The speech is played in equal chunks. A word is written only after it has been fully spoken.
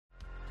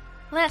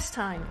Last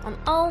time on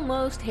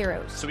Almost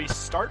Heroes. So we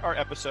start our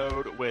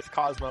episode with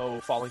Cosmo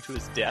falling to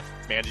his death,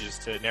 manages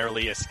to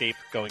narrowly escape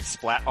going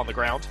splat on the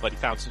ground, but he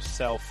found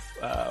himself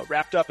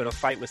wrapped up in a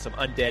fight with some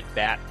undead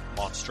bat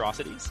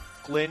monstrosities.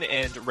 Glyn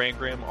and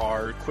Rangrim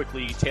are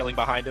quickly tailing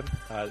behind him.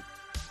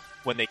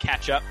 When they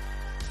catch up,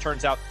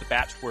 turns out the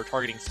bats were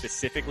targeting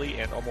specifically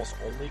and almost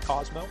only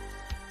Cosmo,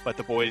 but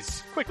the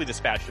boys quickly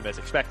dispatched him as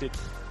expected.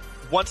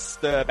 Once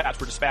the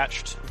bats were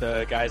dispatched,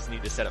 the guys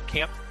need to set up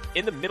camp.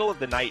 In the middle of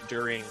the night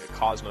during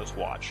Cosmo's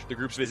watch, the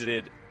group's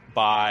visited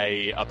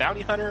by a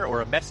bounty hunter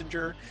or a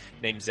messenger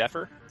named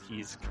Zephyr.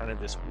 He's kind of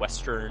this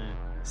western,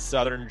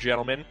 southern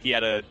gentleman. He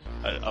had a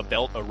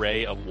belt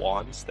array of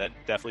wands that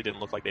definitely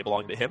didn't look like they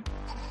belonged to him.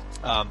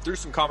 Through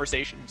some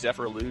conversation,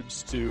 Zephyr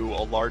alludes to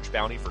a large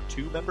bounty for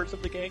 2 members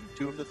of the gang,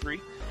 2 of the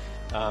 3.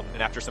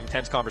 And after some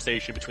tense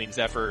conversation between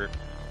Zephyr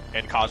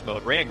and Cosmo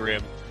and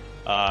Rangrim,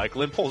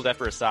 Glyn pulls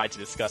Zephyr aside to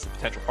discuss a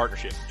potential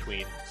partnership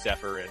between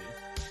Zephyr and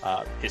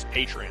his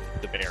patron,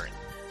 the Baron.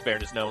 The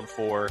Baron is known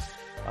for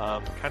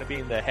kind of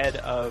being the head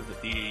of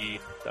the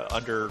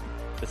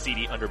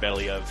seedy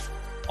underbelly of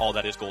all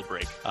that is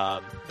Goldbreak.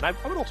 And I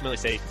would ultimately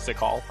say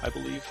Sakal, I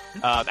believe.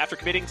 After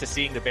committing to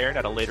seeing the Baron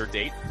at a later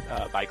date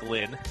by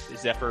Glyn,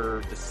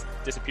 Zephyr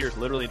disappears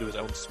literally into his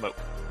own smoke.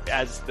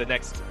 As the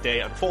next day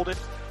unfolded,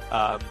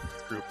 the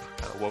group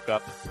kind of woke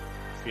up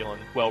feeling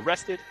well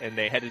rested, and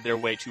they headed their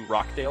way to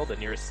Rockdale, the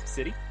nearest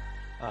city.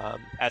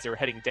 As they were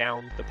heading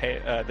down the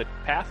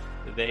path,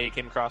 they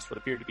came across what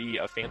appeared to be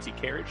a fancy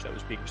carriage that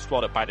was being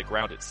swallowed up by the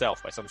ground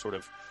itself by some sort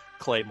of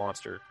clay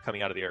monster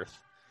coming out of the earth.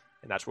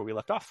 And that's where we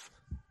left off.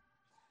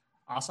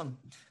 Awesome.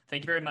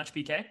 Thank you very much,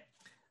 PK.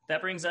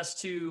 That brings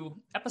us to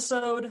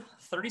episode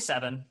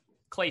 37,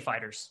 Clay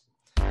Fighters.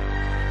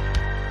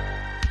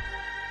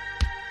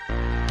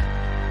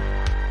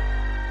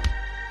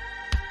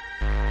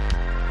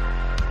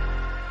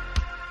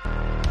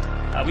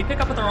 We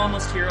pick up with our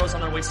almost heroes on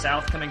their way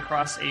south, coming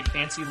across a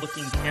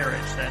fancy-looking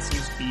carriage that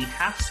seems to be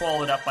half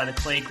swallowed up by the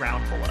clay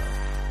ground below.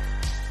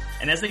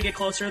 And as they get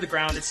closer, the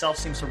ground itself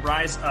seems to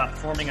rise up,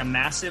 forming a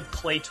massive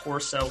clay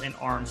torso and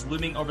arms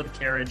looming over the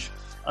carriage.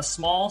 A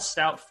small,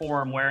 stout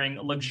form wearing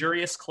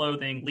luxurious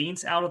clothing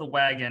leans out of the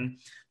wagon,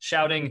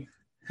 shouting,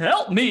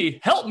 help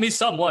me,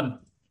 someone!"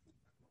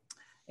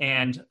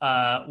 And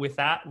with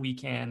that, we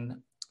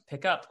can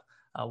pick up.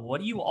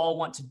 What do you all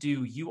want to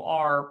do? You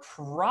are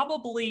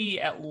probably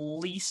at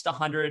least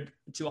 100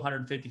 to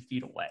 150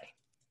 feet away.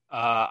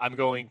 I'm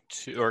going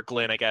to, or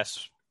Glyn, I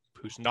guess,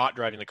 who's not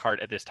driving the cart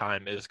at this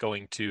time, is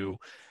going to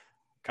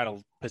kind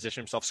of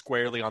position himself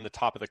squarely on the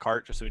top of the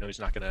cart, just so we know he's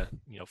not going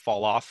to,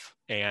 fall off.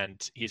 And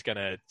he's going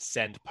to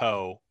send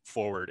Poe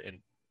forward and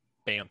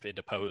bamf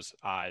into Poe's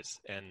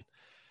eyes. And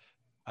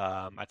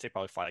I'd say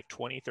probably fly like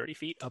 20, 30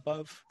 feet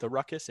above the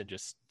ruckus and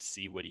just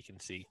see what he can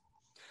see.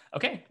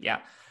 Okay, yeah.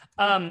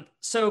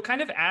 So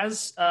kind of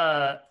as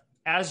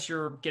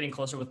you're getting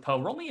closer with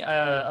Poe, roll me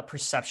a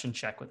perception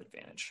check with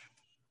advantage.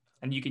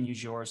 And you can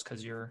use yours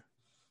because you're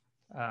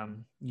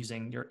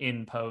using your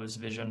in Poe's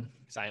vision.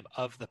 Because I am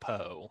of the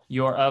Poe.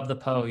 You're of the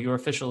Poe. You're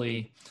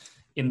officially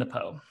in the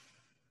Poe.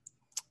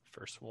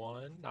 First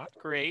one, not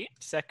great.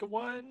 Second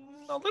one,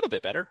 a little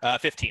bit better.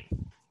 15.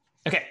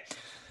 Okay.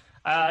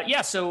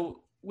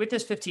 So with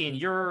this 15,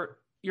 you're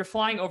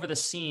flying over the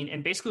scene,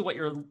 and basically what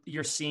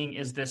you're seeing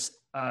is this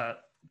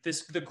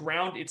the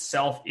ground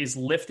itself is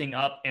lifting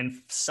up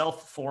and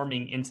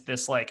self-forming into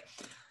this like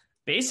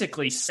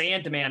basically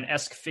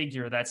Sandman-esque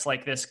figure that's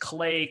like this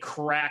clay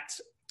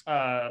cracked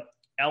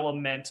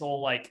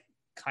elemental like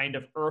kind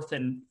of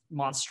earthen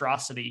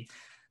monstrosity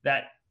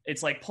that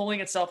it's like pulling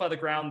itself out of the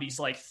ground. These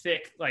like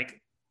thick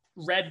like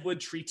redwood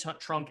tree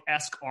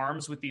trunk-esque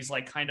arms with these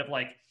like kind of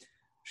like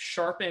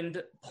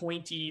sharpened,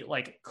 pointy,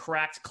 like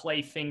cracked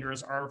clay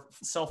fingers are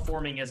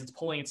self-forming as it's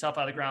pulling itself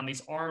out of the ground.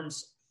 These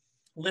arms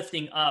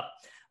lifting up,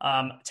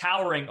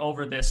 towering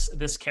over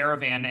this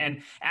caravan.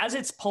 And as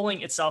it's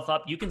pulling itself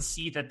up, you can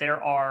see that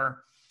there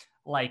are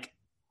like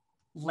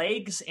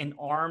legs and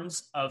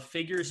arms of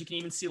figures. You can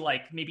even see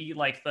like maybe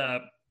like the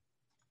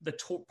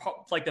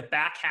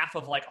back half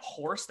of like a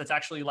horse that's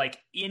actually like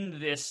in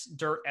this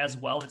dirt as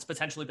well. It's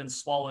potentially been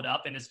swallowed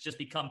up and has just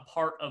become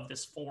part of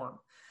this form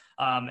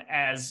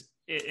as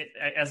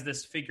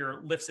this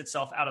figure lifts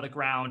itself out of the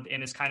ground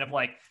and is kind of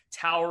like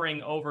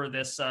towering over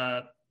this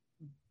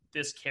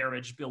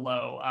carriage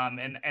below.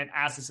 And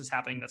as this is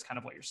happening, that's kind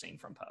of what you're seeing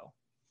from Poe.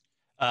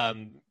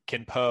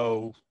 Can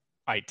Poe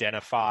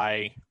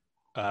identify,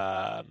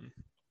 how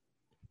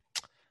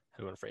do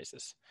I want to phrase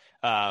this?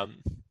 I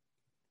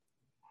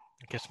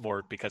guess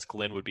more because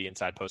Glyn would be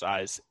inside Poe's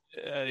eyes.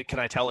 Can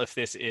I tell if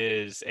this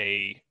is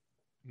a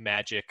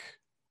magic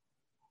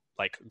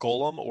like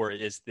golem, or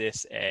is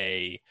this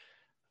a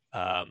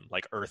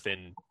like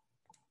earthen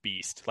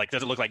beast? Like,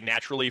 does it look like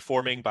naturally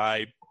forming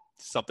by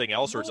something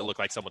else, or does it look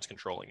like someone's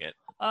controlling it?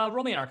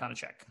 Roll me an Arcana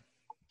check.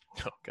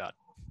 Oh god.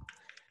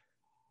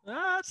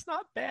 It's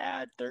not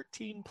bad.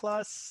 13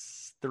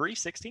 plus 3,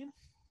 16.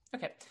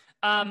 Okay.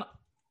 I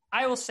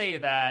will say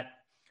that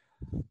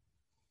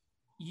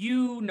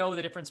you know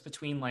the difference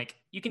between like,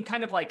 you can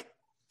kind of like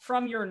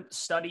from your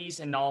studies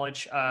and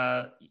knowledge,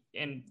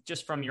 and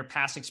just from your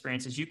past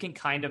experiences, you can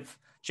kind of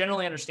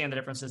generally understand the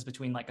differences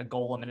between like a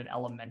golem and an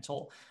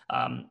elemental.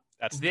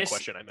 That's the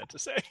question I meant to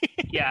say.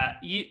 Yeah,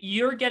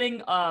 you're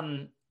getting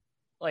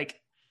like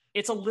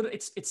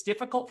it's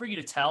difficult for you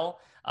to tell,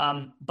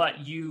 but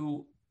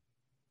you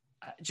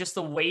just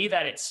the way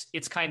that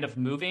it's kind of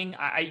moving,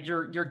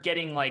 you're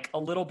getting like a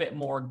little bit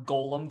more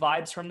golem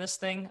vibes from this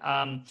thing,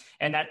 and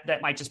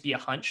that might just be a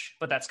hunch,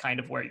 but that's kind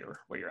of where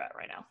you're at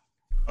right now.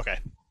 Okay.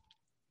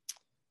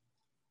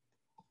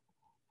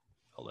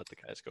 I'll let the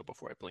guys go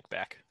before I blink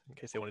back in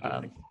case they want to do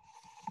anything.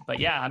 But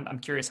yeah, I'm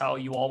curious how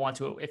you all want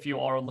to, if you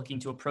all are looking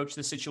to approach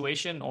the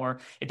situation, or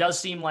it does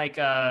seem like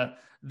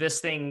this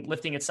thing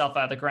lifting itself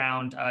out of the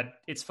ground,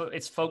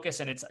 its focus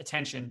and its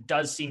attention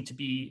does seem to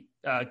be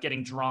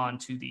getting drawn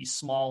to the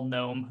small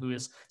gnome who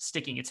is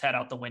sticking its head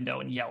out the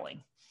window and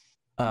yelling.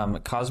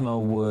 Cosmo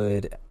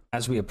would,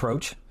 as we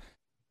approach,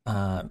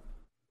 so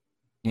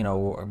we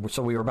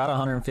were about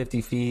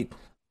 150 feet.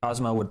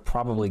 Cosmo would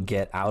probably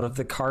get out of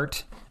the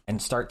cart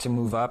and start to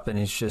move up, and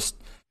it's just,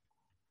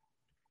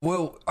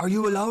 well, are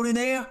you alone in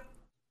there?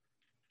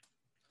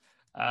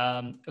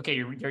 Okay,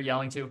 you're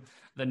yelling to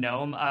the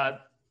gnome.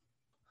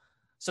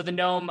 So the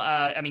gnome,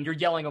 you're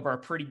yelling over a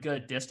pretty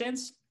good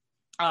distance,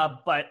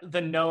 but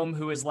the gnome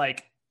who is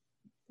like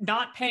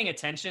not paying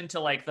attention to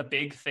like the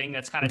big thing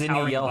that's kind of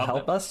didn't he yell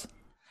help us?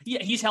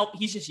 Yeah, he's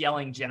just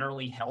yelling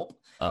generally help.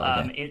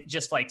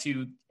 Just like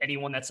to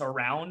anyone that's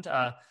around,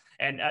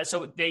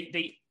 so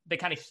they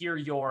kind of hear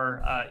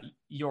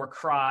your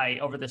cry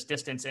over this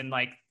distance, and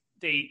like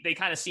they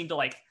kind of seem to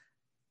like,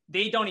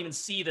 they don't even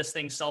see this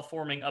thing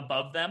self-forming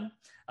above them,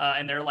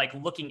 and they're like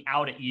looking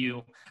out at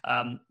you.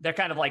 They're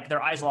kind of like,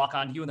 their eyes lock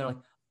on you, and they're like,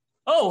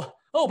 oh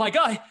my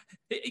God,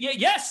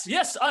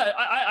 yes,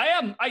 I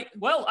am.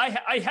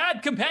 I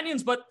had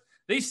companions, but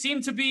they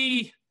seem to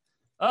be,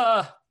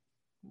 they're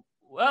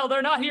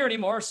not here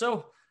anymore.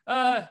 So,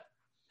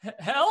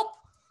 help.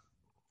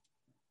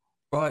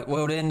 Right.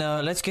 Well, then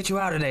let's get you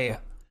out of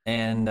there.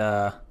 And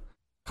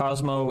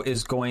Cosmo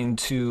is going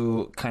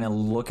to kind of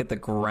look at the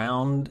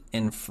ground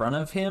in front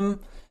of him,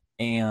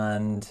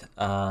 and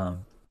I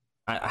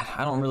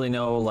don't really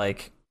know,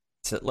 like,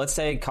 so let's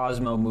say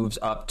Cosmo moves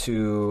up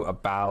to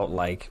about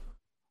like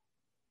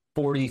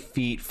 40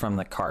 feet from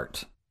the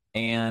cart,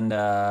 and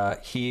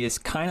he is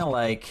kind of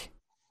like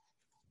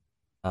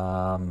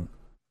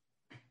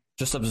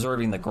just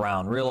observing the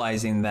ground,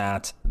 realizing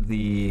that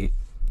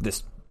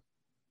this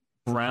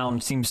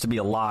ground seems to be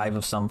alive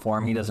of some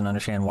form. He doesn't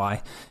understand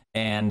why,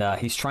 and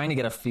he's trying to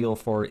get a feel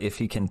for if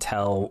he can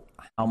tell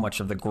how much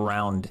of the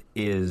ground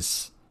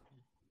is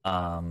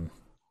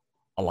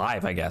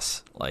alive, I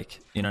guess. Like,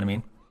 you know what I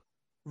mean?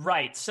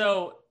 Right.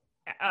 So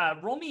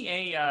roll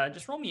me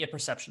a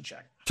perception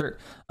check. Sure.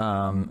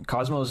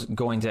 Cosmo's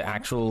going to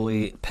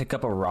actually pick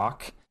up a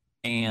rock,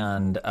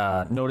 and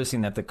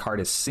noticing that the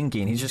cart is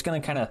sinking, he's just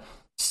going to kind of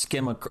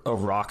skim a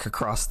rock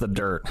across the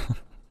dirt.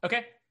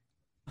 Okay.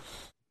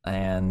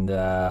 And,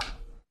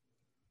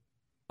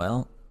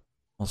 well,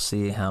 we'll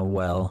see how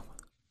well.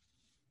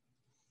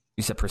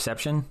 You said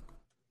perception?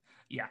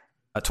 Yeah.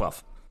 A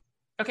 12.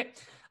 Okay.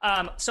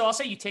 So I'll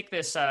say you take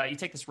this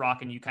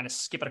rock and you kind of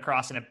skip it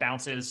across, and it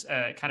bounces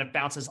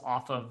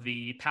off of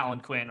the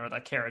palanquin or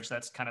the carriage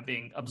that's kind of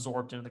being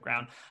absorbed into the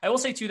ground. I will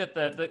say too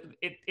that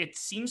it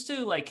seems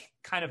to like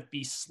kind of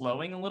be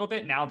slowing a little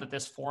bit now that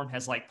this form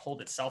has like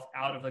pulled itself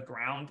out of the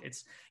ground.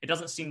 It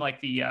doesn't seem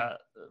like the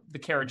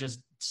carriage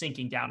is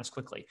sinking down as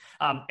quickly.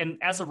 And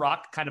as the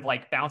rock kind of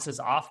like bounces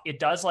off, it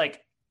does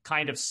like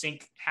kind of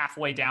sink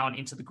halfway down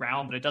into the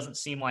ground, but it doesn't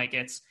seem like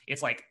it's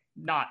like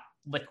not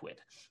liquid.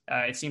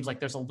 It seems like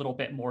there's a little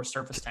bit more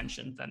surface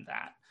tension than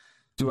that.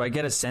 Do I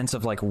get a sense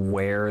of like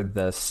where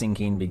the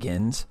sinking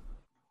begins?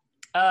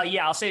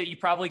 Yeah, I'll say that you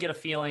probably get a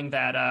feeling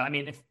that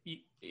if you,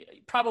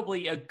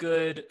 probably a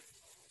good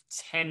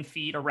 10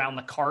 feet around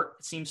the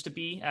cart seems to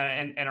be,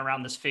 and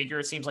around this figure,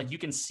 it seems like you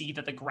can see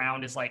that the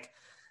ground is like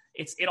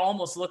it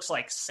almost looks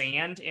like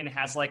sand and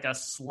has like a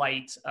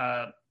slight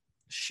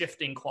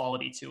shifting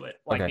quality to it,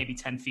 like maybe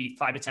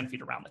 5 to 10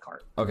 feet around the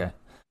cart. Okay.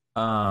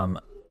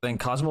 Then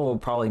Cosmo will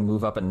probably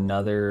move up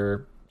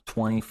another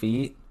 20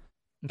 feet.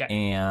 Okay.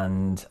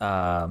 And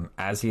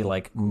as he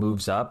like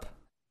moves up,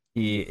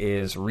 he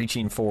is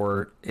reaching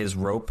for his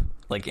rope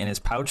like in his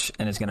pouch,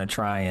 and is going to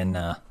try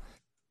and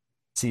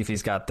see if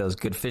he's got those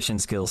good fishing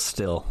skills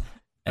still.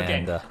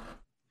 Okay. And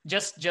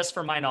just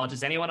for my knowledge,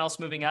 is anyone else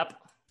moving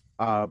up?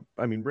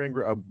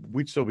 Rangram,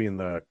 we'd still be in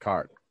the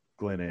cart,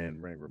 Glenn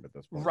and Rangram at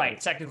this point. Right.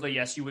 Technically,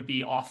 yes, you would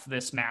be off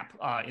this map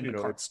in the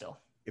cart still.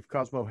 If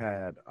Cosmo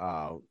had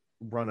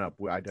run up,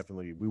 we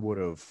would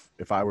have,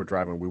 if I were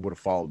driving, we would have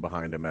followed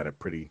behind him at a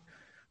pretty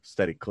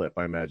steady clip.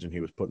 I imagine he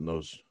was putting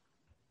those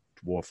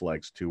dwarf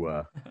legs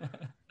to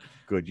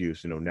good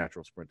use,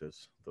 natural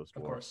sprinters, those dwarves.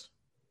 Of course.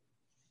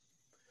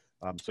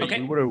 So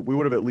we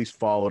would have at least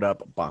followed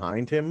up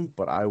behind him,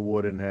 but I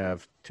wouldn't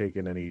have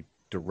taken any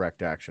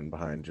direct action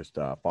behind, just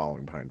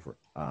following behind for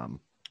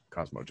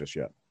Cosmo just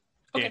yet.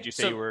 Okay, did you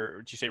say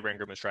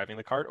Rangram was driving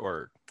the cart,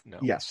 or no?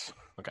 Yes.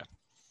 Okay.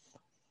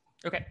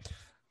 Okay.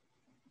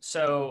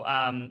 So,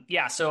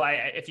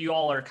 if you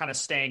all are kind of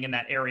staying in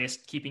that area,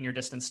 keeping your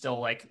distance still,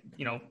 like,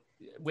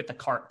 with the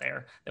cart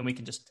there, then we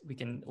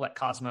can let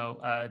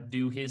Cosmo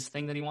do his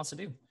thing that he wants to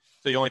do.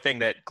 So the only thing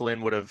that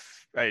Glenn would have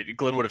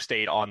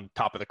stayed on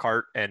top of the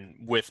cart, and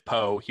with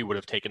Poe, he would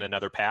have taken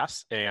another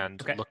pass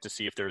and looked to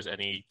see if there's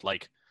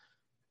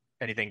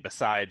anything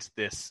besides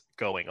this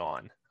going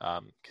on.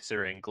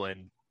 Considering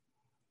Glenn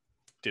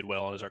did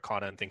well on his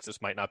Arcana and thinks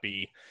this might not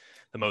be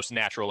the most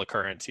natural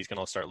occurrence, he's going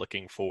to start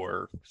looking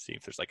see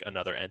if there's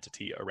another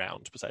entity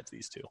around besides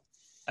these two.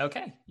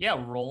 Okay.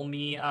 Yeah. Roll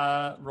me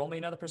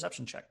another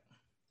perception check.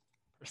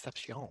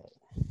 Perception.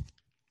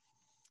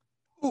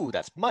 Ooh,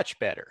 that's much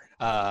better.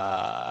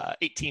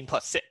 18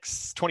 plus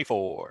 6,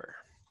 24.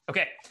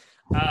 Okay.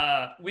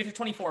 With your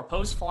 24,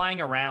 Poe's flying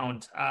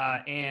around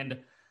and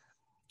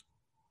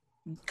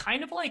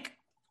kind of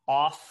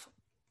off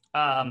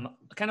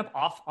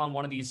on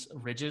one of these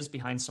ridges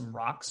behind some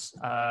rocks.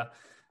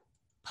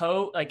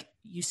 Poe,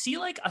 you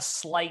see a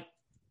slight,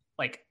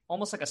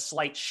 almost a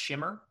slight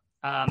shimmer.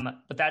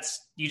 But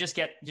that's, you just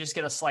get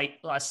a slight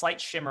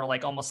shimmer,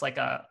 almost like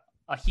a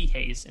heat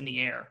haze in the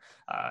air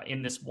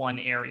in this one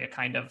area,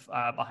 kind of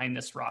behind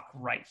this rock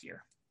right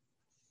here.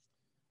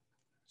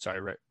 Sorry,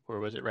 right where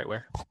was it? Right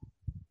where?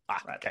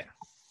 Right okay.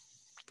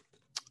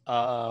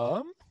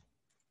 There.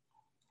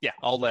 Yeah,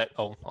 I'll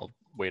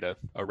wait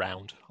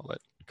around. I'll let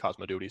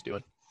Cosmo do what he's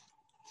doing.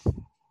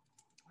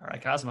 All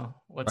right, Cosmo,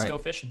 let's go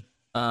fishing.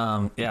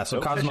 So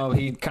Cosmo,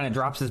 he kind of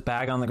drops his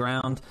bag on the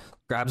ground,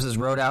 grabs his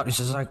road out, and he's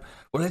just like,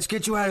 well, let's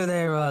get you out of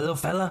there, little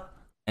fella.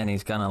 And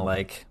he's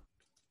gonna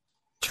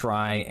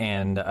try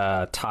and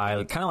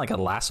tie kind of like a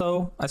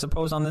lasso, I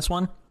suppose, on this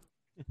one,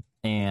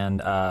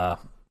 and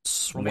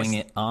swing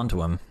it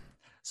onto him.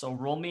 So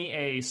roll me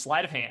a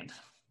sleight of hand.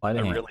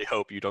 Really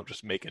hope you don't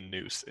just make a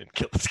noose and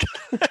kill this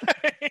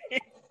guy.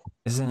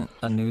 Isn't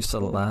a noose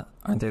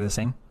aren't they the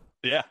same?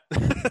 Yeah,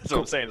 that's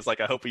what I'm saying. It's I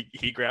hope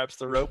he grabs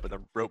the rope and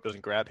the rope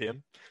doesn't grab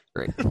him.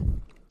 Great.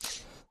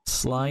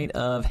 Sleight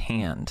of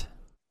hand.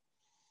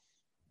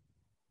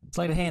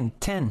 10.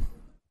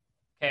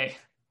 Okay,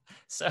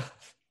 so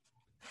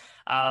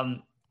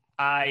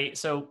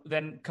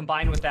then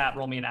combined with that,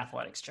 roll me an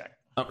athletics check.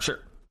 Oh, sure.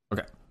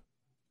 Okay.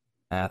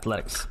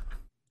 Athletics.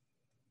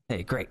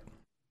 Hey, great.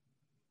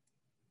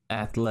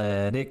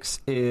 Athletics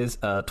is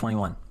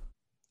 21.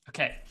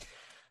 Okay,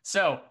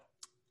 so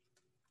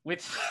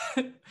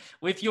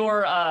with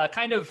your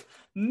kind of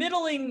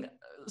middling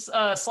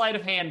sleight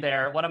of hand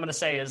there, what I'm going to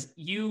say is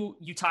you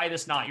tie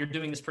this knot. You're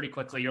doing this pretty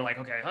quickly. You're like,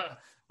 okay,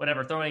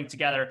 whatever, throwing it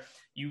together.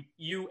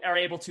 You are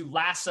able to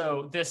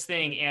lasso this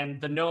thing,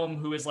 and the gnome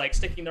who is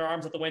sticking their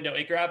arms at the window,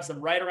 it grabs them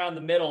right around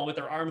the middle with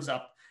their arms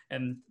up,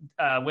 and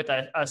with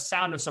a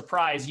sound of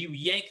surprise, you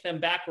yank them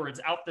backwards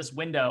out this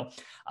window,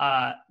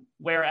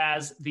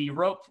 whereas the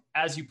rope,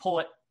 as you pull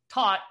it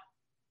taut,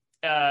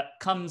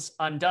 comes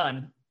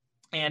undone,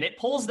 and it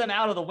pulls them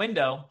out of the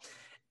window.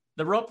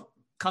 The rope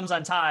comes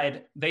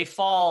untied. They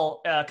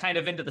fall kind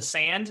of into the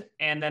sand,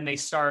 and then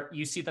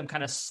you see them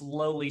kind of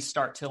slowly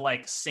start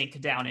to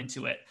sink down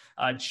into it,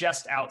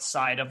 just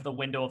outside of the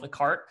window of the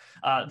cart.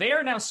 They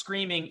are now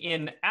screaming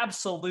in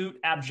absolute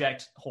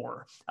abject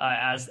horror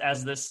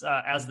as this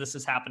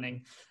is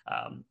happening.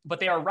 But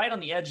they are right on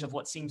the edge of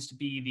what seems to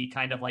be the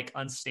kind of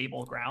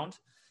unstable ground.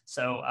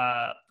 So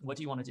what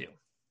do you want to do?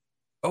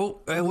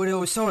 Oh,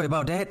 well, sorry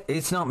about that.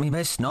 It's not me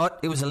best snot.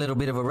 It was a little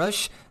bit of a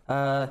rush.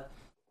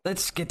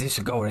 Let's get this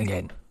going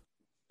again.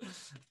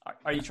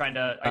 Are you trying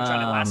to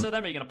lasso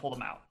them, or are you going to pull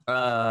them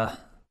out?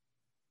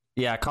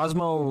 Yeah,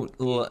 Cosmo,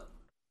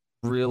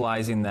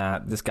 realizing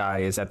that this guy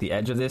is at the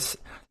edge of this,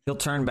 he'll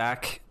turn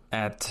back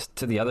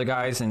to the other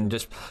guys and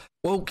just,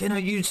 well,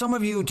 can some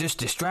of you just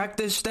distract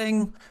this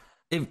thing?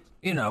 If,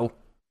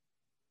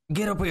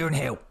 get up here and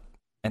help.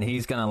 And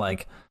he's going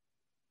to,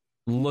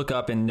 look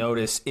up and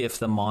notice if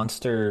the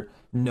monster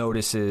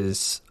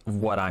notices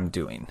what I'm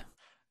doing.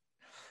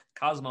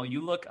 Cosmo, you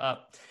look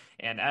up,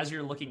 and as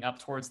you're looking up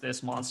towards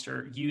this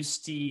monster, you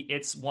see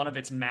one of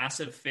its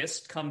massive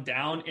fists come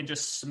down and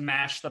just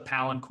smash the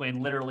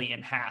palanquin literally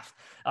in half.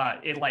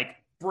 It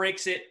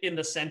breaks it in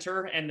the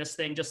center, and this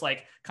thing just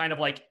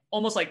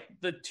almost like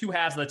the two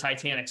halves of the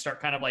Titanic start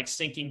kind of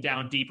sinking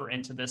down deeper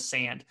into this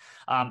sand.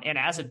 And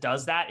as it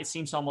does that, it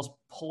seems to almost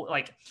pull,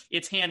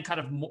 its hand kind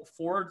of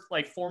forward,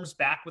 forms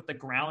back with the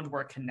ground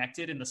where it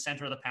connected in the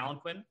center of the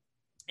palanquin.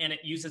 And it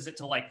uses it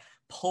to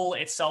pull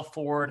itself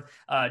forward,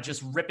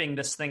 just ripping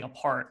this thing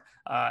apart,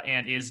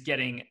 and is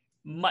getting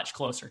much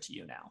closer to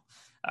you now.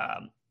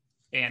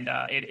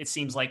 It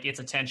seems like its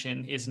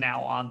attention is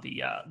now on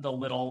the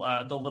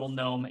little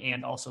gnome,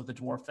 and also the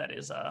dwarf that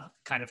is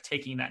kind of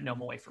taking that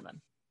gnome away from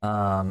him.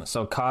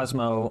 So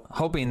Cosmo,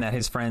 hoping that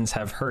his friends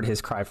have heard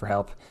his cry for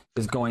help,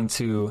 is going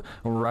to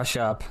rush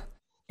up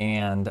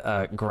and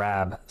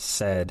grab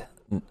said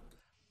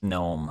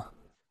gnome.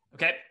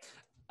 Okay.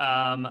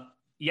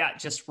 Yeah,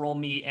 just roll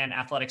me an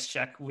athletics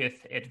check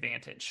with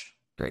advantage.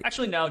 Great.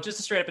 Actually, no,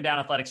 just a straight up and down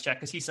athletics check,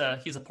 because he's a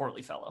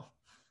portly fellow.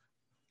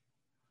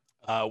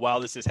 While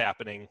this is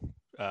happening,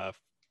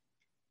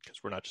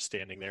 because we're not just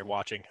standing there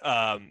watching.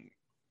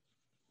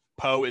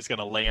 Poe is going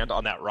to land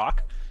on that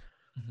rock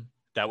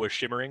that was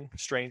shimmering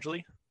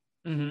strangely.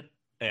 Mm-hmm.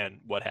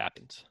 And what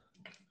happens?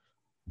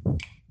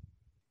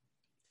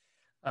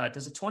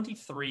 Does a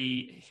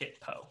 23 hit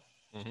Poe?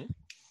 Mm-hmm.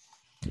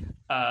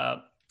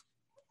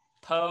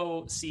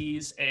 Poe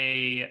sees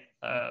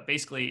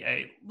basically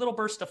a little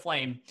burst of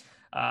flame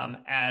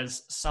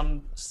as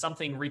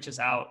something reaches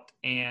out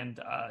and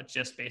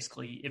just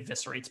basically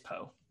eviscerates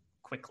Poe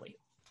quickly.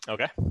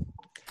 Okay.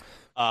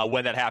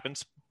 When that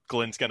happens,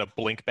 Glenn's going to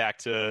blink back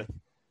to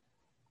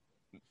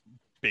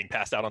being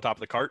passed out on top of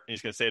the cart. And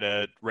he's going to say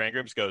to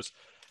Rangrims, goes,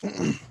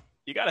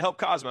 you got to help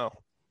Cosmo.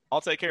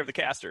 I'll take care of the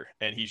caster.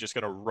 And he's just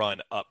going to run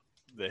up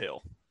the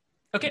hill.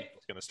 Okay.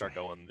 He's going to start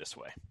going this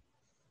way.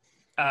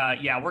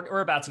 Yeah,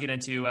 we're about to get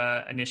into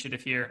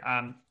initiative here.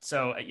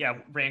 So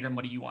Rangrim,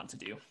 what do you want to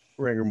do?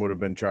 Rangram would have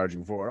been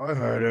charging for it. I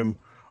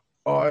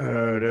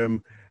heard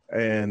him.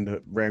 And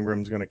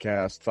Rangrim's going to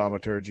cast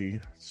Thaumaturgy.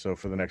 So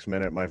for the next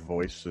minute, my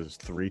voice is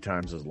 3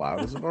 times as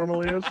loud as it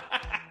normally is.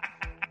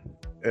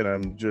 And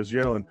I'm just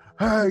yelling,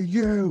 hey,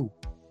 you!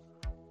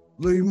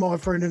 Leave my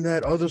friend and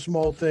that other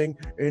small thing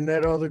and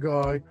that other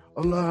guy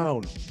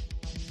alone.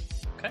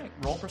 Okay,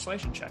 roll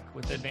persuasion check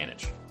with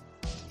advantage.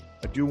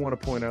 I do want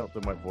to point out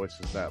that my voice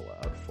is that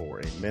loud for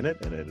a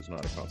minute, and it is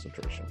not a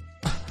concentration.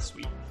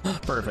 Sweet.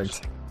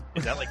 Perfect.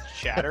 Is that like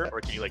chatter,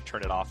 or can you like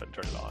turn it off and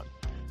turn it on?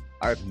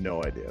 I have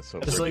no idea. So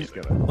It's we're like, just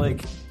gonna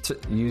to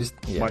use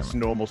my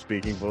normal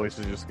speaking voice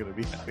is just gonna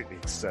be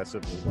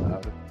excessively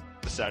loud.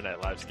 The Saturday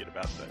Night Live skit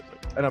about that.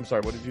 Like, And I'm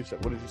sorry, what did you say?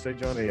 What did you say,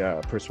 Johnny?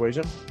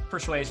 Persuasion?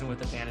 Persuasion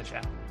with advantage,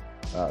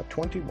 yeah.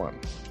 21.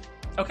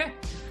 Okay.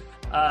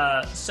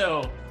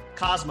 So,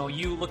 Cosmo,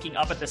 you looking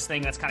up at this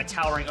thing that's kind of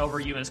towering over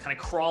you and is kind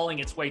of crawling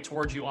its way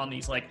towards you on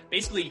these, like,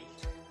 basically,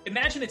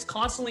 imagine it's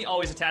constantly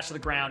always attached to the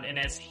ground, and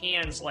its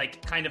hands,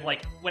 like, kind of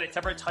like,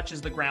 whenever it touches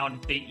the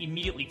ground, they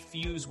immediately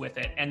fuse with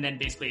it, and then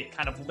basically it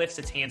kind of lifts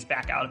its hands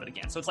back out of it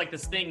again. So it's like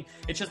this thing,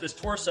 it's just this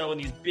torso and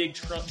these big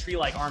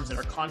tree-like arms that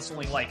are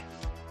constantly, like,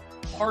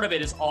 part of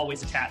it is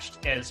always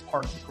attached as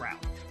part of the ground.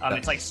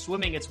 It's like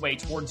swimming its way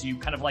towards you,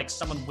 kind of like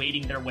someone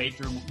wading their way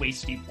through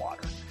waist-deep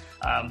water.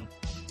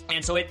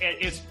 And so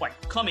it's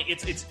like coming,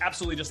 it's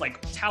absolutely just like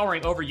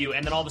towering over you,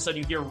 and then all of a sudden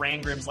you hear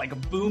Rangrim's like a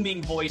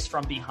booming voice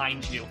from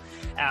behind you,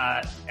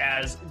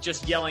 as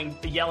just yelling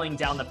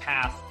down the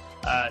path,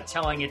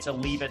 telling it to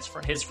leave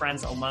his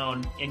friends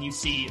alone. And you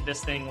see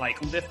this thing like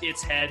lift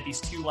its head,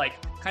 these two like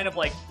kind of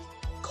like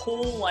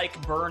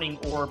coal-like burning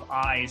orb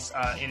eyes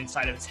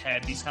inside of its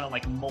head, these kind of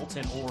like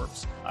molten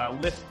orbs,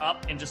 lift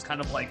up and just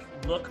kind of like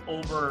look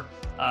over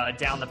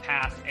down the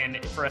path,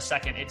 and for a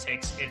second it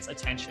takes its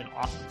attention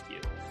off of you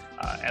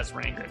as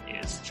Rangrim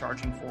is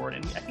charging forward.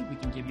 And I think we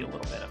can give you a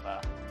little bit of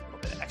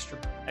extra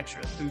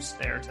boost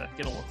there to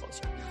get a little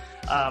closer.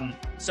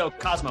 So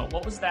Cosmo,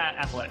 what was that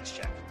athletics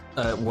check?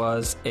 It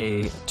was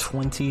a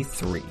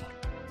 23.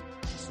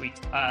 Sweet.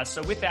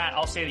 So with that,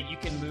 I'll say that you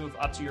can move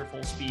up to your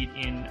full speed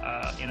in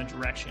a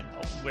direction,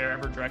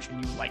 wherever direction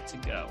you would like to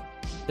go.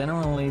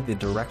 Generally, the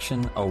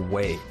direction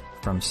away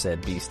from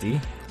said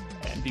beastie.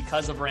 And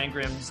because of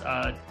Rangrim's,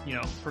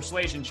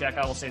 persuasion check,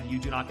 I will say that you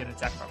do not get an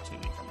attack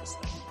opportunity from this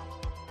thing.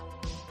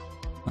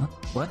 Huh?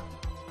 What?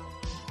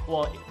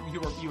 Well,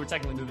 you were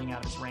technically moving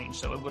out of its range,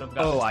 so it would have.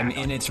 Oh, I'm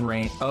in its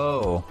range.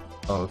 Oh,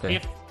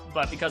 okay.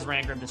 But because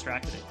Rangrim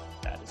distracted it,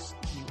 that is,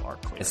 you are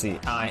clear. I see.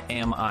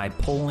 I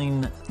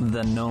pulling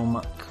the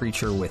gnome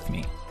creature with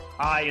me?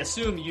 I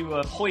assume you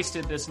have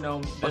hoisted this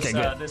gnome,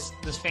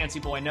 this fancy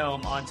boy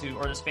gnome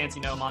this fancy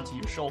gnome onto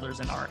your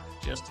shoulders and are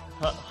just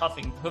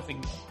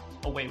hoofing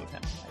away with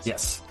him.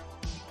 Yes.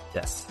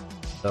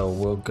 So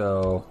we'll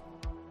go.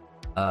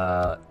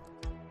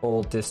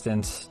 Full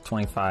distance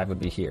 25 would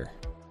be here,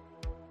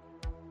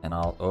 and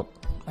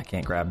I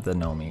can't grab the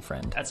gnome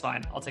friend. That's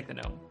fine. I'll take the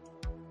gnome.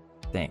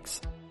 Thanks.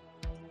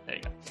 There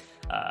you go.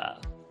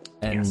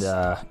 And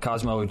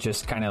Cosmo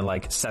just kind of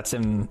like sets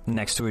him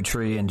next to a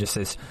tree and just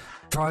says,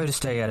 "Try to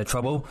stay out of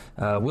trouble.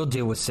 We'll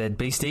deal with said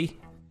beastie."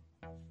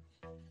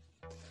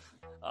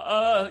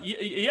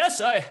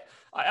 Yes,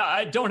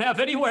 I don't have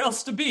anywhere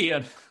else to be.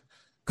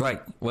 Great.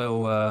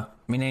 Well,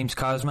 my name's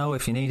Cosmo.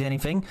 If you need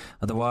anything,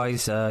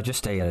 otherwise, just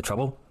stay out of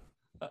trouble.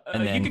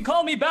 And then, you can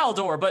call me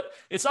Baldor, but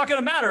it's not going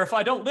to matter if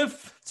I don't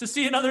live to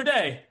see another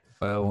day.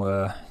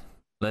 Well,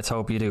 let's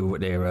hope you do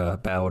there,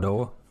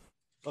 Baldor.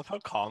 I love how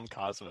calm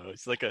Cosmo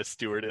is. He's like a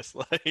stewardess.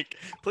 Like,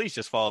 please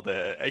just follow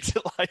the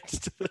exit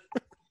lights.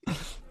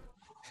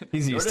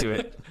 He's used to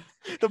it.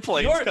 The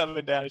plane's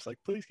coming down. He's like,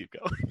 please keep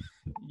going.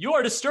 You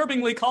are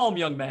disturbingly calm,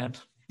 young man.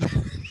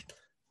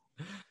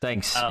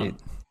 Thanks.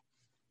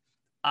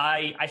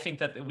 I think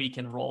that we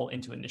can roll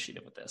into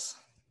initiative with this.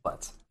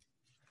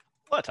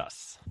 Let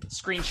us.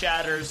 Screen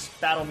shatters,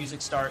 battle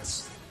music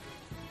starts.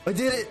 I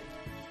did it!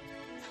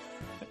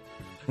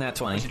 Nat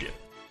 20.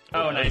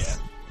 Oh, nice.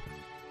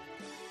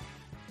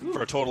 Yeah.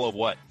 For a total of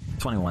what?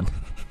 21.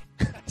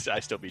 I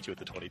still beat you at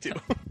the 22.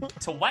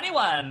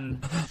 21.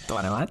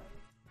 21?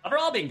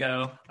 Overall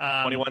bingo.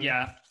 21?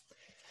 Yeah.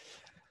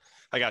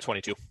 I got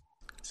 22.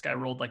 This guy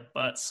rolled like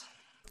butts.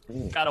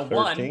 Got a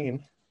 1.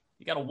 13.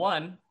 You got a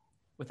 1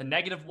 with a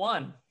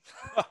 -1.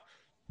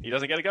 He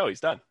doesn't get to go. He's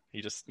done.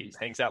 He just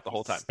hangs out the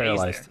whole time. Stays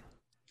Paralyzed.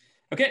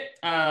 there.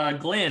 Okay,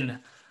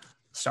 Glenn,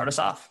 start us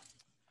off.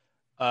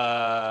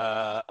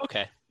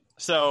 Okay.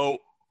 So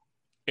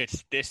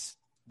it's this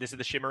is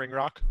the Shimmering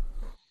Rock.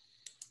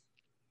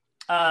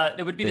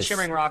 It would be the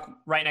Shimmering Rock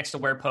right next to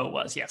where Poe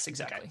was. Yes,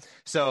 exactly. Okay.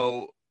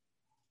 So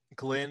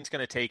Glenn's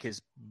going to take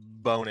his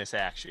bonus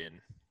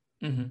action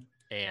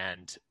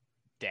and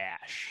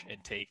dash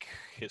and take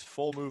his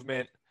full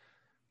movement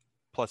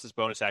plus his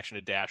bonus action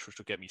to dash, which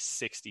will get me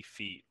 60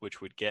 feet, which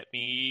would get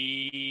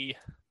me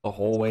The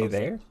whole way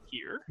there?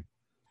 here.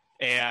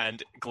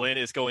 And Glenn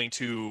is going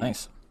to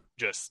Nice.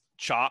 just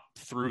chop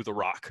through the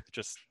rock,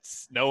 just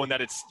knowing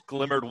that it's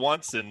glimmered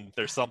once and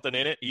there's something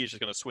in it. He's just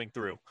going to swing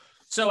through.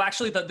 So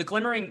actually, the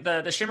glimmering,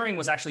 the shimmering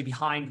was actually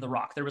behind the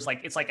rock. There was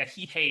it's like a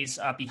heat haze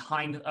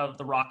behind of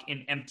the rock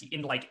in empty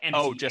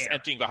Oh, just air.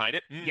 emptying behind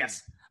it?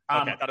 Yes.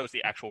 Okay, I thought it was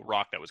the actual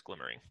rock that was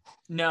glimmering.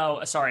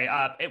 No, sorry.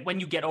 When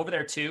you get over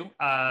there too,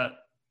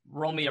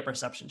 roll me a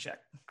perception check.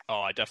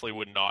 Oh, I definitely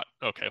would not.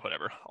 Okay,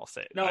 whatever. I'll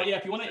say it. No, yeah.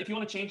 If you want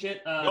to change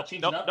it, Nope,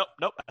 change nope, it up.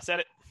 nope. I said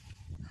it.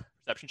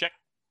 Perception check.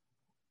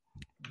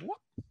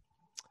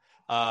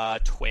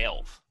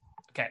 12.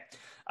 Okay.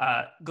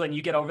 Glenn,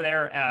 you get over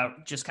there,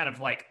 just kind of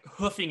like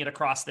hoofing it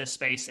across this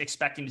space,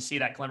 expecting to see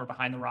that glimmer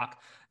behind the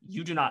rock.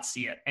 You do not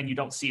see it, and you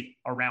don't see it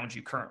around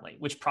you currently,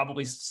 which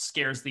probably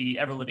scares the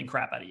ever-living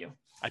crap out of you.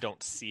 I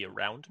don't see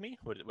around me.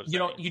 What does You that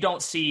don't. mean? You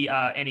don't see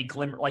any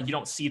glimmer. Like you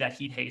don't see that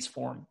heat haze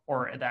form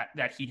or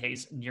that heat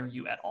haze near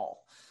you at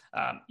all.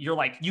 You're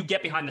like you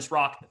get behind this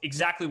rock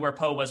exactly where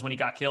Poe was when he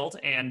got killed,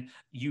 and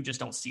you just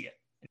don't see it.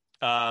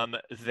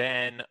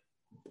 Then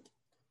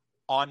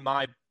on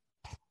my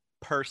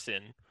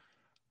person,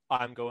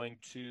 I'm going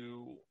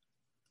to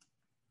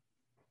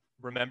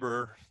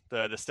remember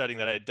the studying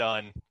that I had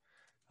done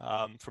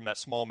from that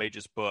small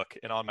mage's book,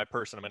 and on my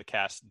person, I'm going to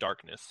cast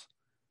darkness.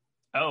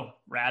 Oh,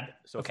 rad.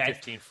 So Okay. a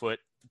 15-foot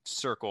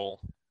circle,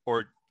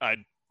 or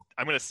I'm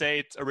going to say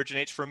it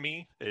originates from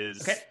me,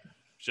 is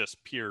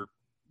just pure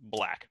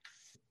black.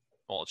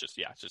 Well, it's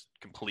just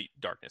complete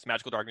darkness.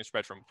 Magical darkness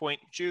spread from a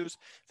point you choose,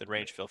 then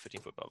range fill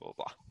 15 foot, blah, blah,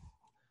 blah.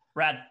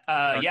 Rad.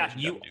 Darkness Yeah,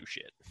 doesn't do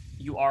shit.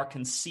 you are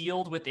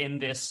concealed within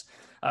this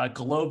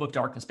globe of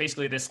darkness,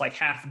 basically this like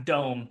half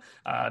dome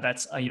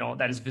that's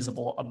that is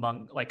visible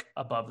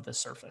above the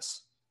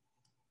surface.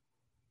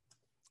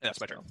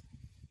 That's my turn.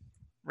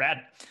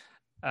 Rad.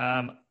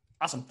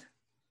 Awesome.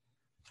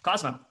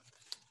 Cosmo,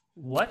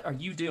 what are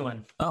you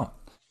doing? Oh.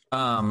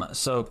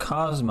 So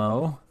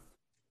Cosmo,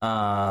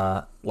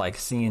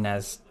 seeing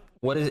as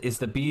what is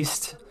the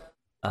beast,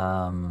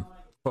 the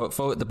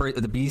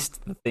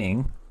beast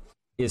thing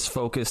is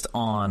focused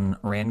on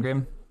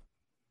Rangrim.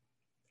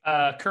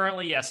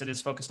 Currently, yes, it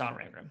is focused on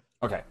Rangrim.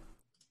 Okay.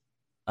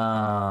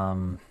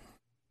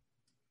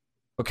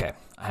 Okay,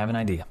 I have an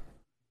idea.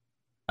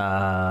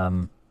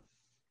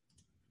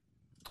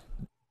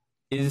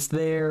 Is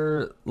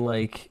there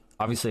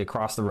obviously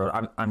across the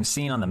road? I'm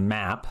seeing on the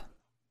map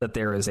that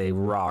there is a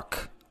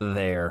rock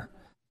there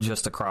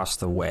just across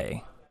the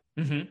way.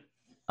 Mm-hmm.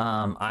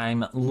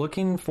 I'm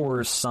looking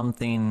for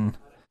something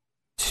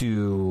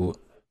to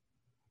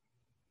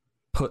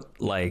put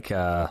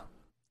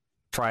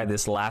try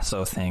this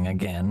lasso thing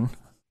again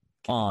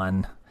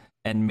on,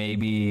 and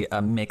maybe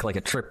make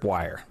a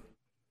tripwire.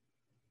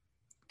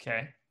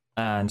 Okay.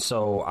 And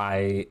so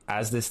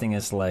as this thing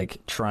is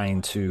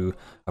trying to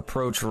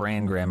approach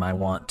Rangrim, I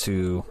want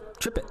to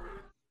trip it.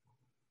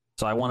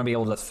 So I want to be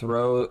able to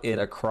throw it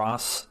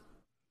across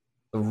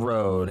the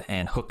road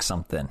and hook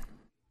something.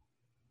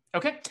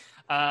 Okay.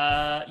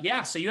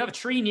 Yeah, so you have a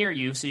tree near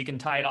you, so you can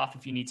tie it off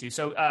if you need to.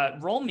 So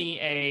roll me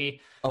a...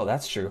 Oh,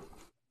 that's true.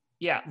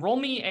 Yeah, roll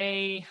me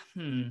a...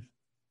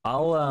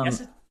 I'll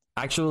Yes.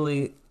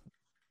 actually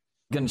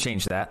gonna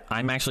change that.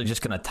 I'm actually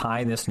just gonna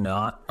tie this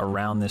knot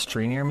around this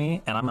tree near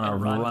me, and I'm gonna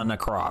run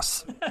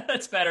across.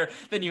 That's better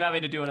than you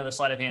having to do another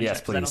sleight of hand Yes,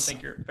 check, 'cause I don't please.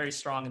 think you're very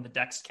strong in the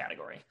dex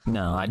category.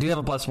 No, I do have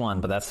a +1,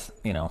 but that's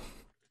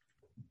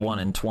 1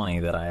 in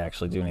 20 that I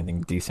actually do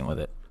anything decent with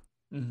it.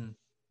 Mm-hmm.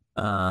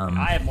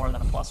 I have more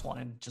than a +1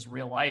 in just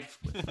real life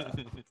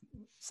with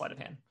sleight of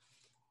hand.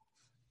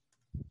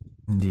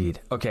 Indeed.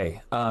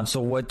 Okay.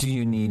 So what do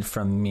you need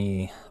from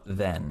me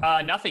then?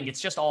 Nothing.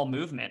 It's just all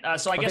movement.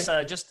 So I guess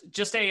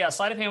just a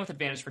sleight of hand with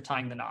advantage for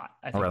tying the knot.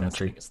 I think Around that's the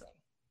tree. biggest thing.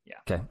 Yeah.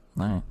 Okay.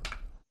 All right.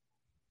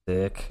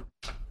 Sick.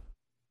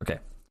 Okay.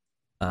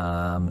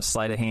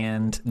 Sleight of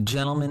hand,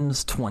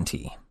 gentleman's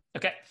 20.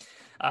 Okay.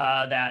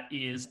 That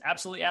is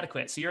absolutely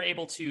adequate. So you're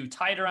able to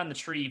tie it around the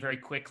tree very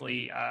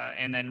quickly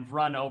and then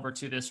run over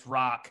to this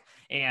rock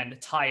and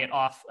tie it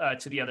off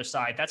to the other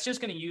side. That's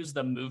just going to use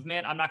the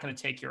movement. I'm not going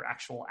to take your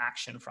actual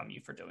action from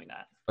you for doing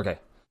that. Okay.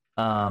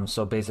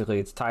 So basically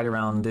it's tied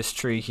around this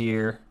tree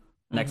here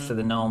next to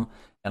the gnome,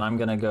 and I'm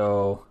going to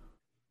go...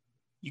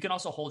 You can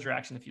also hold your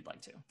action if you'd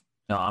like to.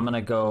 No, I'm going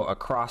to go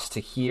across to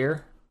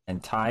here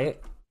and tie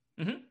it.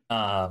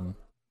 Mm-hmm.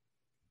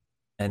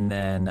 And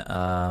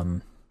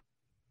then...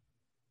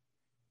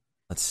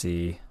 let's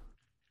see.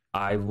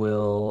 I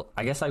will.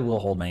 I guess I will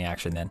hold my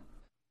action then.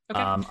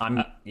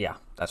 Okay. Yeah,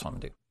 that's what I'm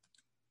gonna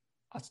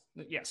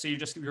do. Yeah, so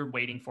you're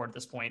waiting for it at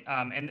this point.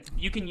 And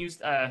you can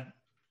use. I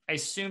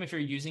assume if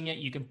you're using it,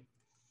 you can.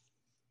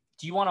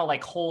 Do you want to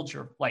like hold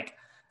your like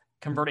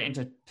convert it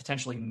into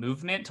potentially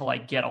movement to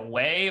like get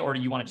away, or do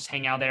you want to just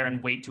hang out there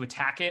and wait to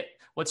attack it?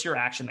 What's your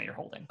action that you're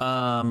holding?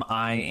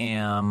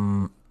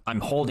 I'm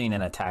holding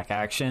an attack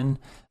action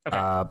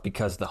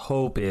because the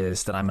hope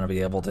is that I'm going to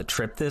be able to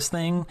trip this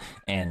thing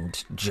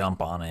and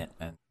jump on it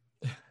and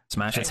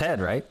smash its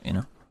head, right? You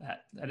know.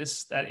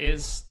 That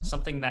is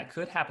something that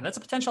could happen. That's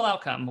a potential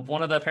outcome of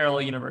one of the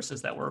parallel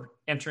universes that we're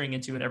entering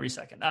into at every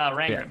second.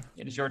 Rangrim,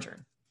 It is your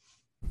turn.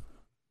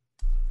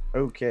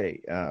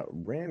 Okay,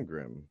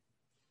 Rangrim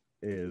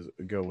is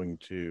going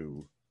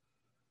to.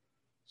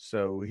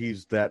 So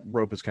that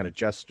rope is kind of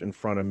just in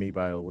front of me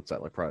by what's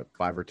that, like probably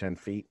 5 or 10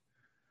 feet.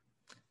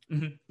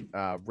 Mm-hmm.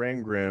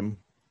 Rangrim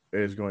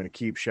is going to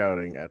keep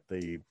shouting at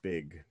the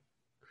big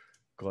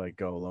Glade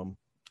Golem.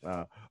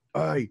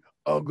 Hey,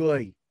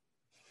 ugly!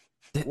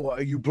 What,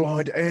 are you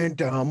blind and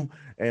dumb?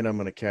 And I'm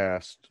going to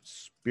cast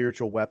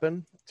Spiritual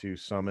Weapon to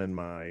summon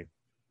my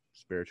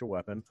spiritual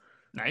weapon.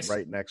 Nice.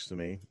 Right next to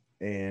me.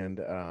 And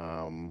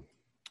I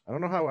don't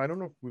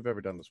know if we've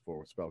ever done this before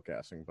with spell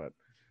casting, but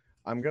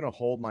I'm going to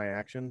hold my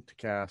action to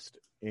cast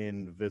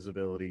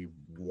invisibility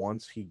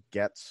once he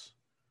gets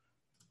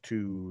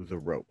to the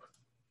rope.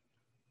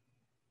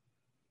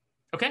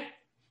 Okay.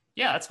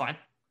 Yeah, that's fine.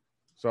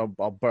 So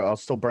I'll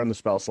still burn the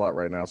spell slot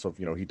right now. So if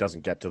he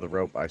doesn't get to the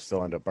rope, I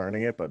still end up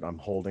burning it. But I'm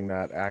holding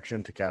that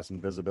action to cast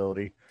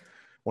invisibility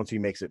once he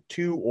makes it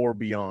to or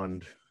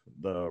beyond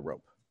the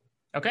rope.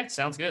 Okay,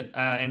 sounds good.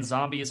 And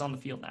Zombie is on the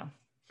field now.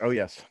 Oh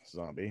yes,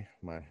 Zombie,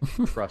 my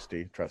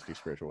trusty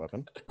spiritual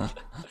weapon.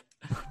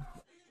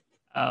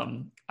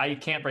 I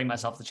can't bring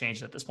myself to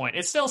change it at this point.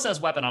 It still says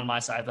weapon on my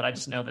side, but I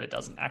just know that it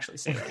doesn't actually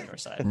say that on your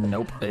side.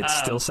 Nope, it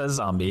still says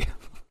zombie.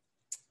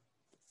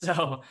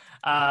 So,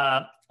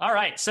 all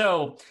right.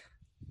 So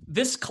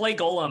this clay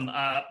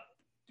golem,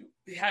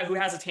 who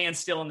has its hand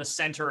still in the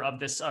center of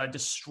this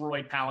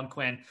destroyed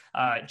palanquin,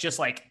 just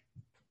like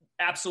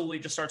absolutely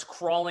just starts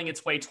crawling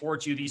its way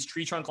towards you, these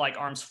tree trunk like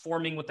arms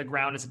forming with the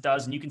ground as it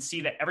does. And you can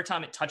see that every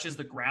time it touches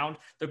the ground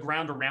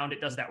around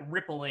it does that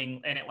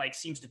rippling, and it like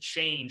seems to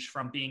change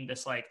from being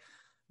this like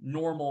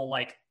normal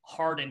like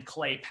hardened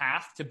clay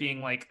path to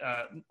being like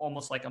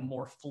almost like a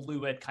more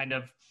fluid kind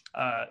of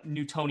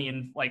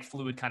Newtonian like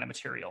fluid kind of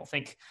material.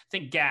 Think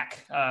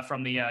GAC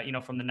from the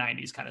from the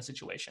 90s kind of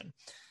situation.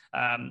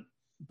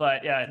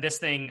 But this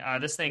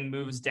thing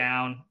moves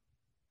down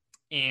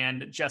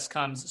and just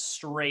comes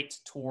straight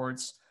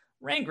towards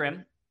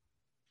Rangrim,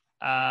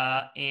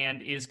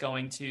 and is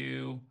going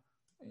to,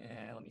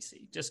 let me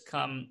see, just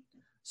come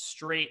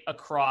straight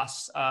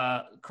across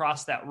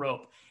that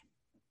rope.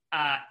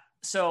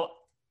 So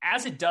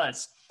as it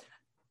does,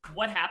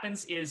 what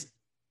happens is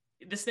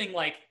this thing,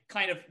 like,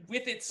 kind of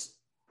with its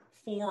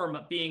form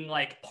being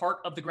like part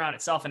of the ground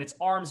itself and its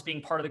arms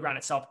being part of the ground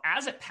itself,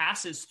 as it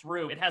passes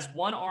through, it has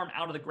one arm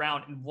out of the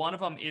ground and one of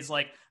them is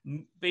like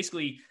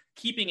basically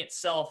keeping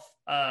itself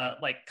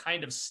like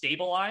kind of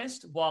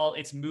stabilized while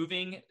it's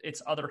moving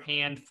its other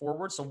hand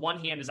forward. So one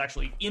hand is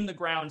actually in the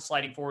ground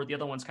sliding forward, the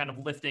other one's kind of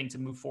lifting to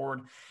move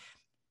forward.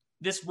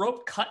 This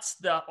rope cuts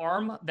the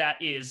arm that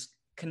is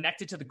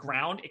connected to the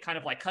ground. It kind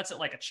of like cuts it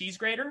like a cheese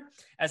grater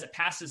as it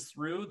passes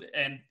through,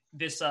 and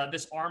this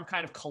arm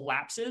kind of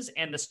collapses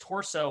and this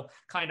torso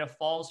kind of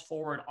falls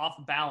forward off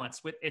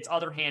balance with its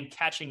other hand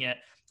catching it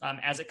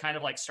as it kind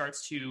of like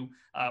starts to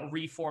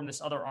reform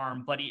this other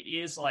arm, but it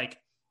is like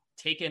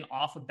taken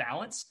off of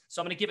balance.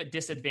 So I'm going to give it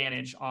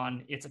disadvantage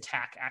on its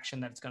attack action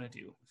that it's going to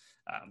do.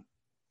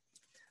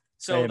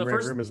 So the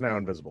first room is now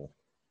invisible.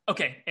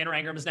 Okay, and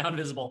Rangrim is now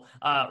invisible.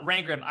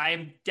 Rangrim,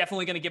 I'm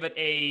definitely going to give it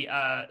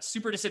a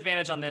super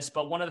disadvantage on this,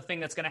 but one of the things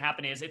that's going to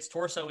happen is its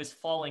torso is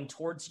falling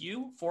towards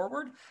you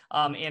forward,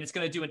 and it's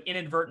going to do an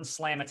inadvertent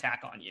slam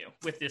attack on you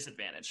with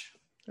disadvantage.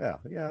 Yeah,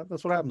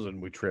 that's what happens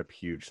when we trip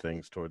huge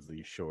things towards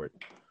the short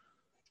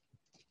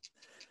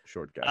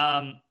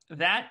guy.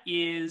 That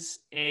is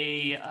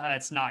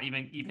it's not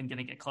even going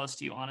to get close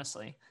to you,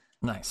 honestly.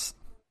 Nice.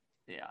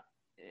 Yeah,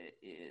 it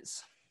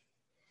is.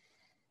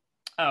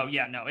 Oh,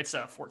 yeah, no, it's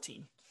a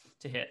 14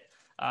 to hit.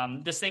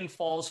 This thing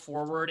falls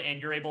forward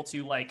and you're able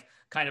to like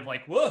kind of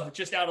like, whoa,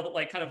 just out of the,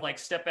 like kind of like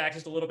step back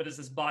just a little bit as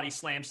this body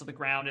slams to the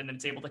ground, and then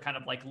it's able to kind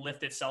of like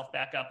lift itself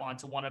back up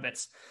onto one of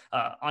its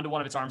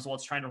arms while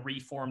it's trying to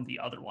reform the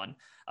other one.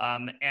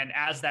 And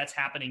as that's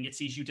happening, it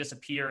sees you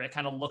disappear. It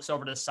kind of looks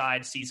over to the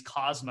side, sees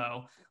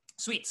Cosmo.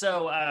 Sweet.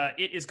 So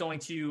it is going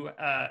to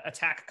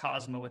attack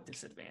Cosmo with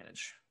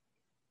disadvantage.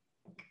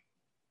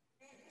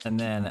 And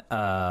then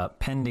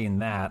pending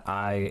that,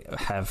 I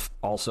have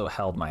also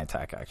held my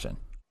attack action.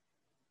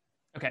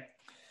 Okay.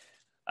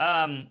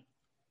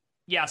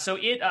 Yeah, so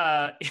it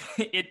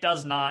it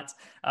does not.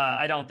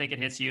 I don't think it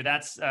hits you.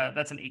 That's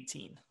an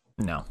 18.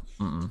 No.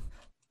 Mm-mm.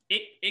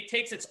 it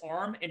takes its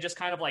arm and just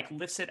kind of like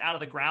lifts it out of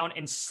the ground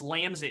and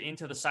slams it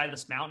into the side of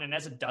this mountain. And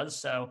as it does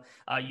so,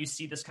 you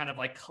see this kind of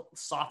like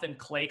softened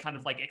clay kind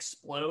of like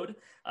explode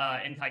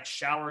and like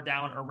shower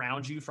down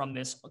around you from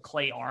this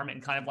clay arm,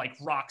 and kind of like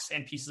rocks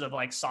and pieces of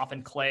like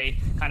softened clay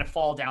kind of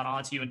fall down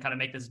onto you and kind of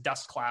make this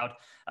dust cloud.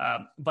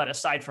 But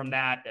aside from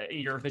that,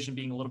 your vision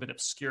being a little bit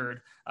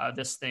obscured,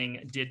 this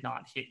thing did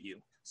not hit you.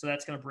 So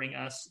that's going to bring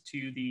us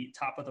to the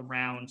top of the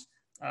round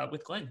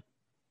with Glenn.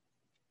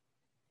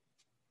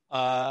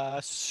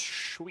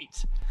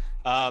 Sweet.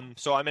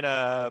 So I'm in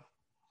a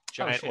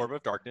giant orb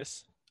of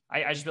darkness.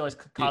 I just realized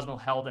Cosmo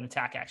held an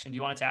attack action. Do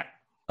you want to attack?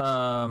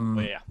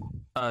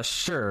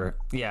 Sure.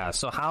 Yeah.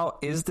 So how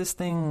is this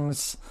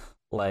thing's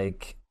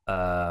like?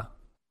 All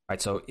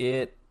right. So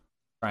it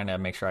trying to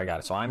make sure I got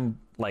it. So I'm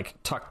like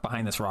tucked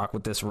behind this rock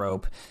with this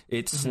rope.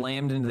 It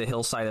slammed into the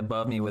hillside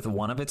above me with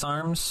one of its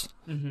arms,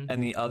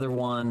 and the other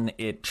one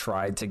it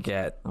tried to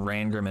get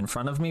Rangrim in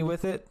front of me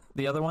with it.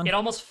 The other one? It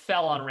almost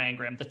fell on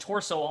Rangrim. The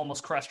torso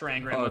almost crushed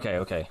Rangrim. Oh,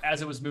 okay.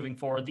 As it was moving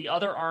forward. The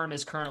other arm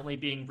is currently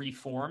being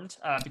reformed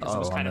because it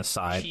was kind of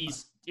side.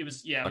 cheese. It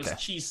was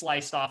cheese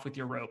sliced off with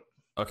your rope.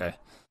 Okay.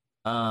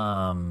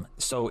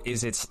 So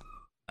is its?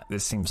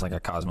 This seems like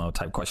a Cosmo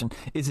type question.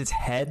 Is its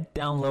head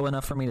down low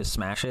enough for me to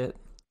smash it?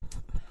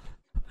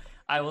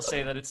 I will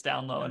say that it's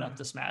down low enough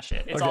to smash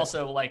it. It's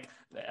also like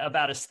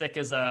about as thick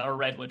as a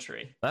redwood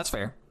tree. That's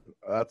fair.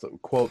 That's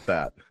quote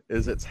that.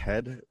 Is its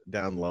head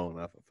down low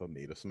enough for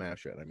me to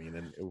smash it? I mean,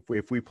 and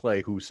if we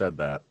play Who Said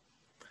That?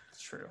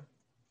 It's true.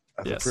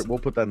 Yes. We'll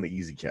put that in the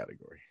easy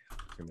category.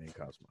 Your main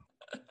Cosmo.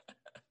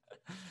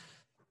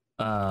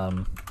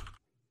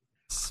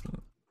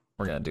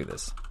 We're gonna do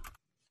this.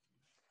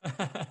 I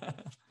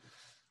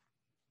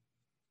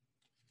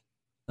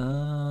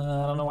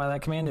don't know why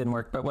that command didn't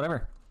work, but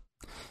whatever.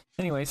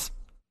 Anyways,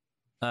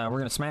 we're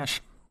gonna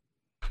smash.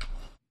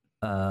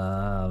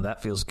 That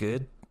feels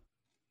good.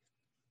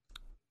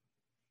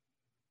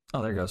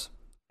 Oh, there it goes.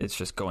 It's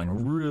just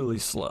going really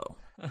slow.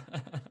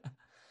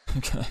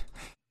 Okay.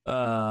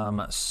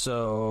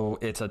 So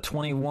it's a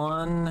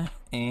 21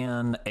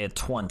 and a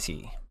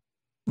 20.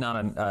 Not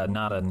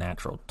a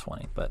natural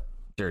 20, but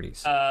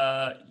dirties.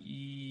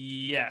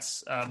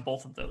 Yes,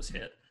 both of those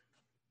hit.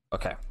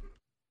 Okay.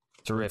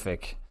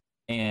 Terrific.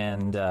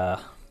 And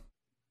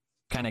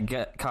kind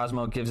of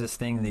Cosmo gives this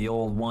thing the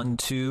old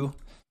 1-2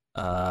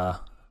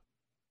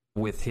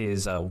 with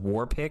his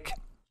war pick.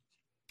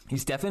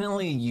 He's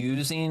definitely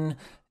using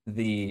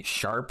the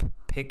sharp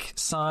pick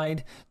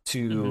side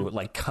to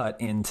like cut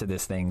into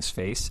this thing's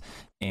face,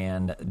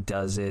 and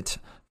does it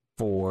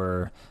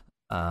for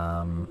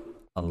 11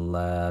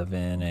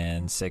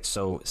 and 6,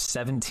 so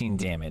 17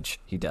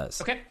 damage he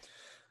does. Okay.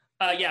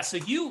 So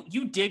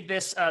you dig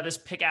this this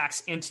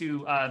pickaxe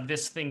into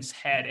this thing's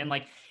head, and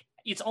like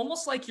it's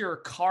almost like your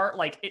car,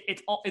 like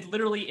it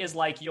literally is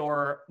like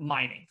you're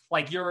mining,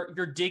 like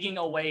you're digging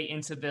away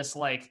into this,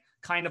 like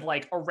kind of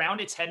like around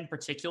its head in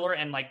particular,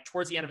 and like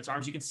towards the end of its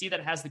arms, you can see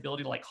that it has the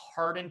ability to like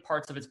harden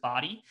parts of its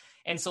body.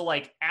 And so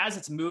like as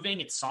it's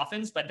moving, it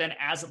softens, but then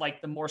as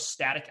like the more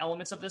static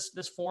elements of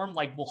this form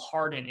like will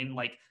harden and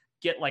like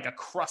get like a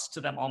crust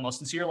to them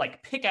almost. And so you're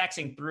like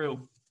pickaxing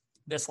through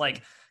this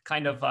like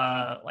kind of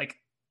like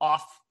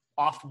off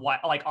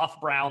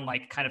brown,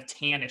 like kind of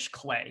tannish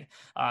clay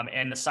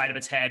and the side of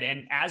its head.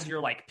 And as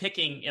you're like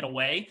picking it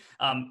away,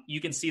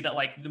 you can see that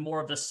like the more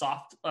of the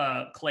soft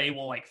clay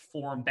will like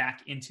form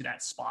back into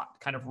that spot,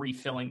 kind of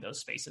refilling those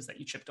spaces that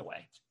you chipped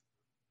away.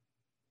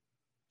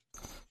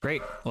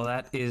 Great. Well,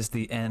 that is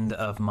the end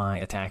of my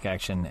attack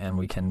action, and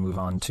we can move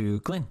on to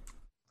Glenn.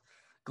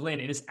 Glenn,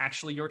 it is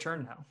actually your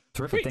turn now.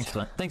 Terrific.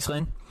 Sweet. Thanks,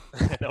 Glenn.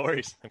 No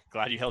worries. I'm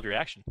glad you held your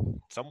action.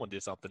 Someone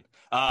did something.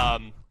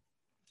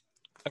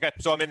 Okay,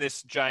 so I'm in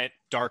this giant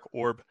dark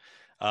orb,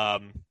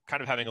 kind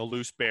of having a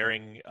loose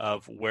bearing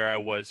of where I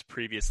was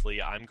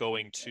previously. I'm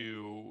going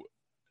to,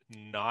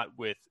 not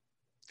with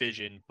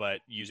vision, but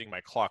using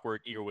my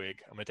clockwork earwig,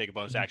 I'm going to take a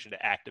bonus action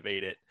to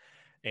activate it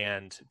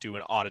and do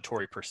an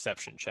auditory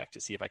perception check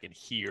to see if I can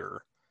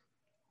hear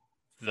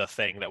the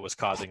thing that was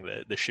causing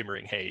the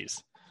shimmering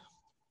haze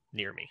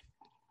near me.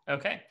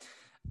 Okay.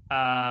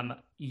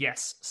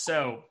 Yes.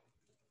 So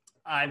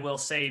I will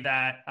say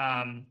that,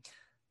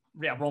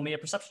 roll me a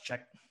perception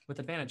check with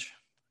advantage.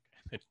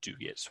 I do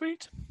get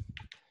sweet.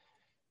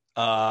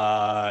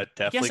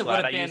 Definitely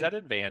glad I use that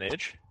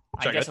advantage.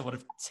 I guess it would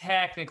have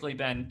technically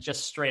been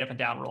just straight up and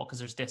down roll because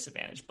there's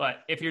disadvantage. But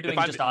if you're doing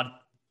just odd,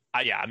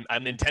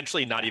 I'm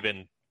intentionally not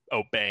even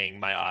obeying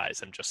my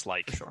eyes. I'm just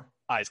like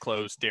eyes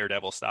closed,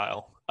 Daredevil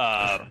style.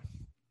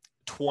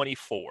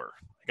 24.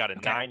 I got a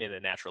 9 and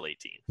a natural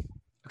 18.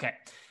 Okay.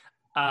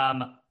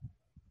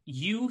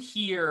 You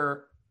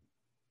hear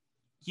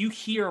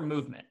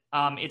movement.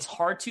 It's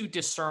hard to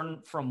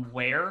discern from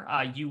where.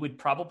 You would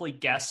probably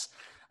guess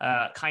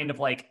kind of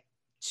like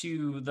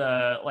to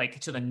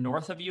the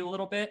north of you a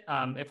little bit,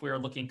 if we were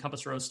looking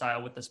Compass Rose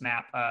style with this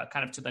map,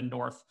 kind of to the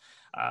north.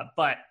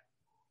 But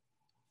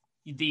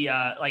the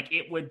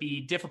it would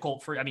be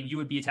difficult you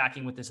would be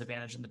attacking with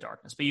disadvantage in the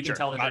darkness, but you can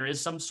tell that there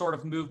is some sort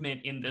of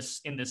movement in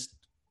this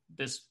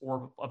this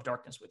orb of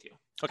darkness with you.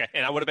 Okay,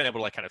 and I would have been able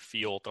to like kind of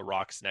feel the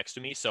rocks next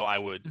to me, so I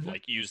would Mhm.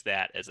 like use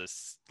that as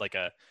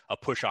a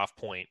push off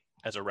point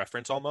as a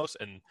reference almost.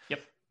 And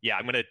Yep. yeah,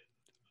 I'm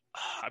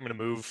gonna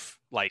move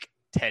like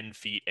 10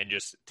 feet and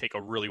just take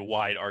a really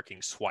wide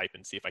arcing swipe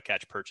and see if I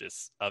catch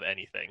purchase of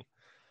anything.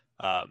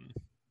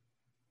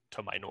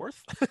 To my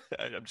north,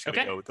 I'm just gonna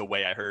Okay. go the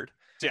way I heard.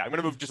 So yeah, I'm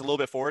gonna move just a little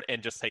bit forward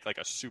and just take like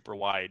a super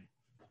wide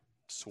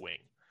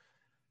swing.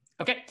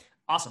 Okay,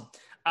 awesome.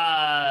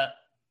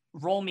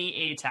 Roll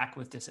me a attack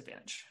with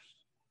disadvantage.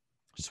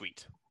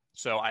 Sweet.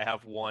 So I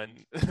have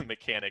one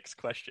mechanics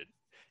question.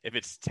 If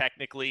it's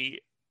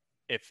technically,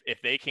 if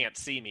they can't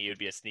see me, it would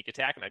be a sneak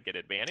attack and I'd get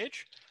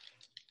advantage.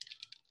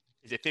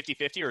 Is it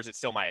 50-50 or is it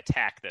still my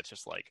attack that's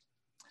just like...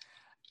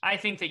 I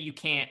think that you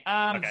can't.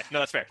 Okay, no,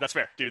 that's fair. That's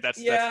fair, dude. That's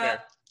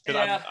fair.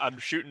 Because Yeah. I'm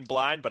shooting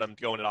blind, but I'm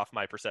going it off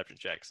my perception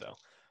check. So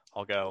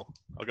I'll go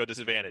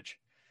disadvantage.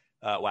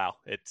 Wow,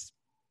 it's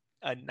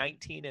a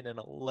 19 and an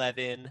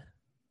 11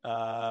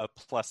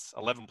 plus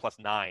 11 plus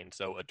 9,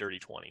 so a dirty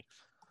 20.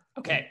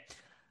 Okay.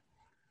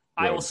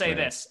 I will Rogue say man.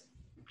 this.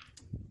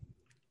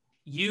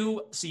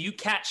 You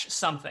catch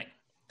something.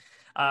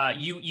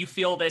 You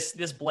feel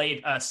this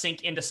blade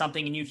sink into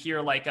something, and you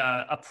hear like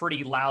a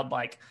pretty loud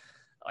like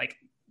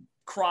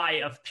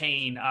cry of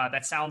pain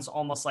that sounds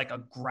almost like a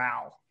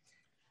growl.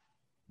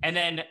 And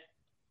then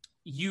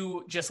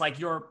you just like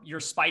your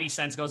spidey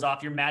sense goes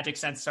off, your magic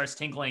sense starts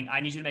tingling. I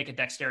need you to make a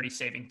dexterity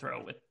saving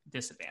throw with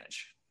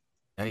disadvantage.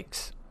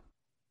 Yikes.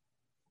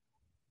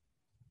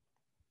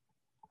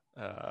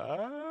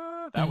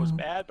 That was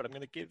bad, but I'm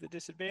going to give the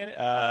disadvantage.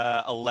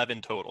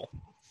 11 total.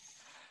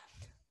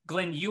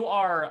 Glenn, you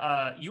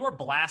are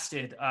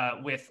blasted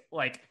with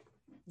like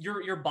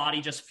your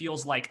body just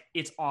feels like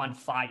it's on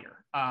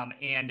fire,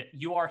 and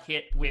you are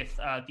hit with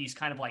these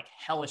kind of like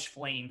hellish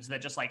flames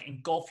that just like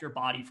engulf your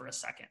body for a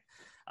second.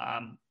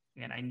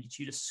 And I need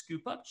you to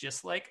scoop up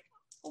just like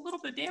a little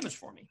bit of damage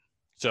for me.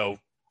 So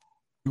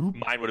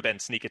mine would have been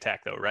sneak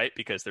attack though, right?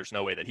 Because there's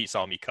no way that he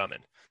saw me coming.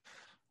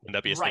 Wouldn't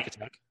that be a sneak Right.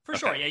 attack? For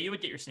sure, yeah, you would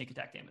get your sneak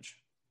attack damage.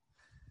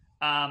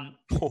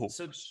 Oh,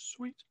 So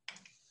sweet.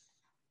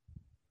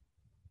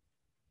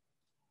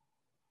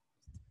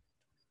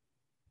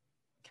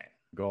 okay,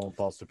 Golem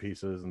falls to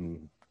pieces,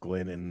 and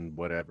Glenn and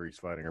whatever he's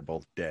fighting are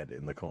both dead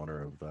in the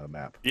corner of the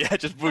map. Yeah,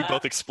 just we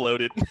both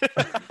exploded.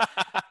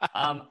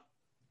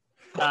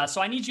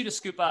 so I need you to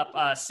scoop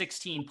up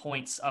 16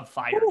 points of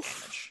fire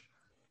damage.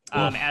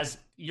 As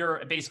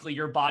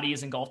your body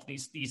is engulfed in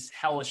these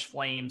hellish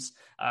flames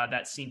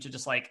that seem to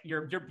just like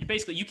you're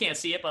basically, you can't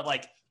see it, but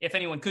like if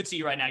anyone could see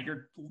you right now,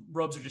 your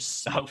robes are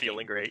just I'm smoking.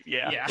 feeling great.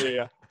 Yeah.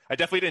 Yeah. I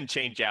definitely didn't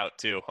change out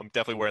too. I'm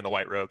definitely wearing the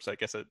white robes. I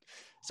guess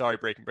sorry,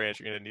 Breaking Branch,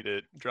 you're gonna need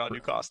to draw a new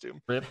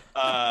costume. Rip.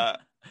 Yeah,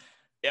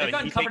 They've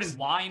gotten he covered takes in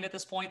wine at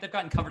this point. They've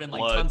gotten covered in like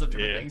blood, tons of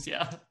different yeah. things.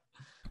 Yeah.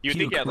 You would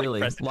think Puke, he had, like,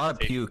 really. A lot of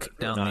prestidigitation, puke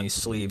but down not. these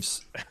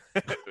sleeves.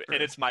 And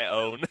it's my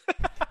own.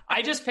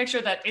 I just picture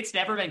that it's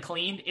never been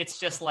cleaned. It's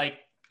just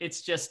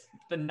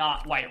the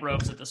not white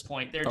robes at this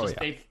point. They're just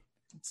they've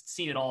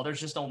seen it all.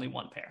 There's just only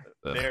one pair.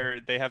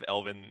 They have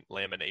elven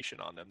lamination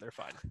on them. They're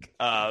fine.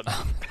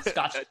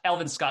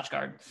 Elven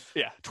Scotchguard.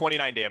 Yeah,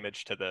 29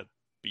 damage to the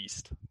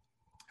beast.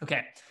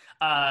 Okay.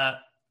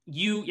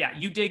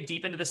 You dig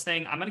deep into this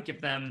thing. I'm gonna give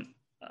them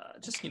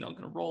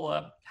gonna roll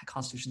a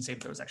Constitution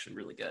save throw is actually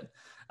really good.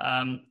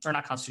 Or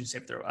not Constitution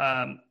save throw.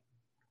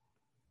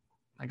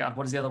 My God,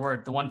 what is the other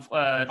word? The one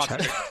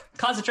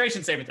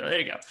concentration saving throw. There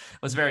you go.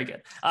 It was very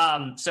good.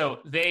 So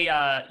they,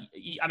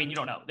 you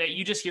don't know.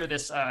 You just hear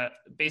this,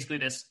 basically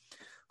this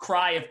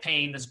cry of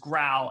pain, this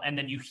growl, and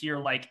then you hear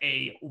like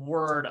a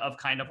word of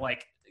kind of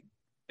like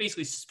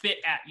basically spit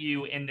at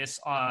you in this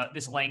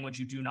this language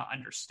you do not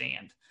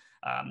understand.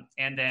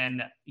 And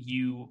then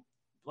you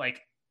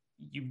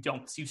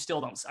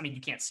still don't. I mean,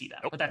 you can't see them,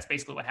 Nope. but that's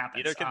basically what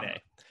happens. Neither can they.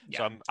 Yeah.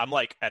 So I'm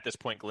like at this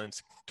point,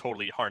 Glenn's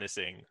totally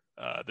harnessing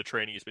the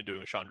training he's been doing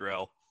with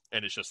Chandrell,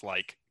 and it's just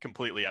like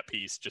completely at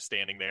peace, just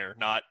standing there,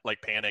 not like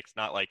panicked,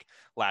 not like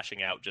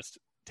lashing out, just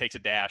takes a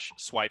dash,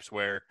 swipes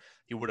where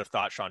he would have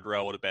thought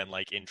Chandrell would have been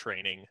like in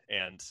training,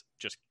 and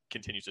just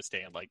continues to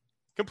stand like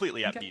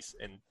completely at peace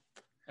and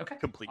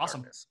complete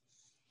Awesome. darkness.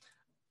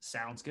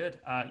 Sounds good.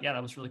 Yeah,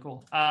 that was really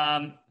cool.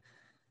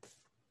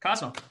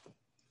 Cosmo,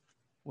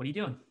 what are you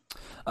doing?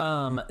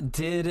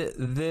 Did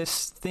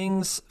this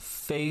thing's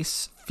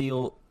face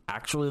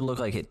actually look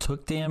like it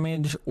took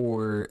damage,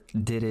 or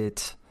did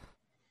it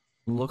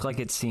look like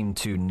it seemed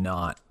to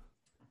not?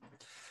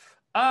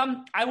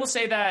 I will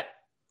say that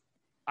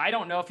I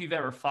don't know if you've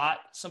ever fought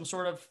some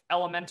sort of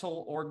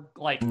elemental or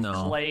like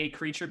clay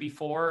creature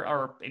before,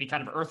 or any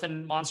kind of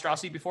earthen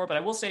monstrosity before, but I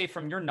will say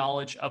from your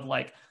knowledge of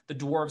like the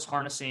dwarves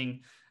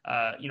harnessing,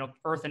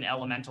 earthen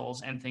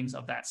elementals and things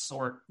of that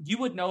sort, you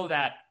would know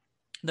that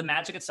the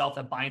magic itself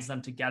that binds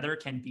them together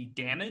can be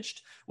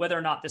damaged, whether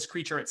or not this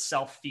creature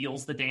itself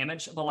feels the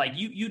damage. But like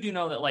you do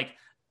know that like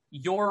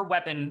your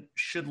weapon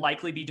should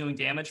likely be doing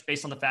damage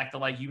based on the fact that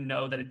like you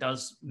know that it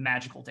does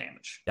magical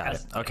damage. Got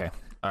it. Okay.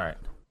 All right.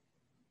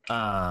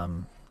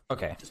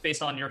 Okay. Just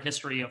based on your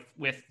history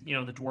with the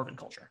dwarven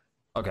culture.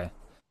 Okay.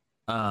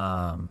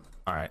 All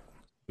right.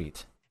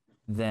 Sweet.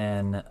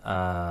 Then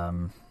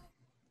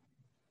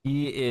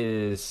he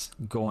is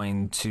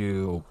going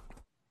to.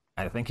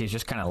 I think he's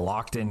just kind of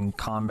locked in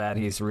combat.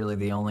 He's really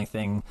the only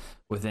thing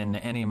within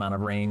any amount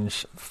of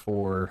range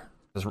for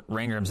because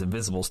Rangrim's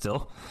invisible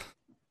still.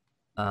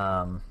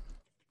 And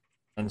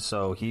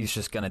so he's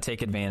just going to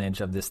take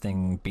advantage of this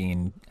thing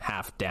being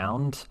half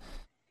downed,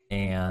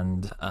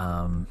 and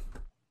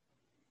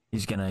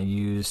he's going to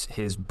use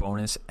his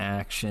bonus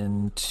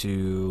action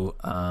to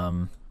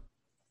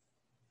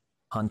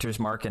Hunter's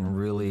Mark and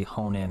really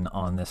hone in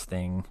on this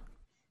thing.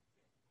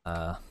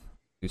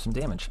 Do some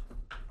damage.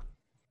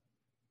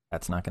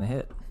 That's not going to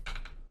hit.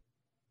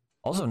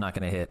 Also not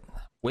going to hit.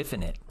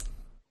 Whiffing it.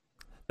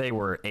 They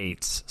were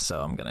 8s, so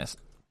I'm going to...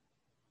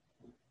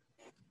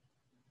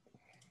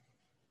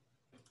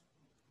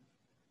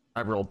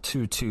 I rolled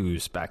 2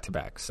 2s back to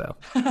back, so...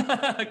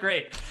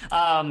 Great.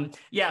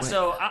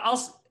 So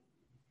I'll...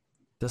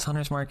 Does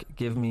Hunter's Mark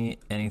give me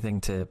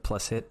anything to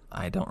plus hit?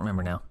 I don't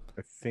remember now.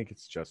 I think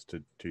it's just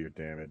to your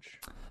damage.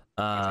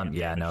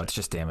 It's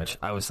just damage.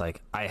 I was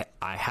like, I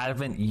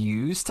haven't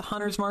used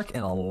Hunter's Mark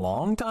in a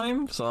long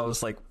time, so I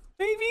was like,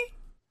 maybe.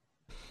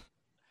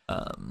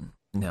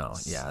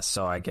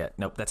 So I get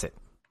nope. That's it.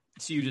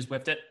 So you just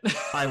whipped it?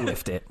 I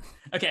whiffed it.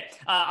 Okay.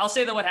 I'll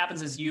say that what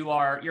happens is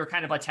you're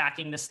kind of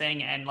attacking this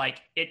thing, and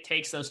like it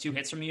takes those 2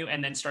 hits from you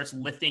and then starts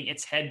lifting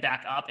its head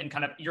back up, and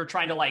kind of you're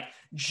trying to like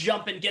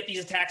jump and get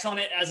these attacks on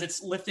it as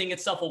it's lifting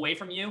itself away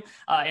from you,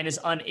 and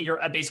you're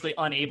basically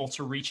unable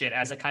to reach it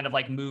as it kind of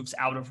like moves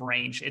out of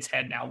range. Its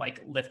head now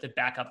like lifted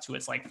back up to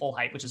its like full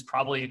height, which is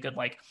probably a good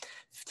like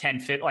 15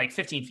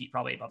 feet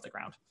probably above the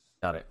ground.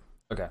 Got it.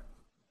 Okay.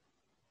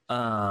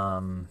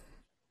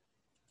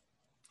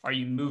 Are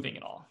you moving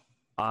at all?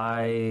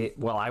 I'd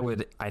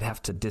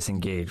have to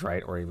disengage,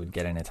 right? Or he would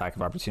get an attack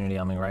of opportunity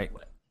on me, right?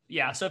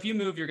 Yeah, so if you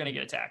move, you're going to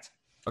get attacked.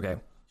 Okay.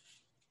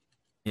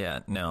 Yeah,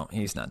 no,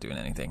 he's not doing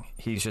anything.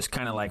 He's just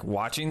kind of like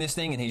watching this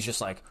thing, and he's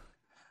just like,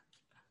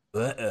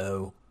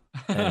 uh-oh.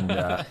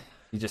 And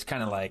he just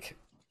kind of like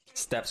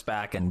steps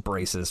back and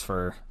braces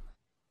for...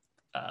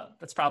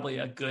 That's probably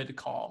a good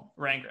call.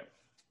 Rangrim.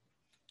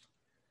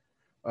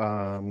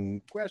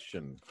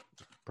 Question.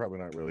 Probably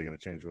not really going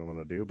to change what I'm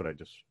going to do, but I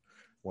just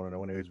want to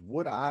know anyways,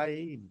 would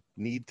I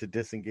need to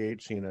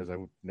disengage, seeing as I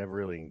never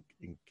really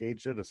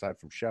engaged it aside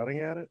from shouting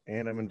at it,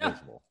 and I'm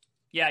invisible?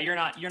 Yeah, you're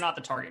not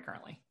the target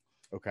currently.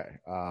 Okay.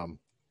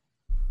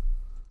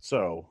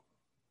 So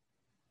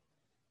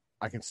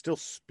I can still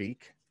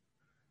speak.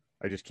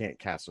 I just can't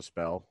cast a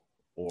spell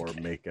or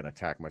make an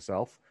attack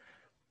myself.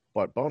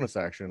 But bonus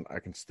action, I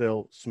can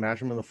still smash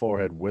him in the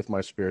forehead with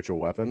my spiritual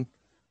weapon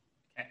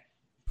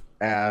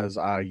as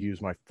I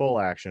use my full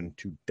action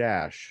to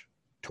dash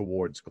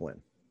towards Glenn.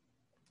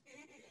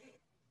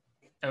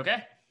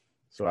 Okay.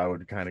 So I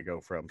would kind of go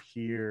from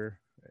here,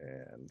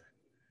 and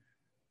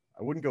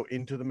I wouldn't go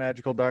into the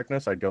magical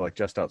darkness. I'd go like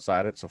just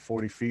outside it. So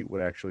 40 feet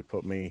would actually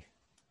put me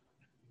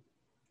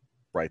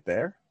right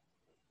there.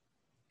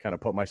 Kind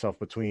of put myself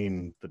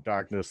between the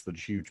darkness, the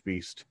huge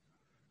beast,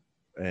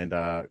 and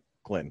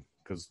Glenn.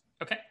 Because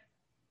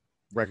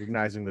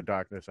recognizing the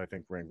darkness, I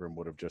think Rangrim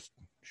would have just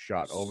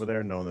shot over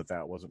there, knowing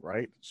that wasn't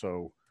right.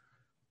 So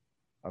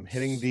I'm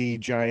hitting the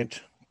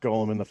giant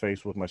golem in the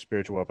face with my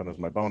spiritual weapon as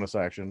my bonus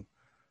action.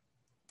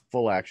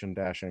 Full action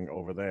dashing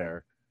over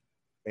there,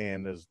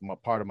 and as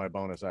part of my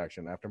bonus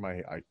action, after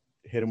I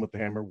hit him with the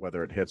hammer,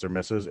 whether it hits or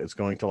misses, it's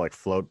going to like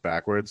float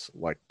backwards,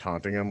 like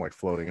taunting him, like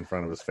floating in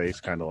front of his face,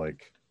 kind of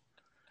like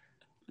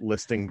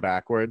listing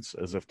backwards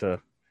as if to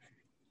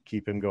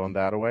keep him going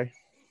that way.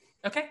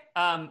 Okay,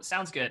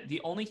 sounds good.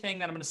 The only thing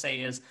that I'm going to say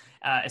is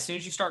as soon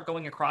as you start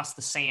going across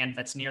the sand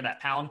that's near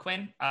that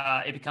palanquin,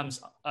 it becomes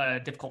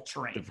difficult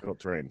terrain. Difficult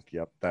terrain.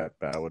 Yep, that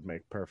would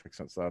make perfect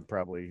sense. I'd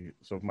probably,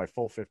 so if my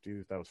full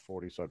 50, that was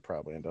 40, so I'd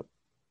probably end up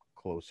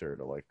closer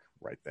to like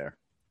right there.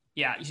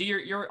 Yeah, so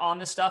you're on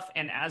this stuff,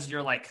 and as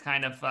you're like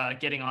kind of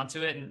getting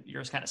onto it, and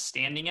you're just kind of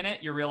standing in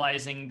it, you're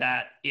realizing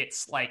that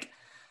it's like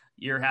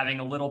you're having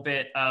a little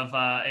bit of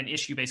an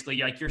issue. Basically,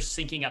 like you're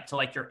sinking up to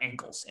like your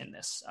ankles in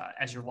this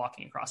as you're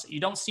walking across it. You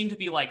don't seem to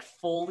be like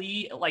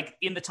fully like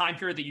in the time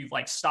period that you've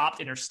like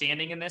stopped and are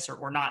standing in this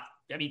or not.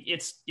 I mean,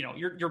 it's,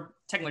 you're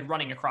technically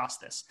running across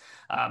this.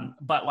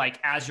 But like,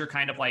 as you're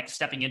kind of like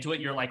stepping into it,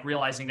 you're like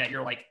realizing that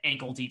you're like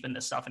ankle deep in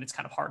this stuff, and it's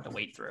kind of hard to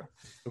wade through.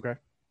 Okay.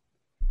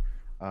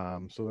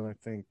 So then I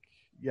think,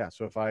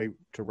 so if I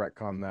to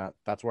retcon that,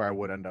 that's where I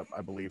would end up,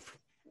 I believe,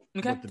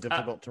 with the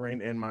difficult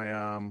terrain in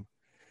my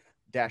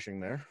dashing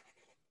there.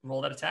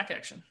 Roll that attack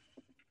action.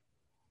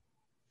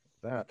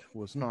 That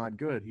was not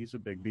good. He's a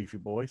big beefy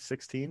boy.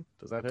 16.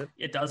 Does that hit?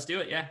 It does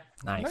do it, yeah.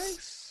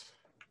 Nice.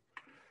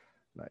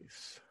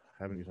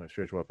 Haven't used my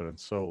spiritual weapon in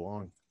so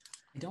long.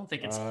 I don't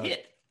think it's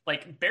hit.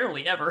 Like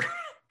barely ever.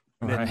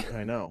 Right.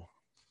 I know.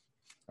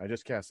 I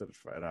just cast it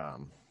at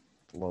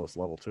the lowest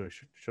level too. I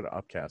should have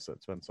upcast it.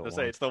 It's been so long.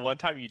 It's the one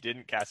time you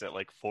didn't cast it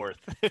like 4th.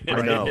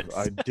 I know.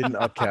 I didn't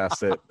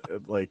upcast it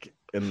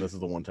and this is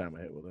the one time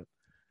I hit with it.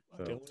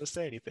 I don't want to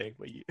say anything,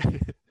 but you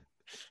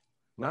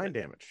 9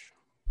 damage.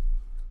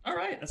 All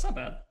right, that's not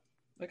bad.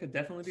 That could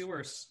definitely be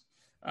worse.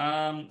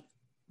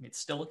 It's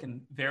still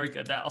looking very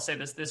good. I'll say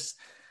this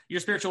your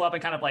spiritual weapon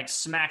kind of like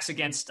smacks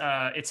against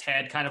its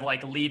head, kind of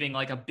like leaving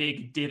like a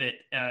big divot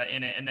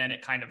in it, and then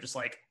it kind of just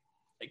like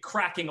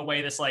cracking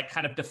away this like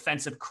kind of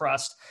defensive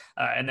crust,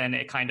 and then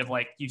it kind of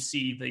like you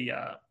see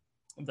the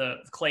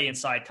clay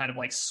inside kind of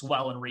like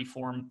swell and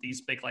reform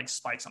these big like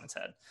spikes on its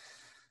head.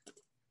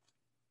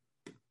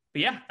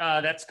 But yeah,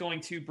 that's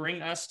going to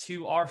bring us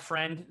to our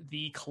friend,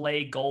 the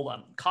clay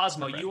golem.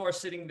 Cosmo, you are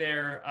sitting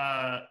there.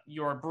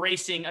 You're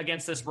bracing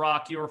against this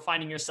rock. You're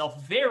finding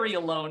yourself very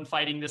alone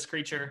fighting this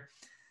creature.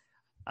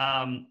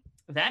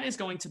 That is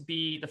going to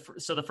be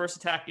the first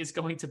attack is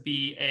going to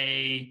be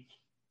a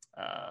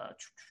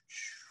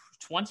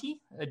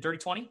 20, a dirty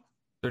 20.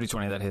 Dirty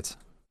 20, that hits.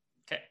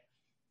 Okay.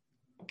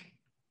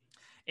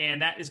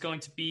 And that is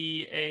going to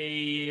be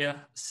a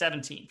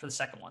 17 for the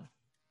second one.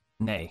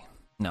 Nay,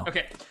 no.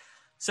 Okay.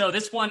 So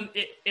this one,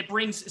 it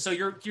brings, so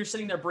you're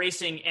sitting there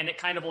bracing, and it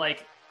kind of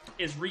like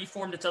is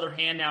reformed its other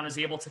hand now and is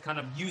able to kind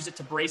of use it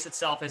to brace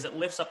itself as it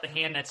lifts up the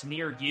hand that's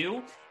near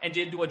you and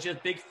did do a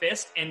just big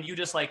fist, and you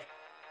just like,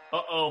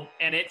 uh-oh,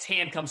 and its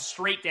hand comes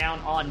straight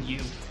down on you,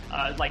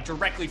 like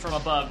directly from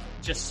above,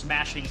 just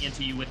smashing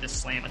into you with this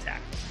slam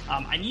attack.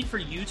 I need for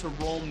you to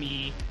roll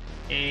me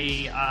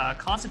a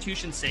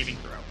Constitution saving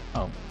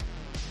throw.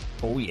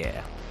 Oh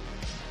yeah.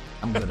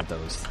 I'm good at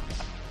those.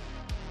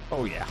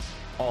 Oh yeah.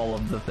 All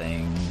of the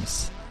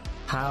things.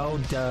 How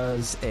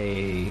does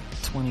a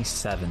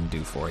 27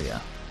 do for you?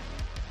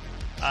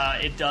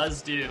 It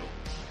does do.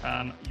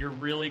 You're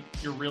really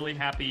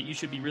happy. You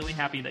should be really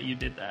happy that you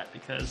did that,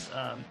 because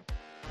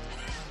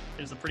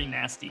there's a pretty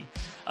nasty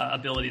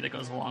ability that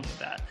goes along with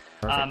that.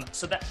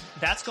 So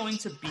that's going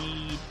to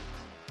be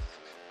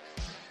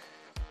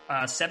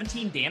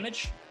 17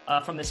 damage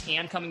from this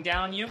hand coming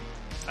down on you.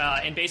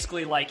 And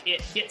basically, like, it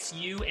hits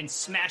you and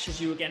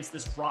smashes you against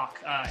this rock,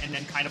 and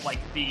then kind of like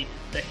the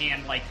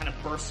hand like kind of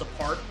bursts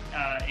apart,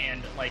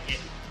 and like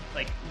it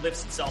like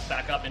lifts itself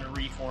back up and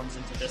reforms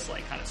into this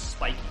like kind of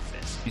spiky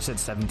fist. You said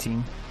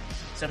 17?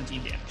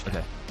 17 damage.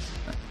 Okay.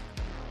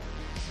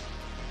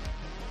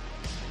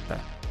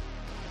 Okay.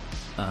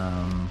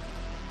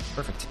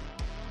 Perfect.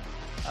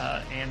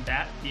 And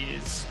that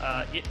is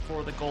it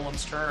for the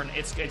golem's turn.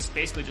 It's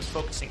basically just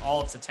focusing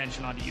all its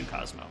attention onto you,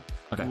 Cosmo.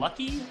 Okay.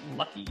 Lucky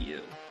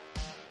you.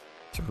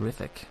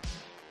 Terrific.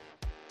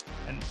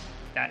 And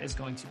that is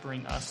going to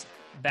bring us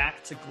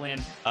back to Glenn.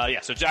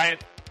 So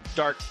giant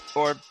dark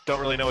orb,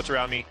 don't really know what's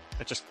around me.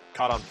 It just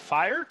caught on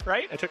fire,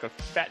 right? I took a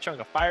fat chunk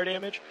of fire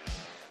damage.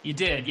 You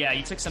did, yeah.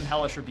 You took some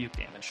hellish rebuke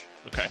damage.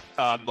 Okay.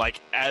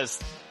 Like,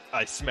 as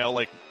I smell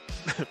like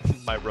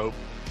my robe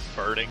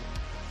burning,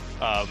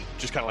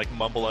 just kind of like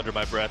mumble under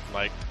my breath,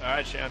 like, all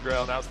right,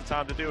 Chandrell, now's the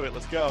time to do it.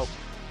 Let's go.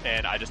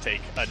 And I just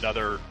take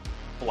another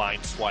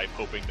blind swipe,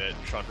 hoping that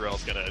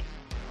Chandrell's going to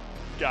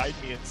guide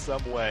me in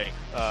some way.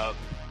 I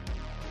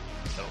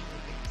don't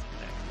really think it's an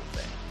actual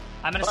thing.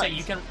 I'm going to say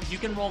you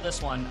can roll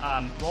this one.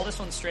 Roll this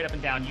one straight up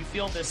and down. You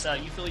feel this.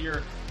 You feel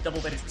your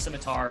double-bladed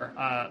scimitar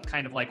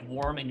kind of like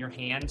warm in your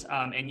hand,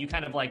 and you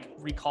kind of like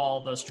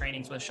recall those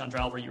trainings with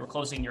Chandrell where you were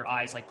closing your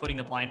eyes, like putting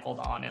the blindfold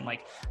on, and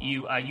like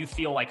you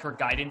feel like her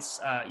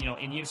guidance,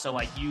 in you. So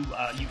like you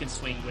can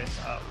swing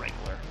with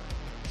regular.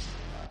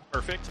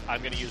 Perfect.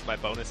 I'm going to use my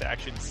bonus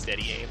action,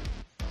 Steady Aim,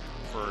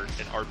 for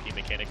an RP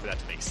mechanic for that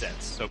to make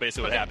sense. So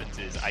basically what happens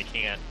is if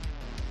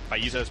I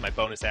use it as my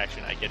bonus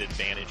action, I get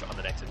advantage on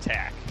the next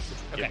attack, which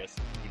would give us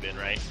even,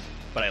 right?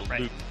 But I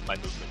lose my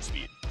movement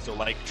speed. So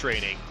like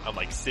training, I'm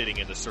like sitting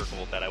in the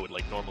circle that I would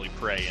like normally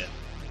pray in,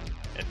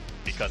 and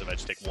because of it, I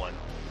just take one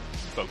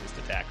focused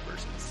attack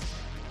versus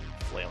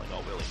flailing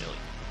all willy-nilly.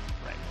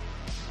 Right.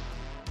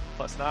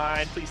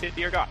 +9, please hit,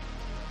 dear God.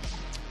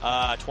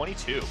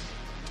 22.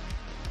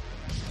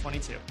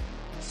 22.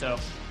 So,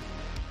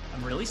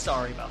 I'm really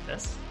sorry about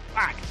this.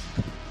 Fuck!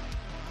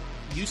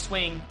 You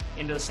swing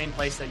into the same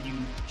place that you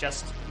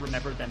just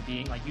remembered them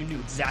being. Like, you knew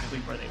exactly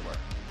where they were.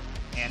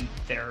 And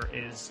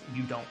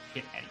you don't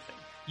hit anything.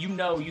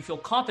 You feel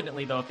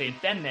confidently, though, if they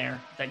had been there,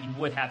 that you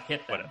would have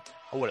hit them.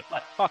 I would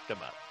have fucked them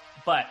up.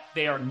 But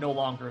they are no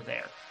longer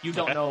there. You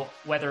don't know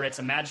whether it's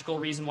a magical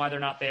reason why they're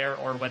not there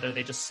or whether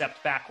they just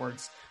stepped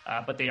backwards,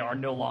 but they are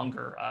no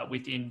longer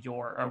within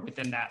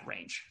that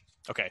range.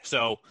 Okay,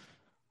 so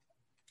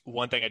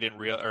one thing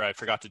I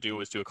forgot to do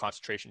was do a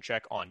concentration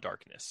check on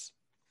darkness,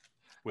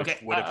 which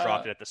would have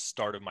dropped it at the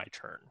start of my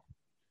turn.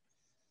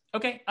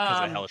 Okay.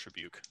 Because of the hellish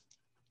rebuke.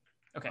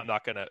 Okay. I'm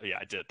not gonna. Yeah,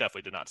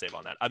 definitely did not save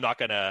on that. I'm not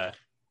gonna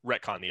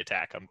retcon the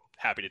attack. I'm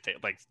happy to take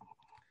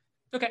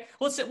Okay.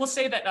 We'll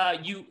say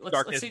that you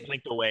darkness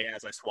blinked away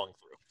as I swung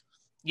through.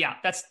 Yeah,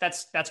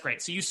 that's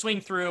great. So you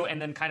swing through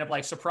and then kind of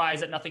like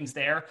surprised that nothing's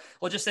there.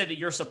 We'll just say that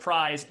you're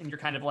surprised and you're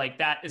kind of like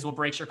that is what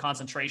breaks your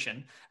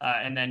concentration.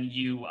 And then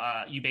you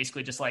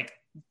basically just like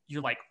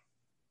you're like,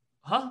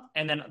 huh?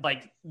 And then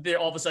like there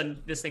all of a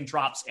sudden this thing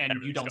drops and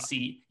you don't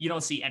see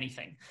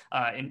anything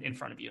in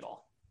front of you at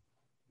all.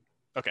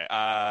 Okay.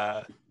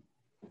 Sorry.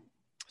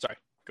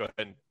 Go ahead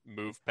and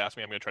move past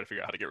me. I'm going to try to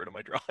figure out how to get rid of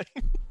my drawing.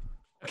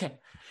 Okay.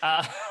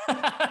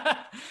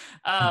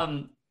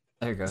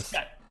 There it goes.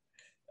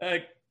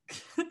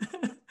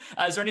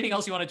 Is there anything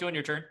else you want to do on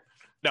your turn?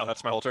 No,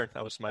 that's my whole turn.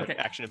 That was my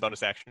action and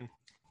bonus action.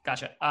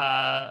 Gotcha.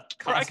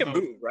 Or I can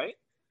move, right?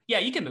 Yeah,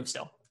 you can move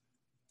still.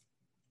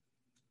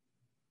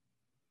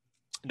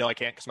 No, I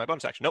can't because my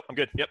bonus action. Nope, I'm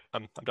good. Yep,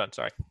 I'm done.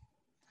 Sorry.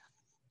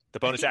 The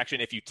bonus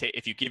action, if you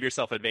give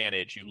yourself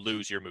advantage, you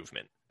lose your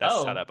movement. That's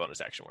how that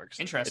bonus action works.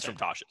 Interesting. It's from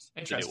Tasha's.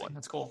 Interesting.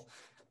 That's cool.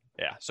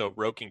 Yeah, so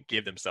Rogue can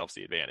give themselves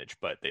the advantage,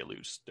 but they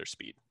lose their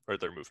speed or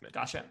their movement.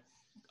 Gotcha.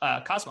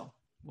 Cosmo,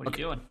 what are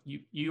you doing?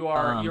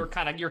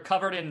 You're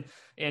covered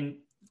in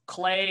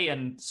clay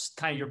and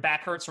kind of your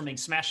back hurts from being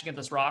smashed against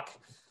this rock.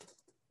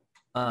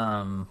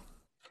 And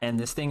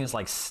this thing is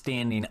like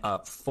standing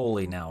up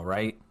fully now,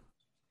 right?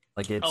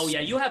 Like it's. Oh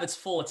yeah, you have its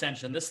full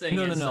attention. This thing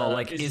is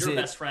your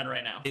best friend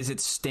right now. Is it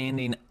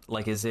standing?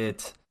 Like, is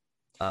it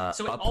so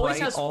it upright always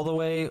has all the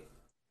way?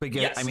 But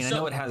yes, I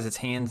know it has its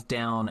hands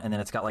down, and then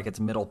it's got like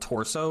its middle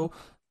torso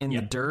in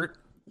the dirt.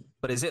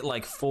 But is it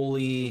like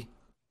fully?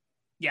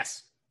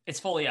 Yes, it's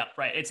fully up.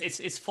 Right,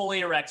 it's fully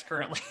erect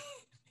currently.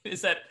 It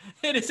is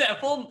at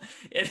full.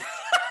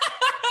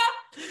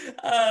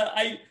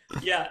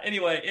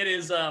 Anyway, it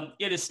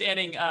is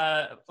standing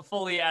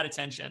fully at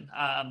attention.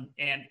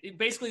 And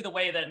basically the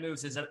way that it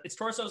moves is that its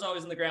torso is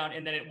always in the ground,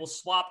 and then it will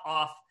swap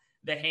off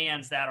the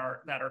hands that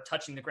are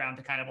touching the ground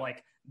to kind of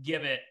like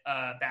give it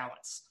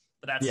balance.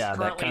 But that's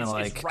currently that kind of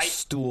like right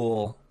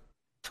stool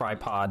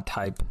tripod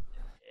type.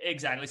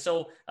 Exactly.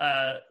 So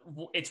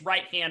its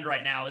right hand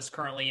right now is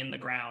currently in the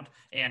ground,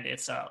 and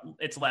its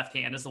left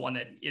hand is the one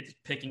that it's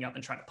picking up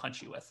and trying to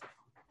punch you with.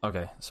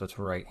 Okay, so it's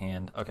right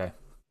hand. Okay.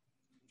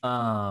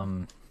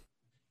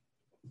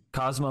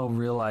 Cosmo,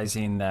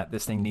 realizing that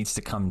this thing needs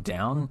to come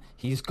down,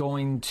 he's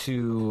going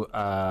to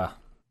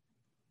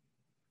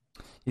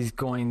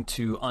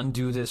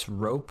undo this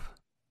rope.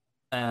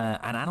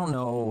 And I don't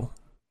know,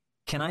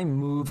 can I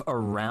move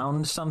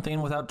around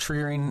something without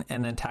triggering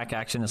an attack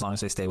action as long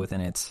as I stay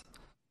within its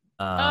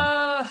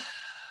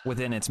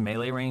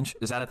melee range?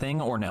 Is that a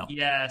thing or no?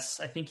 Yes,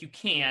 I think you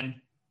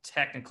can.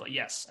 Technically,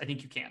 yes, I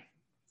think you can.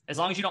 As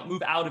long as you don't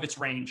move out of its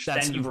range,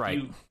 then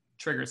you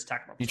trigger its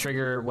attack roll. You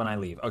trigger when I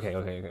leave.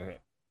 Okay.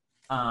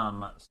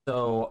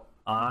 So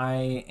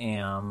I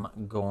am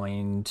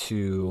going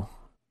to.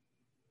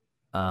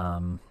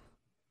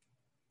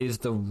 Is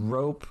the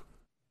rope?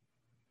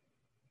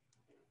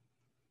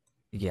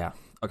 Yeah.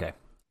 Okay.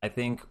 I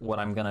think what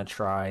I'm gonna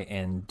try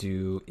and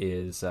do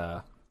is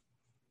the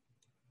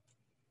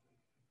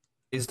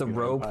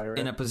rope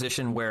in a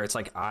position where it's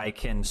like I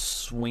can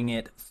swing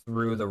it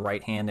through the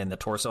right hand and the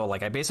torso.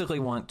 Like I basically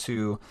want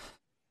to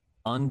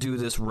undo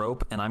this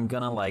rope, and I'm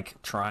gonna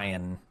like try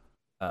and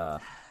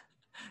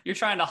you're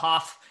trying to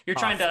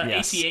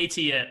yes. AT-AT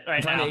it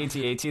right now. I'm trying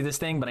to AT-AT this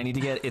thing, but I need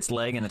to get its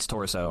leg and its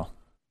torso.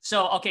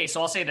 So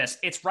I'll say this: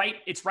 its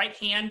right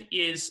hand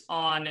is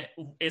on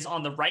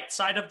the right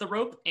side of the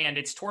rope, and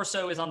its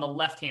torso is on the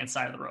left hand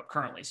side of the rope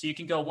currently. So you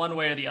can go one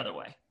way or the other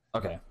way.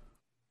 Okay.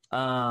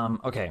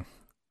 Okay.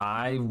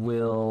 I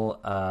will.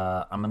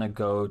 I'm gonna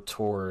go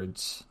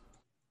towards.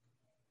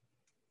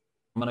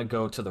 I'm gonna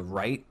go to the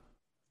right,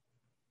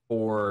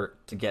 or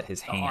to get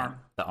his hand.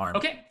 The arm.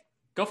 Okay,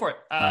 go for it.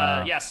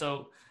 Yeah.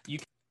 So you.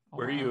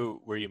 Where are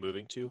you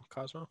moving to,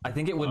 Cosmo? I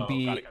think it would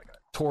be got it.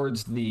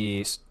 Towards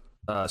the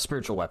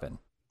spiritual weapon.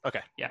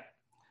 Okay. Yeah.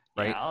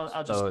 Right. Yeah,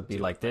 I'll just so it'd be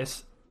like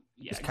this.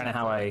 Yeah. It's kind of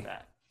how like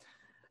that.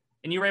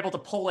 And you were able to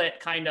pull it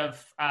kind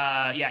of.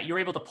 You were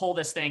able to pull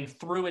this thing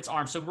through its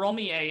arm. So roll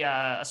me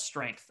a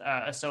strength.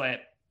 I'll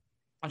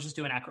just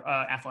do an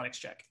athletics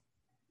check.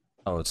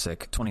 Oh, it's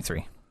sick.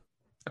 23.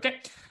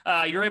 Okay.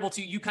 You're able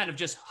to. You kind of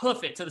just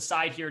hoof it to the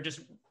side here, just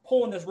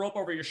pulling this rope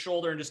over your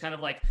shoulder and just kind of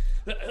like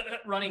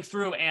running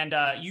through, and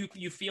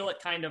you feel it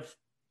kind of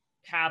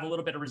have a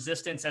little bit of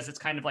resistance as it's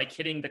kind of like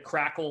hitting the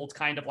crackled,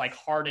 kind of like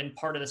hardened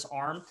part of this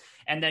arm,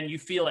 and then you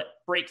feel it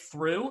break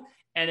through,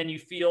 and then you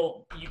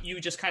feel you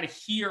just kind of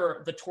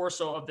hear the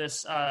torso of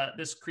this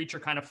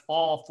creature kind of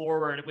fall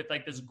forward with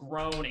like this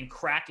groan and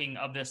cracking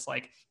of this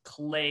like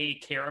clay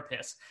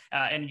carapace,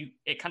 and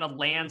it kind of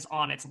lands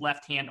on its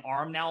left hand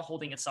arm now,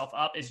 holding itself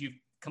up as you've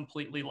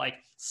completely like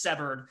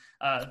severed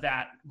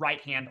that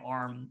right hand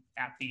arm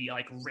at the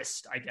like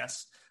wrist, I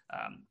guess.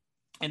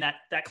 And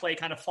that clay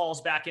kind of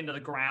falls back into the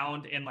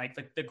ground, and like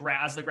the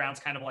ground's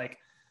kind of like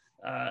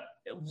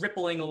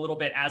rippling a little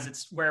bit as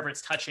it's wherever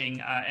it's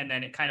touching, and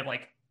then it kind of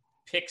like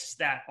picks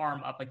that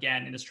arm up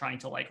again and is trying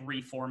to like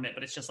reform it,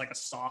 but it's just like a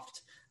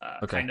soft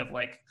kind of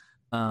like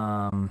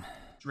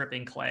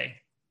dripping clay.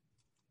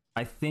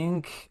 I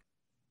think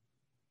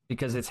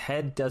because its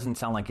head doesn't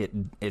sound like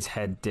its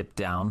head dipped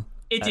down.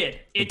 It did.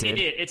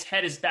 Its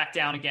head is back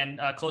down again,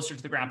 closer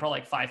to the ground, probably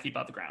like 5 feet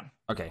above the ground.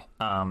 Okay.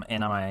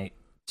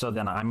 So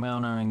then I'm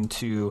going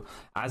to,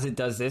 as it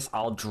does this,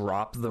 I'll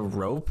drop the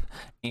rope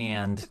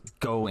and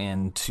go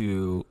in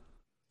to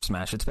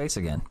smash its face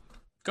again.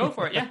 Go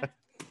for it, yeah.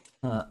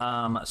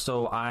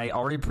 So I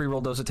already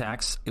pre-rolled those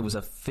attacks. It was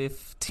a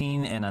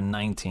 15 and a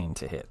 19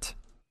 to hit.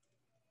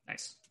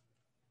 Nice.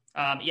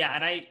 And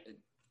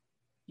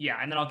Yeah,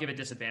 and then I'll give it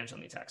disadvantage on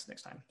the attacks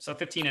next time. So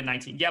 15 and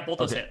 19. Yeah, both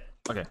those hit.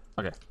 Okay.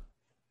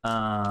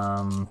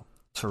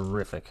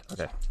 Terrific.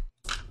 Okay.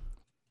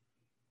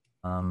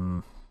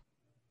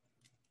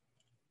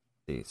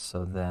 See,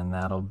 so then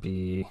that'll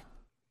be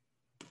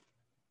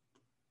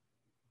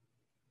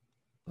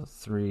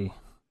 3.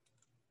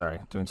 Sorry,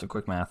 doing some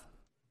quick math.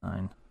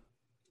 9.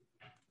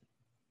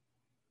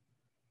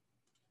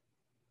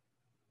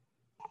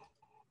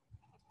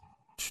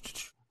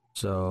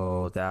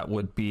 So that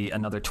would be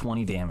another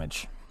 20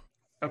 damage.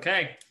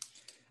 Okay.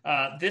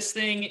 This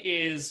thing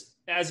is,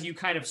 as you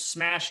kind of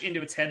smash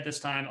into its head this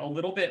time, a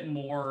little bit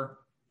more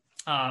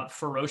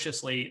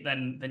ferociously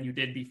than you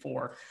did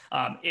before.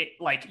 It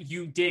like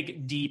you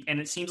dig deep, and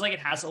it seems like it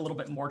has a little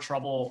bit more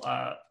trouble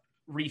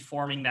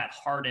reforming that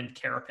hardened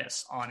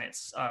carapace on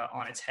its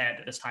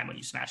head this time when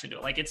you smash into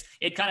it. Like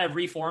it kind of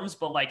reforms,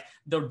 but like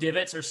the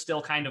divots are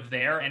still kind of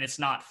there, and it's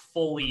not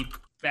fully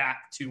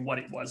back to what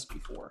it was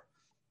before.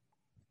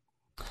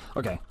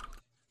 Okay.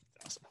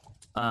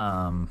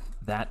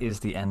 That is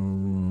the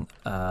end.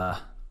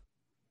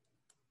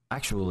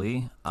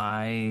 Actually,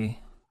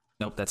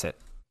 nope, that's it.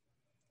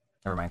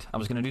 Never mind. I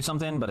was gonna do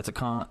something, but it's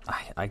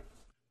the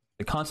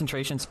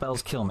concentration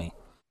spells kill me.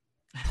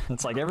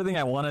 It's like everything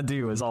I want to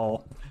do is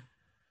all.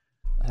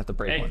 I have to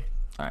break one.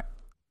 All right.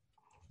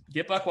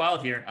 Get buck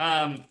wild here.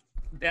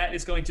 That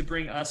is going to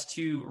bring us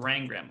to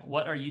Rangrim.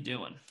 What are you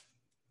doing?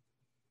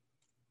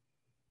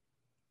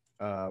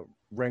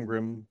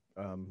 Rangrim,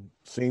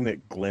 seeing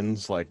that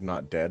Glenn's like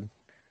not dead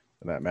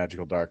and that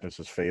magical darkness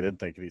has faded,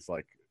 thinking he's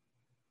like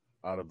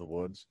out of the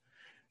woods,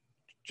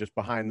 just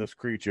behind this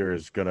creature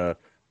is gonna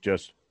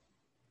just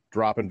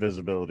drop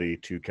invisibility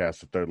to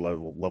cast a third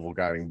level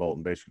guiding bolt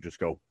and basically just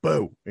go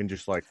boo and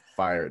just like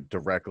fire it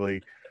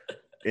directly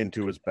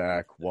into his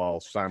back while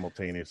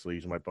simultaneously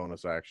using my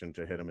bonus action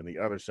to hit him in the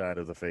other side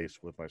of the face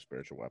with my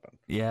spiritual weapon.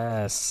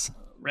 Yes.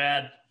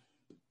 Rad.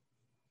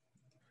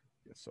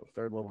 Yes, so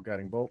third level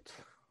guiding bolt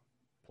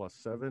plus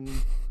 7.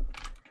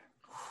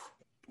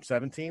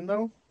 17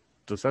 though?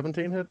 Does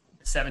 17 hit?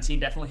 17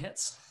 definitely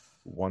hits.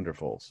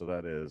 Wonderful. So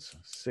that is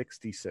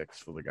 66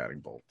 for the guiding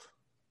bolt.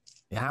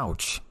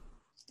 Ouch.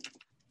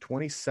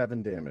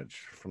 27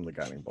 damage from the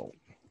guiding bolt.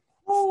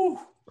 Woo!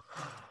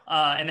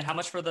 And then how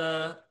much for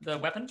the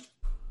weapon?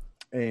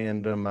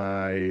 And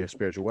my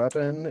spiritual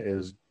weapon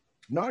is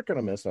not going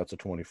to miss. That's a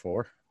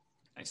 24.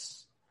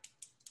 Nice.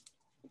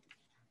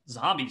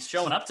 Zombies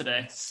showing up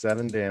today.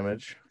 7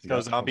 damage. Go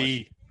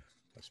zombie.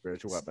 My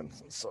spiritual weapon.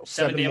 So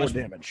 7 7 more damage.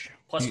 damage.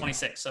 Plus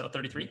 26, so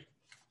 33.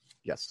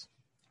 Yes.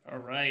 All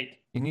right.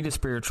 You need a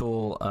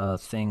spiritual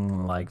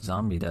thing like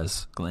zombie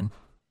does, Glenn.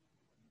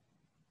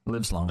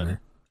 Lives longer.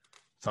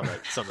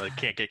 Something that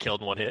can't get killed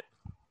in one hit.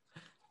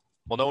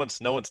 Well, no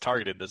one's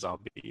targeted the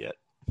zombie yet.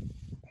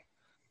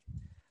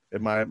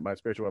 And my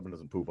spiritual weapon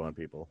doesn't poop on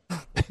people.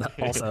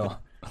 Also,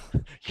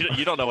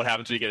 You don't know what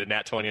happens when you get a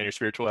nat 20 on your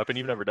spiritual weapon.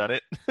 You've never done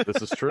it.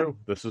 This is true.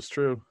 This is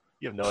true.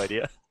 You have no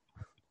idea.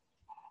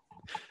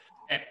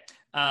 Okay.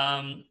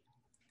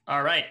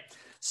 All right.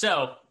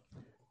 So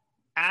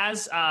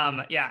as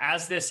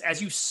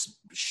you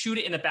shoot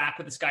it in the back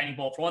with this guiding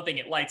bolt, for one thing,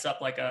 it lights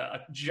up like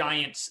a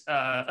giant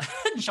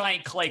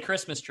giant clay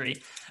Christmas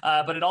tree.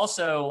 But it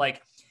also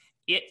like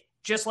it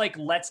just like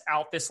lets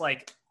out this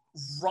like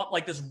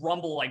this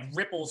rumble, like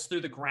ripples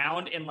through the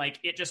ground, and like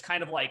it just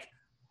kind of like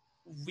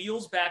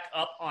wheels back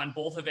up on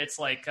both of its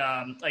like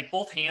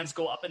both hands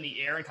go up in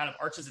the air and kind of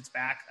arches its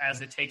back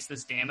as it takes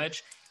this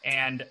damage,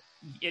 and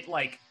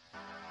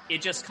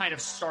it just kind of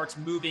starts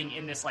moving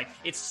in this, like,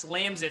 it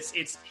slams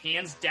its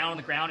hands down on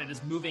the ground and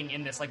is moving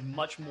in this, like,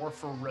 much more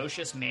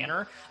ferocious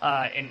manner.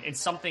 And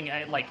something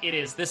like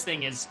this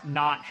thing is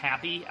not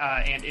happy,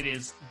 and it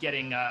is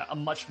getting a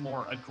much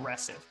more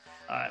aggressive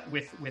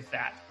with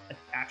that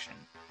action.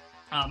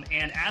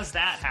 And as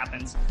that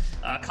happens,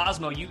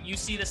 Cosmo, you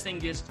see this thing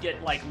just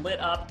get, like,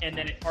 lit up, and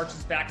then it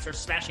arches back, starts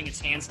smashing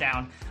its hands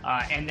down,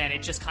 and then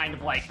it just kind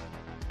of, like,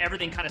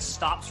 everything kind of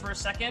stops for a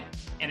second,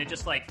 and it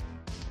just, like,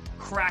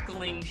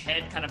 crackling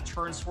head kind of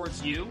turns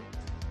towards you,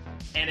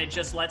 and it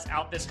just lets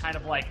out this kind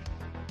of like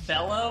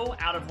bellow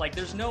out of like,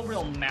 there's no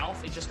real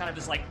mouth, it just kind of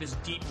is like this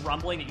deep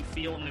rumbling that you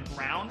feel in the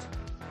ground,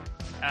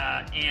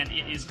 and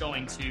it is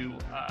going to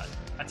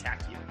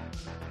attack you.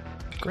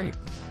 great.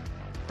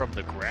 From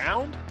the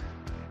ground?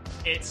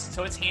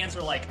 Its hands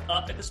are like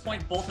up at this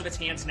point, both of its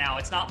hands now.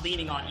 It's not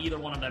leaning on either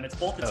one of them. It's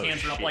both its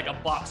hands are up like a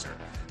boxer,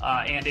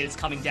 and it's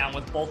coming down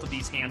with both of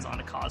these hands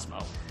onto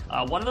Cosmo.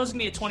 One of those is going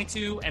to be a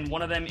 22, and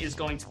one of them is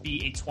going to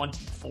be a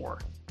 24.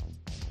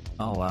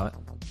 I'll allow it.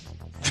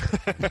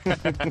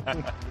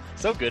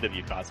 So good of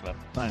you, Cosmo.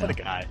 I know. What a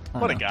guy. I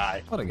What a know.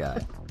 guy. What a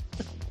guy.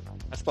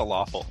 That's the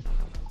lawful.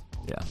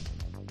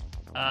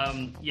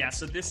 Yeah.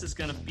 So this is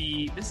going to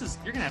be...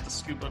 You're going to have to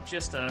scoop up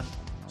just a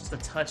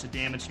touch of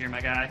damage here,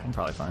 my guy. I'm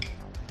probably fine.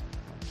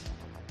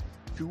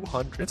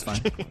 200. It's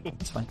fine.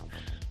 It's fine.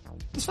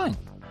 It's fine.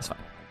 It's fine.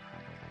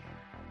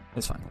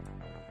 It's fine.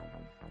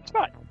 It's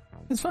fine.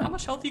 It's fine. How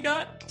much health you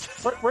got?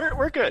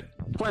 We're good.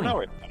 Plenty.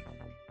 No,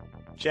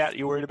 Chat,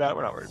 you worried about it?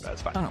 We're not worried about it.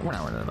 It's fine. Oh, we're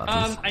not worried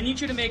about this. I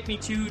need you to make me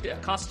 2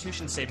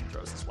 Constitution saving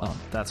throws as well.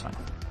 Oh, that's fine.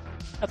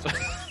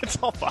 It's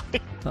all fine.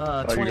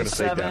 you're gonna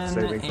say death 27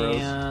 saving throws?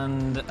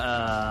 and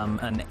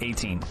an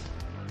 18.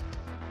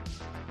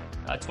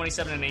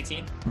 27 and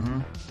 18?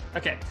 Mm-hmm.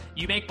 Okay,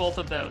 you make both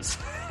of those.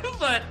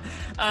 But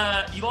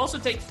you also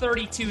take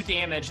 32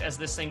 damage as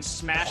this thing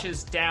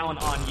smashes down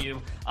on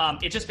you.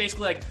 It just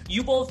basically, like,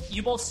 you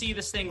both see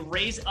this thing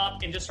raise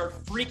up and just start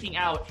freaking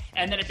out,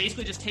 and then it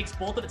basically just takes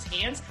both of its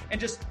hands and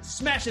just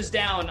smashes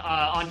down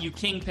on you,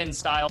 Kingpin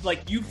style.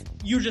 Like, you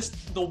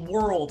just, the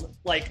world,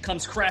 like,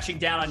 comes crashing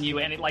down on you,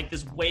 and it, like,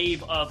 this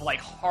wave of, like,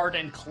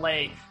 hardened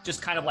clay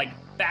just kind of, like,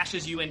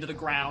 bashes you into the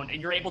ground,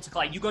 and you're able to,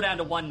 like, you go down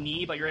to one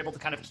knee, but you're able to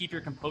kind of keep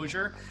your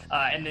composure,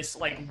 and this,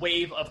 like,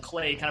 wave of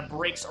clay kind of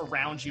breaks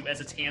around you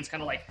as its hands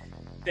kind of, like,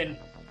 then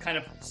kind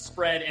of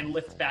spread and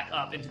lift back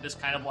up into this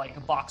kind of,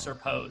 like, boxer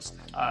pose,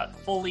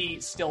 fully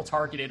still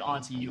targeted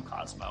onto you,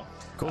 Cosmo.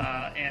 Cool.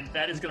 And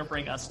that is going to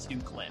bring us to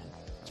Glenn.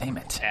 Damn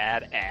it.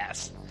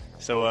 Badass.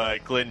 So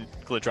Glenn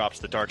drops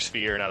the dark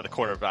sphere, and out of the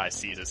corner of his eye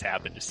sees this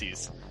happen. Just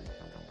sees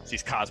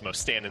Cosmo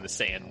stand in the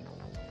sand,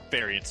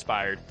 very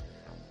inspired.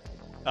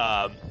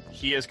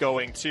 He is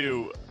going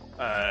to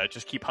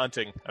just keep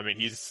hunting. I mean,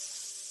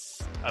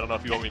 I don't know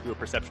if you want me to do a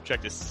perception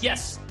check.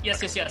 Yes.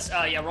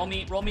 Yeah, roll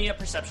me a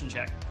perception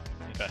check.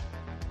 Okay.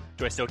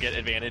 Do I still get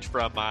advantage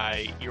from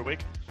my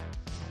earwig?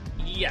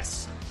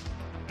 Yes.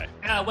 Okay.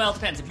 Well, it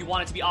depends. If you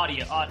want it to be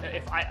audio,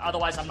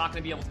 otherwise, I'm not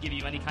going to be able to give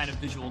you any kind of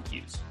visual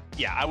cues.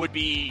 Yeah, I would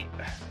be.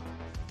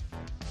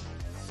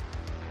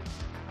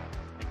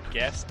 I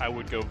guess I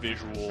would go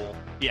visual.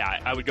 Yeah,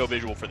 I would go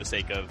visual for the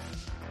sake of.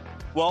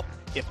 Well,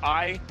 if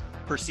I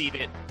perceive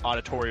it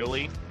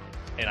auditorially,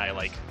 and I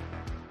like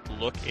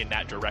look in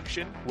that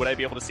direction, would I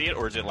be able to see it,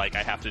 or is it like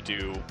I have to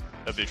do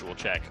a visual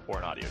check or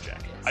an audio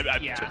check?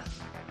 Yeah.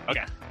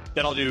 Okay,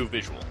 then I'll do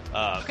visual.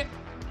 Okay.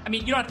 I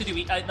mean, you don't have to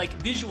do like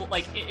visual.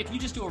 Like, if you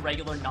just do a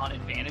regular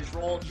non-advantage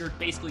roll, you're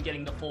basically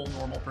getting the full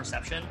normal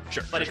perception.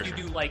 Sure. But sure, if you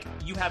sure. do like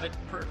you have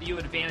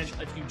advantage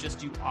if you just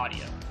do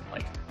audio,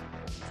 like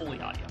fully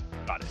audio.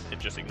 Got it. And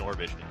just ignore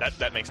vision.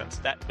 That makes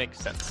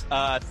sense.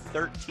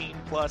 13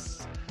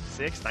 plus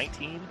 6,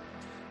 19.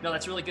 No,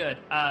 that's really good.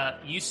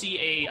 You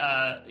see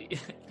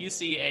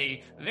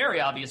a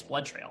very obvious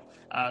blood trail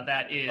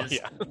that is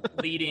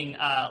leading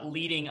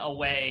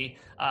away.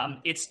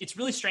 It's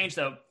really strange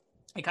though.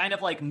 It kind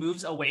of like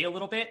moves away a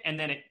little bit and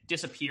then it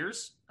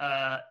disappears.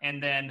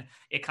 And then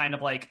it kind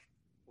of like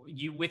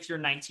you with your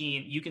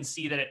 19, you can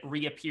see that it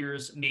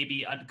reappears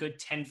maybe a good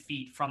 10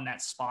 feet from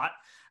that spot.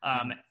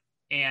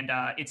 And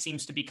it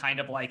seems to be kind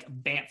of like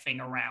bamfing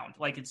around.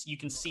 Like you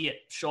can see it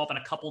show up in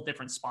a couple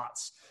different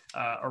spots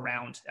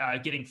around,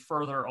 getting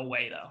further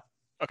away though.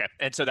 Okay,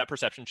 and so that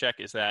perception check,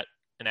 is that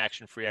an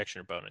action, free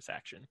action, or bonus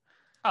action?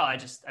 Oh,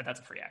 that's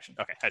a free action.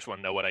 Okay, I just want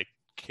to know what I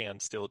can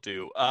still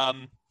do.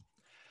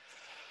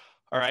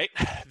 All right,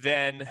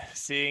 then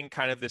seeing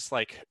kind of this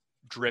like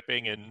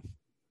dripping and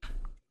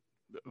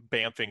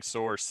bamfing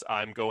source,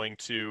 I'm going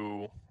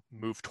to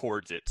move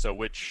towards it. So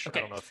which, okay.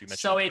 I don't know if you mentioned.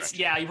 So it's,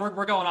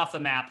 we're going off the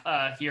map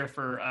here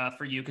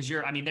for you, because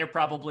they're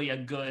probably a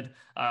good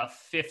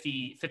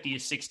 50 to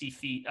 60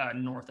 feet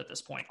north at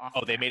this point.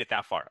 Oh, they made it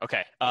that far.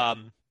 Okay. I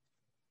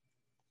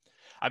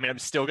mean, I'm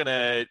still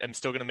gonna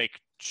make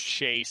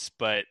chase,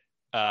 but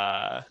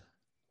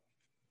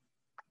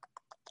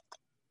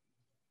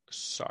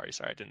sorry,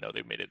 I didn't know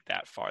they made it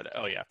that far.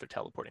 Oh yeah, if they're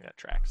teleporting, that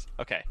tracks.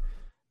 Okay,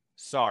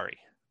 sorry.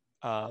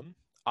 I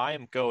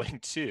am going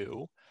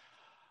to.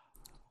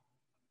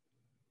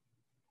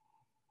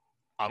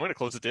 I'm going to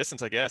close the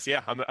distance, I guess.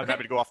 Yeah, I'm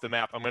happy to go off the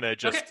map. I'm going to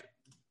just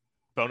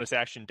bonus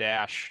action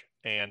dash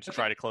and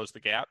try to close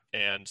the gap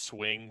and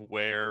swing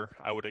where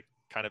I would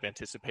kind of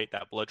anticipate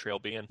that blood trail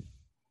being.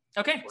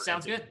 Okay,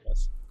 sounds good.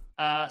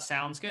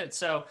 Sounds good.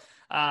 So,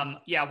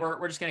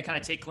 we're just going to kind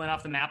of take Glenn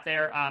off the map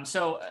there.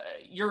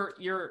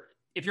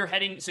 If you're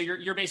heading, so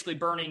you're basically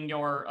burning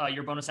your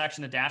bonus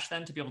action to dash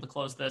then to be able to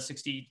close the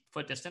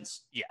 60-foot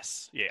distance.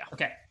 Yes. Yeah.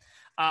 Okay.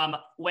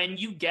 When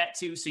you get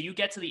to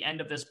the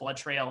end of this blood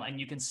trail and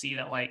you can see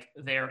that like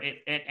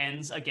it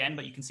ends again,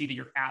 but you can see that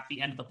you're at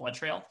the end of the blood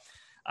trail.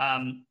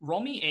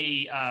 Roll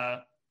me an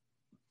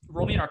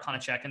Arcana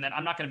check, and then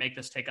I'm not going to make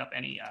this take up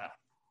any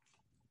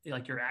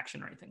like your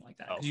action or anything like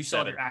that. You still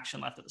have your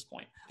action left at this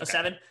point. A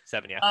 7?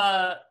 7,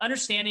 yeah.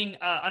 Understanding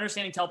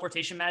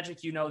teleportation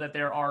magic, you know that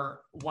there are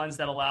ones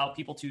that allow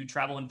people to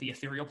travel into the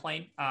ethereal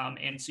plane,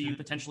 and so you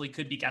potentially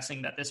could be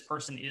guessing that this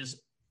person is.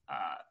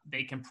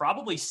 They can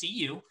probably see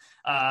you,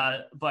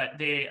 but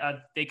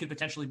they could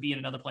potentially be in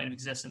another plane of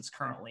existence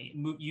currently,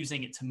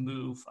 using it to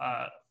move,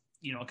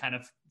 kind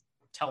of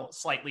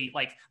slightly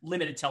like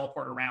limited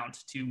teleport around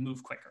to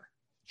move quicker.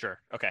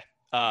 Sure. Okay.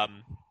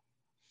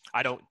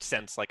 I don't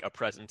sense like a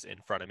presence in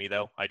front of me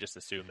though. I just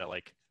assume that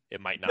like it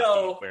might not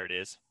be where it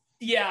is.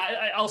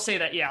 Yeah, I'll say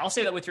that. Yeah, I'll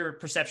say that with your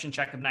perception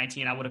check of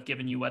 19, I would have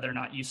given you whether or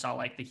not you saw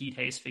like the heat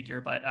haze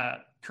figure. But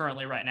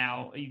currently, right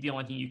now, the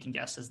only thing you can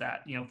guess is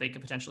that they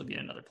could potentially be in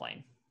another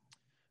plane.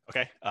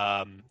 Okay.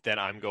 Then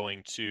I'm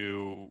going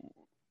to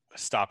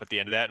stop at the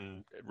end of that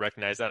and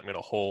recognize that. I'm going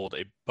to hold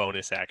a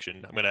bonus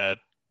action. I'm going to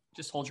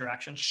Just hold your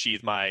action.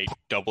 sheath my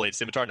double-bladed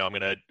scimitar. No, I'm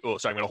going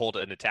to hold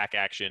an attack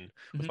action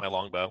with my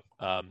longbow.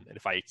 And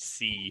if I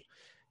see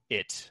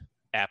it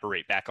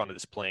apparate back onto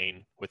this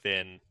plane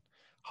within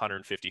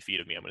 150 feet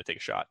of me, I'm going to take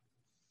a shot.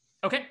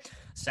 Okay,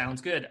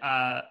 sounds good.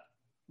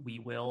 We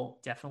will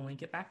definitely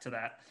get back to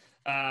that.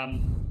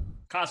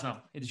 Cosmo,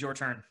 it is your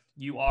turn.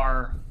 You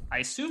are, I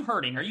assume,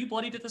 hurting. Are you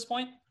bloodied at this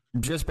point?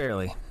 Just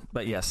barely,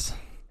 but yes,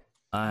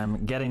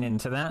 I'm getting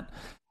into that.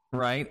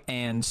 Right,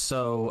 and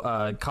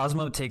so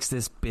Cosmo takes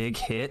this big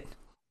hit,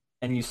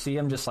 and you see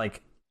him just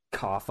like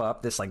cough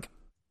up this like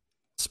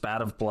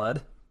spat of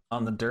blood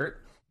on the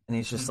dirt, and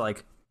he's just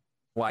like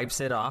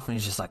wipes it off, and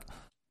he's just like,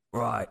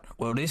 right,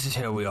 well, this is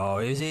how we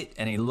are, is it?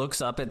 And he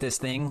looks up at this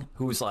thing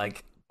who's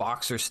like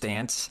boxer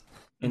stance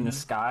in the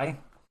sky,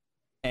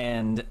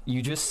 and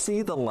you just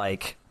see the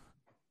like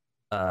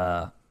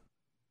the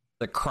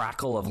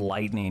crackle of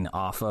lightning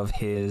off of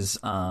his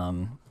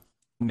war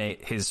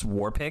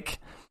pick.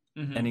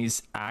 And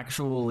he's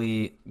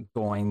actually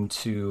going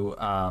to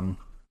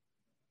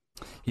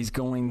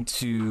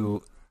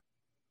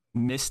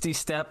Misty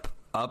Step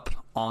up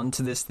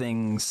onto this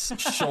thing's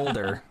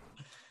shoulder,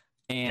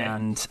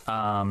 and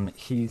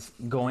he's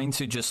going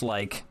to just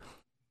like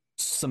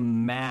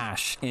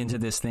smash into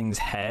this thing's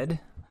head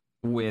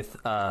with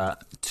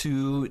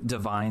 2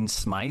 divine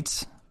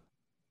smites.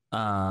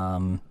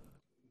 And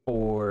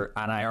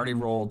I already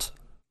rolled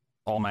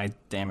all my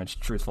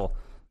damage, truthful.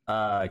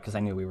 Because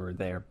I knew we were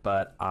there,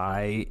 but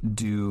I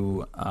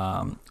do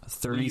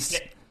 30.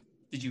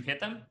 Did you hit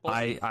them?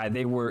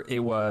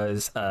 It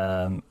was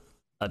a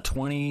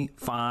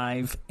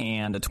 25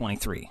 and a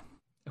 23.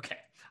 Okay,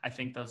 I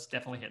think those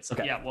definitely hit. So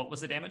Okay. yeah, what was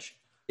the damage?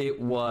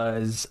 It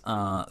was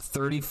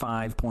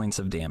 35 points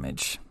of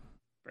damage.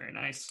 Very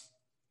nice.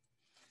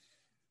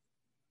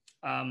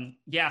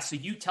 So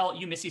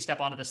you Misty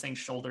Step onto this thing's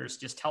shoulders,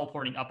 just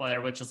teleporting up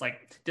there, which is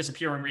like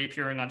disappearing,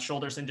 reappearing on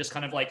shoulders, and just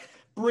kind of like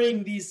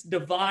bring these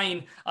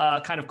divine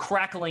kind of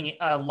crackling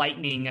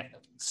lightning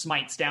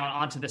smites down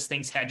onto this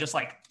thing's head, just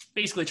like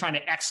basically trying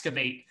to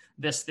excavate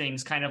this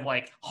thing's kind of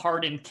like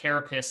hardened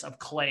carapace of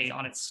clay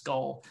on its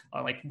skull,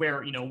 like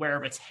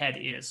wherever its head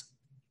is.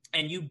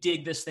 And you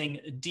dig this thing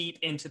deep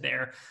into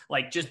there,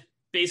 like just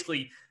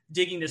basically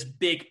digging this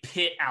big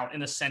pit out in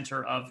the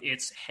center of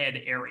its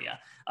head area.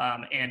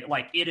 And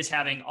like it is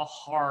having a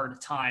hard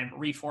time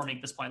reforming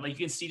at this point. Like you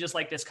can see just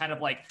like this kind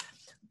of like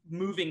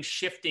moving,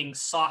 shifting,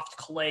 soft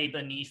clay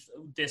beneath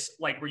this,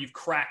 like where you've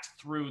cracked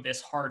through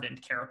this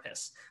hardened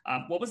carapace.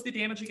 What was the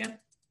damage again?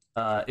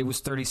 It was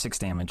 36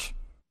 damage.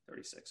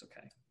 36,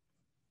 okay.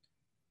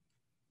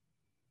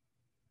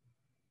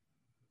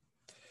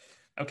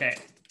 Okay.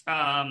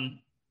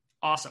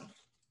 Awesome.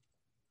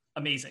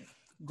 Amazing.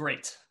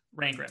 Great.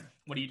 Rangrim,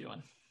 what are you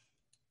doing?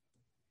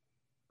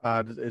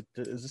 Does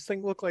this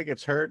thing look like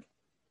it's hurt?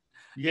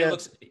 Yeah. It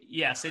looks,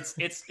 yes, it's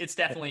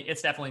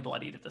definitely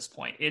bloodied at this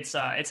point. It's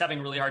having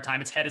a really hard time.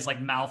 Its head is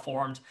like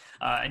malformed,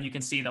 and you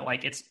can see that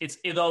like it's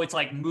though it's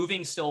like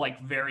moving still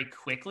like very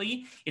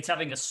quickly, it's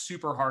having a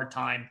super hard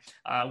time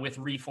with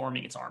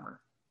reforming its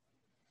armor.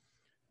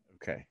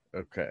 Okay.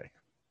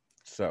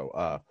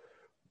 So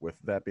with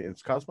that being,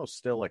 is Cosmo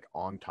still like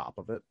on top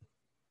of it?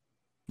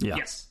 Yeah.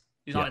 Yes.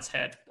 He's on its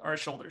head or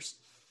its shoulders.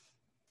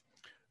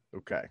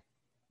 Okay.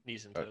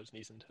 Knees and toes.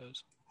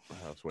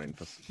 I was waiting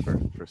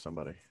for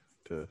somebody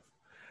to.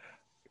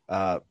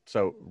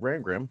 So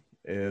Rangrim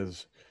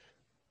is.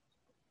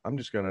 I'm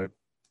just gonna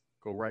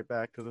go right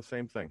back to the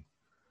same thing.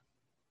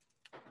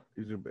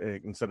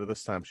 Instead of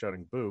this time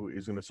shouting "boo,"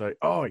 he's gonna say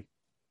 "Oi,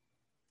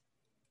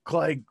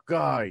 clay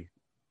guy,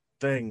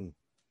 thing,"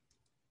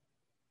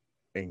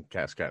 and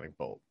cascading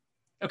bolt.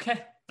 Okay,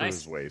 To nice.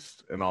 his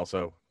waist, and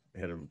also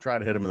try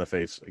to hit him in the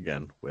face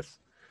again with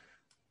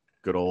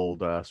good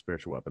old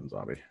spiritual weapon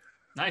zombie.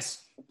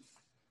 Nice.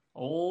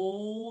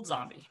 Old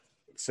zombie.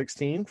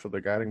 16 for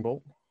the guiding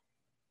bolt.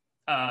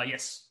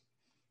 Yes.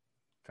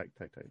 Tight.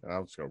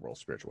 I'm just gonna roll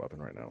spiritual weapon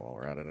right now while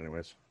we're at it,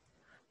 anyways.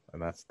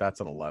 And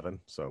that's an 11,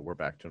 so we're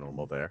back to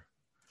normal there.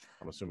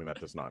 I'm assuming that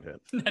does not hit.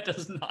 That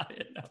does not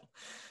hit, no.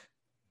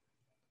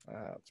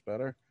 That's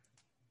better.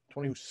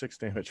 26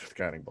 damage with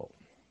guiding bolt.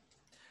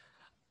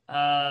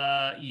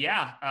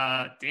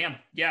 Damn.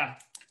 Yeah.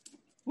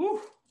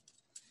 Woo.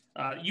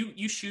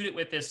 You shoot it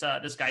with this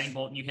guiding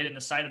bolt and you hit it in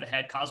the side of the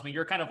head. Cosmo,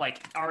 you're kind of like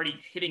already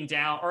hitting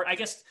down, or I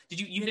guess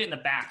you hit it in the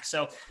back.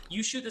 So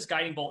you shoot this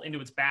guiding bolt into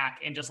its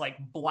back and just like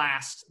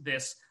blast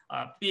this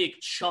big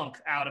chunk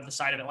out of the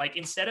side of it. Like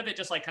instead of it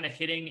just like kind of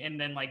hitting and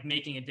then like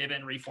making a divot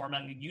and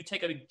reforming, you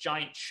take a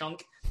giant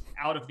chunk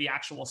out of the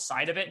actual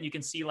side of it, and you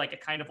can see like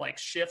it kind of like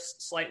shifts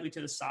slightly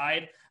to the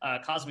side.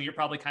 Cosmo, you're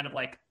probably kind of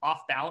like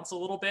off balance a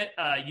little bit,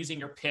 using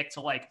your pick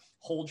to like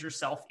hold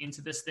yourself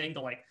into this thing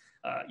to like.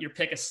 Your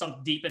pick is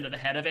sunk deep into the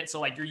head of it, so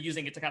like you're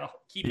using it to kind of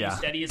keep you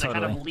steady as it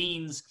kind of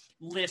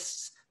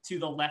lists to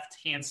the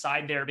left-hand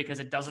side there,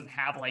 because it doesn't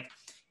have like,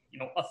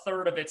 a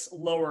third of its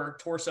lower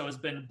torso has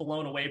been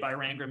blown away by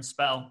Rangrim's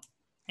spell.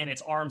 and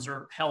its arms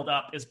are held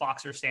up as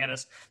boxer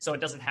status, so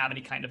it doesn't have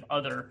any kind of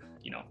other,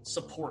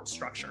 support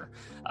structure.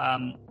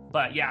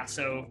 But yeah,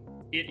 so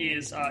it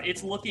is.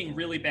 It's looking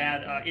really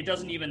bad. It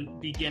doesn't even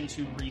begin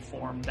to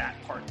reform that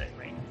part that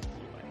Rain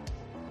blew away.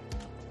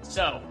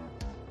 So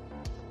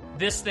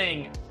this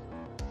thing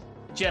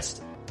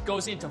just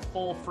goes into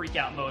full freak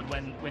out mode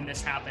when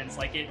this happens.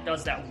 Like, it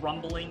does that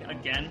rumbling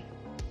again,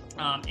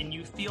 and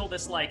you feel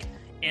this like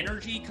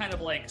energy kind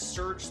of like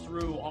surge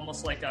through,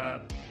 almost like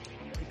a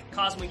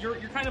Cosmo. You're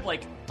kind of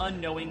like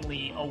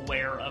unknowingly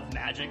aware of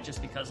magic,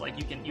 just because like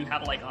you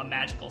have like a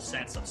magical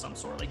sense of some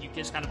sort. Like, you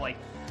just kind of like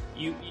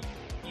you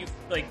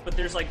like, but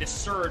there's like this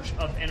surge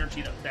of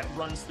energy that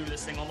runs through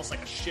this thing, almost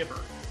like a shiver,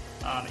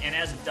 and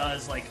as it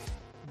does, like,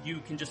 you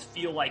can just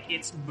feel like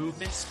its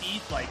movement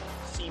speed like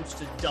seems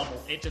to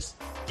double. It just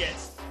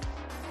gets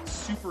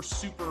super,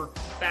 super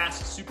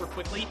fast, super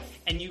quickly,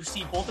 and you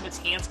see both of its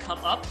hands come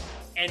up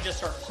and just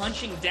start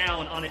punching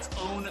down on its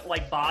own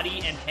like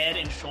body and head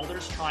and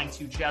shoulders, trying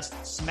to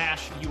just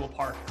smash you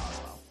apart,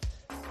 Cosmo.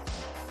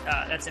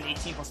 That's an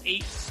 18 plus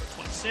 8, so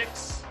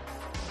 26.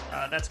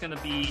 That's going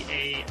to be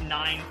a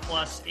 9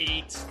 plus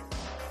 8,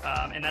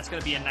 and that's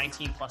going to be a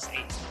 19 plus 8.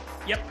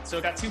 Yep, so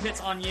it got 2 hits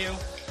on you.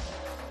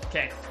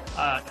 Okay,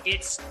 as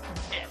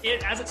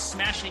it's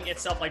smashing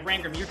itself, like,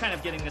 Rangram, you're kind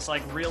of getting this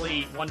like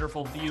really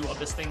wonderful view of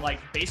this thing like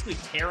basically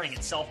tearing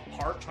itself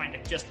apart, trying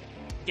to just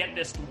get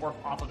this dwarf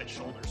off of its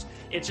shoulders.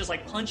 It's just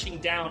like punching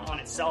down on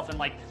itself, and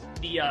like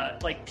the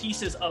like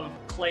pieces of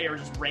clay are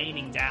just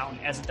raining down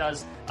as it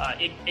does.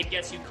 It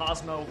gets you,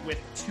 Cosmo, with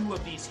 2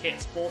 of these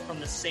hits, both from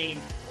the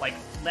same like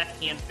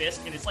left hand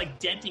fist, and it's like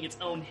denting its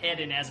own head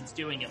in as it's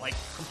doing it, like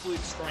completely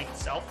destroying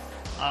itself.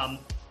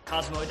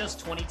 Cosmo, it does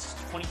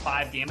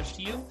 25 damage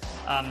to you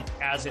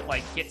as it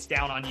like hits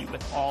down on you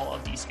with all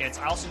of these hits.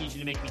 I also need you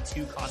to make me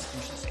 2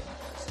 Constitution saving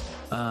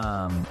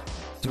throws.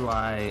 Do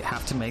I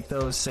have to make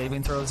those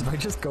saving throws if I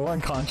just go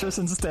unconscious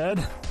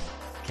instead?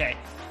 Okay.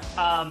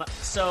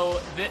 So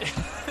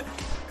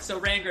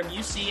Rangram,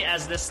 you see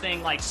as this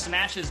thing like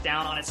smashes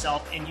down on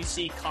itself, and you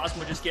see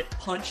Cosmo just get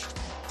punched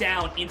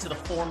down into the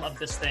form of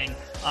this thing,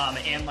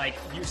 and like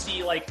you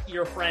see like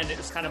your friend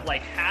is kind of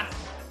like half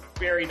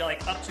buried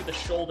like up to the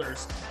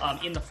shoulders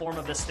in the form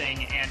of this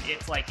thing, and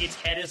it's like its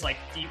head is like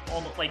deep,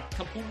 almost like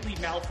completely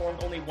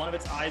malformed. Only one of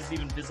its eyes is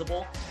even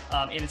visible,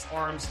 and its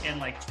arms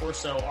and like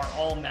torso are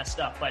all messed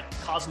up. But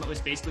Cosmo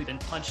has basically been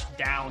punched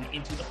down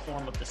into the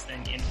form of this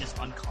thing and is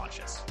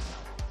unconscious.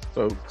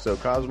 So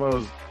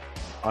Cosmo's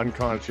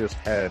unconscious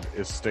head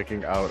is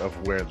sticking out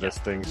of where this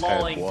thing's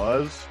head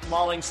was,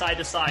 lolling side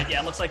to side.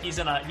 Yeah, it looks like he's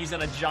in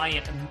a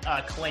giant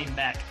clay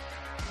mech.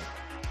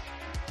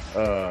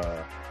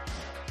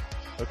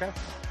 Okay.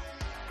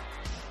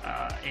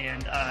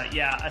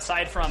 Yeah,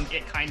 aside from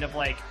it kind of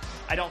like,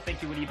 I don't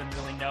think you would even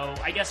really know.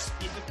 I guess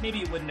maybe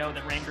you would know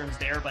that Rangrim's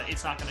there, but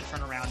it's not going to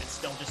turn around. It's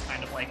still just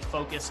kind of like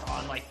focused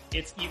on like,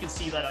 you can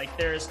see that like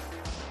there's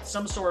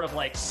some sort of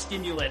like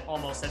stimulant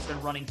almost that's been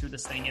running through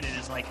this thing, and it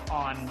is like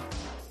on,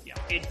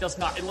 it does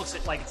not, it looks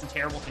like it's in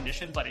terrible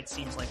condition, but it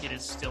seems like it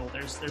is still,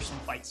 there's some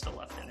fight still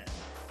left in it.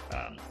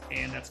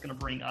 And that's going to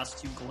bring us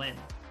to Glenn.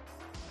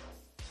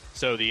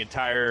 So the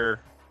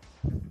entire,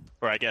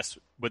 or I guess,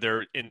 would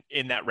there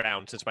in that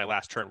round, since my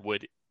last turn,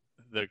 would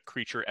the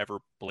creature ever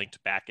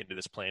blinked back into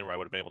this plane where I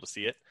would have been able to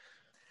see it?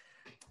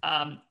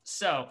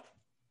 So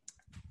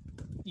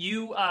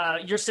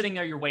you're sitting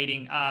there, you're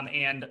waiting,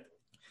 and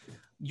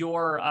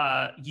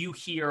you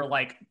hear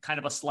like kind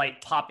of a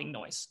slight popping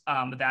noise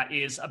that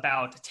is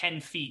about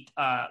 10 feet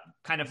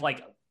kind of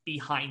like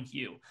behind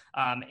you,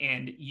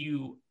 and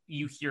you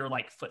hear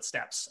like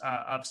footsteps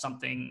of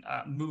something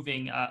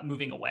moving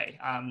away,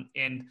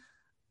 and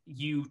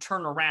you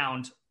turn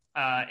around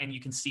and you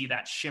can see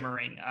that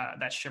shimmering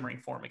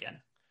form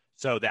again.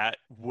 So that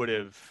would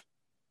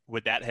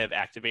that have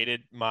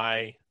activated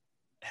my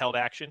held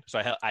action? So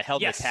I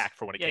held yes. the attack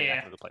for when it came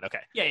back into the plane. Okay.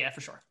 Yeah,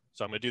 for sure.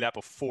 So I'm going to do that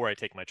before I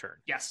take my turn.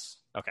 Yes.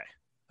 Okay.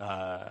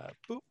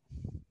 Boop.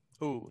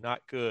 Ooh,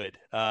 not good.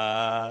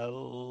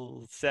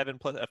 7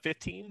 plus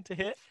 15 to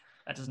hit.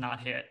 That does not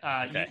hit.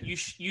 Okay. You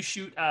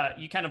shoot.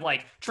 You kind of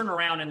like turn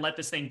around and let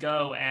this thing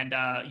go, and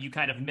you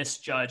kind of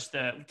misjudge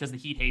because the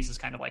heat haze is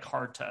kind of like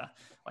hard to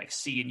like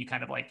see, and you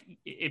kind of like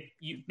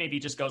you maybe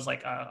just goes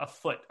like a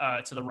foot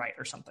to the right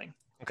or something.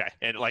 Okay,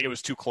 and like it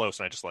was too close,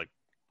 and I just like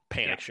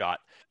panic shot.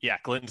 Yeah,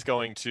 Glenn's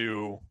going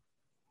to,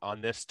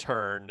 on this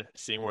turn,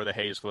 seeing where the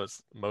haze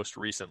was most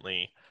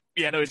recently.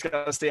 Yeah, no, he's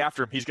got to stay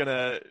after him. He's going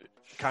to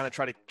kind of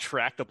try to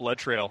track the blood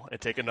trail and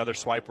take another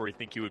swipe where he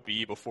think he would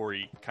be before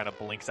he kind of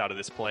blinks out of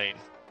this plane.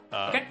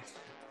 Okay.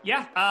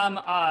 Yeah.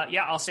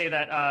 I'll say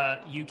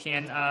that you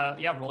can,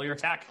 roll your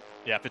attack.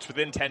 Yeah, if it's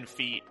within 10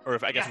 feet, or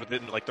if I guess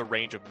within like the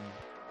range of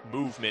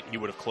movement, he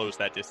would have closed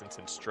that distance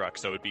and struck.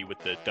 So it would be with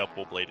the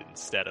double bladed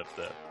instead of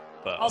the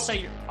bow.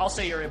 I'll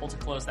say you're able to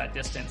close that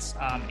distance,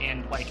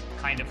 and like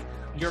kind of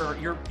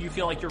you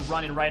feel like you're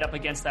running right up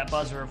against that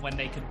buzzer of when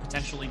they could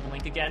potentially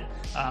blink again.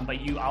 But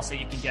I'll say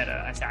you can get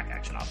an attack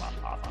action off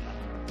on them.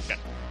 Okay.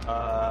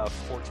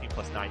 14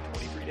 plus 9,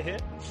 23 to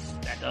hit.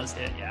 That does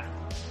hit, yeah.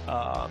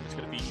 It's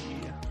going to be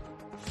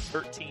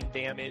 13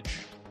 damage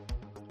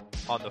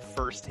on the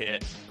first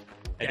hit.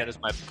 And then as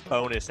my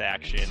bonus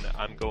action,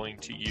 I'm going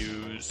to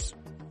use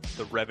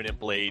the Revenant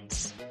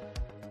Blade's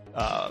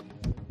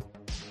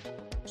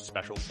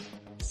special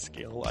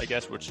skill, I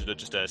guess, which is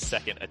just a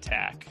second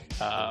attack.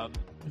 I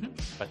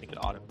think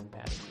it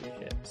automatically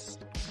hits.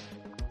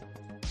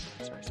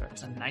 Sorry.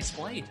 It's a nice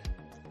blade.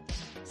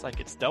 It's like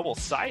it's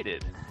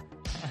double-sided.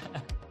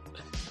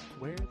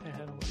 Where the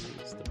hell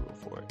is the rule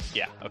for it?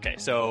 Yeah, okay,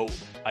 so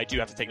I do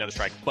have to take another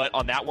strike. But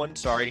on that one,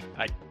 sorry,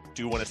 I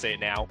do want to say it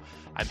now,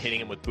 I'm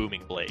hitting him with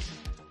Booming Blade.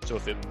 So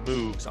if it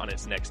moves on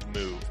its next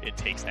move, it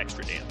takes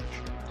extra damage.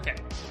 Okay.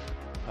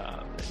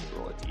 Then you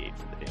roll a d8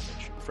 for the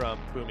damage from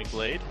Booming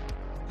Blade.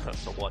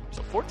 So 1,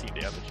 so 14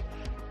 damage.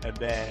 And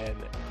then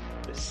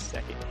the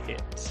second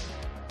hit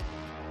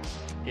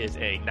is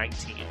a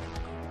 19.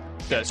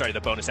 Sorry, the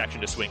bonus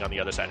action to swing on the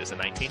other side is a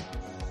 19.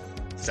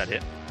 Does that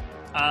hit?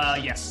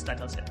 Yes, that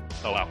does hit.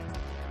 Oh, wow.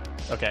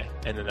 Okay,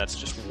 and then that's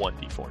just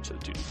 1d4 instead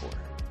of 2d4.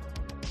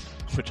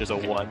 Which is a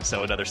 1,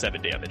 so another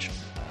 7 damage.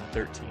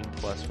 13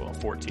 plus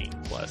 14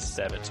 plus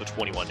 7, so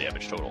 21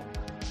 damage total.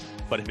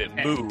 But if it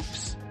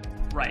moves...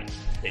 Right.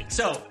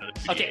 So,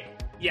 okay.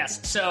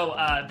 Yes, so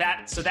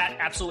that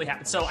absolutely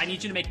happens. So I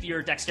need you to make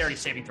your dexterity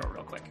saving throw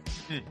real quick.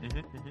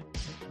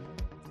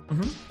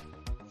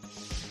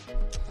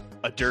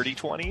 A dirty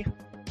 20?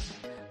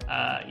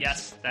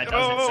 Yes, that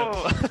does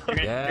it. So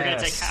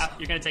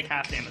you're gonna take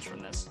half damage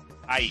from this.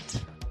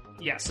 Aight.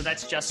 Yeah, so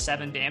that's just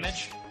 7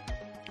 damage.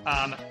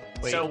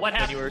 Wait, so what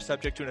happened? When you are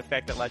subject to an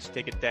effect that lets you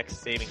take a dex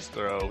savings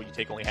throw, you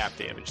take only half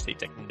damage, so you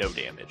take no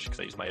damage, because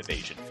I use my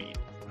evasion feat.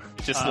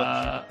 It just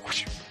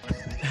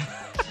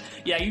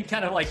yeah, you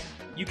kind of like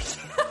you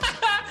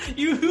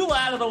you hula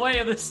out of the way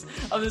of this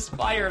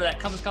fire that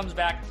comes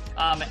back,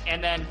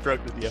 and then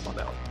broke the DM on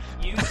that one.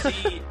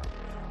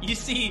 You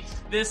see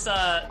this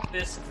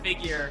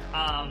figure.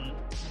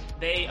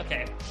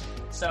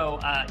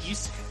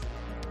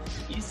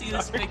 You see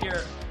this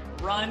figure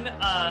run,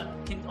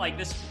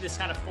 this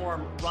kind of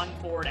form run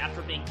forward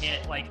after being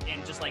hit,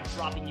 and just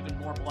dropping even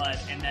more blood,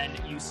 and then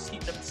you see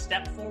them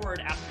step forward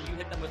after you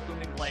hit them with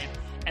Booming Blade,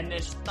 and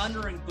this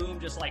thundering boom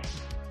just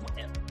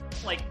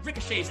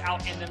ricochets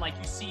out, and then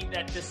you see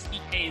that this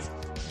heat haze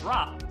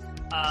drop,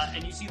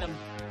 and you see them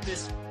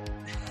this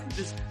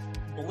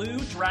blue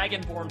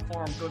dragonborn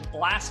form go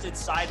blasted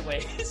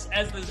sideways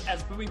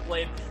as Booming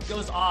Blade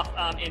goes off,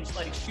 and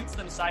shoots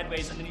them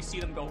sideways, and then you see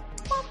them go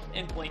pop,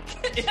 and blink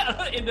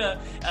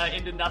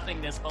into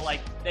nothingness. But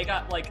they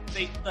got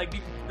they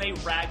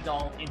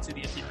ragdoll into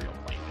the ethereal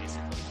plane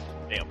basically.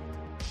 Damn.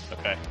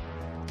 Okay.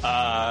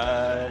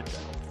 I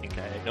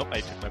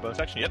took my bonus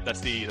action. Yep, that's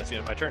the end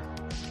of my turn.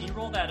 Can you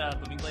roll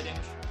that Booming Blade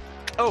damage?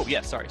 Oh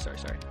yeah, sorry.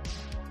 That's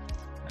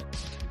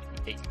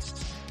 8.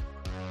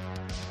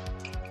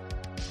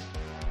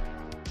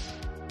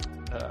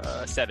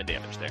 7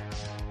 damage there.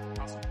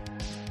 Awesome.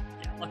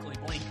 Yeah, luckily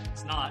blink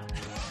is not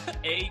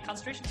a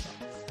concentration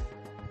spell.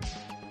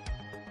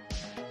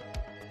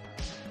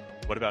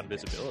 What about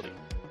invisibility?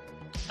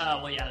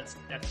 Well, yeah,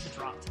 that's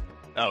dropped.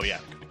 Oh yeah,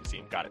 we can see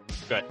him. Got it.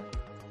 Good.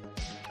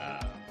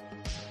 Yeah.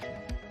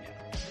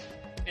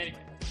 Anyway,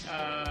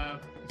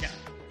 yeah,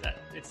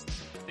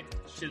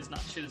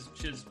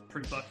 Shiz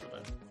pre-booked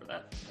for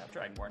that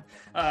Dragonborn.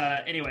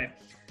 Anyway,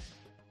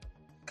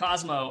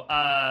 Cosmo,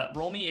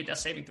 roll me a death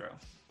saving throw.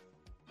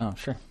 Oh,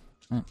 sure.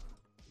 Yeah.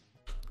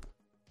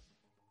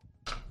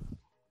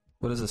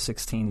 What does a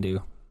 16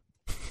 do?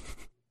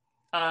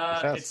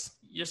 Success. It's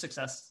your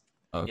success.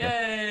 Okay.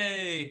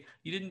 Yay!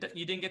 You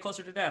didn't get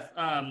closer to death.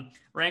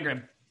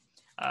 Rangrim,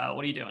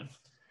 what are you doing?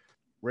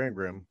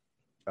 Rangrim,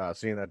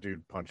 seeing that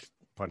dude punch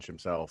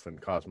himself and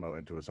Cosmo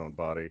into his own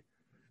body,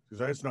 he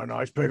says, "It's not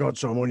nice. Pick on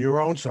someone your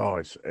own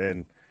size,"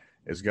 and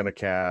is going to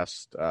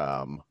cast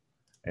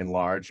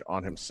Enlarge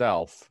on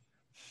himself.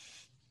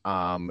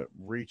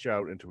 Reach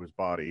out into his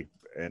body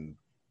and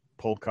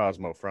pull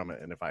Cosmo from it.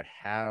 And if I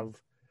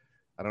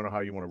don't know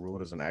how you want to rule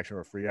it as an action or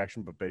a free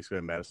action, but basically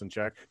a medicine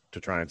check to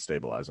try and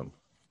stabilize him.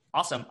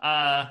 Awesome.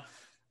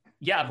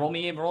 Yeah, roll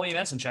me a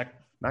medicine check.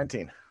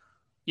 19.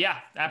 Yeah,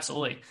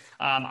 absolutely.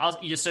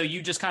 So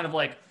you just kind of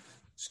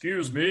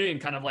excuse me,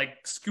 and kind of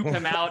scoop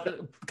him out,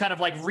 kind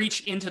of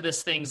reach into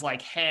this thing's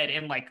head,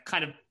 and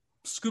kind of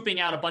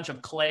scooping out a bunch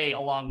of clay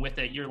along with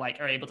it. You're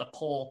are able to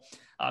pull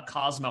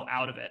Cosmo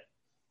out of it.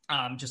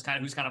 Just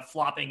who's kind of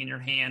flopping in your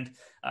hand.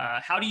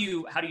 How do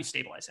you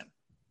stabilize him?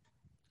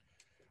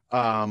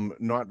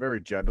 Not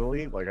very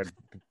gently.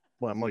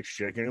 I'm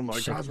shaking him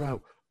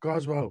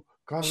Cosmo.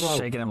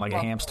 Shaking him like a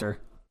hamster.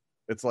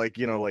 It's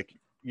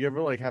you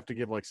ever have to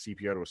give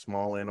CPR to a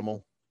small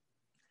animal?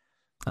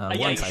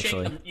 Once,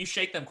 actually. You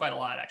shake them quite a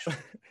lot, actually.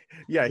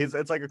 Yeah, it's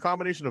a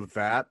combination of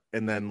that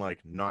and then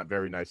not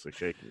very nicely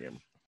shaking him.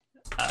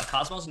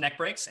 Cosmo's neck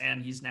breaks,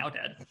 and he's now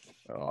dead.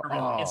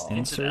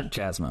 Insert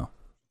Jasmo.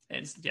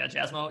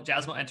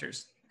 Jasmo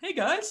enters. Hey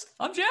guys,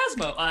 I'm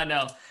Jasmo.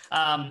 No,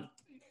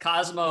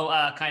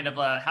 Cosmo.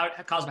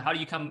 Cosmo, how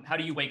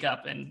do you wake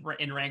up in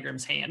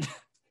Rangrim's hand?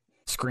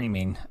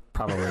 Screaming,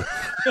 probably.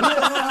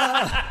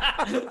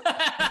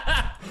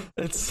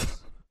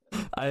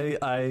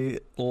 I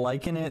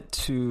liken it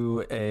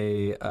to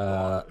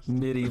a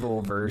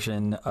medieval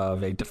version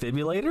of a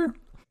defibrillator,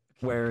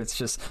 where it's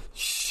just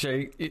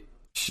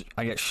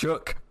I get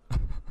shook.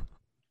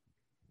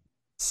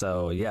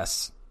 So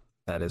yes,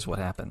 that is what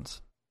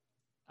happens.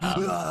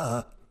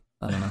 I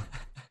don't know.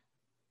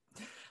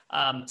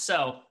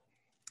 So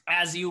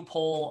as you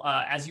pull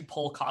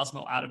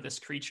Cosmo out of this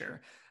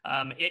creature,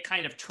 it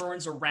kind of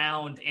turns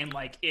around and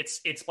like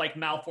it's like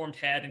malformed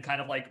head and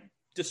kind of like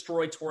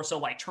destroyed torso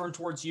like turn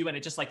towards you, and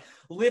it just like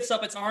lifts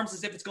up its arms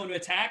as if it's going to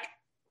attack,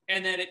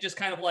 and then it just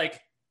kind of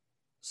like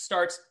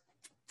starts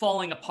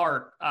falling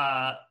apart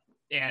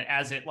and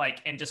as it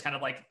like and just kind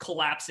of like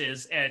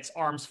collapses, and its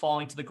arms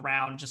falling to the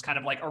ground just kind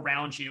of like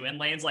around you and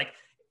lands like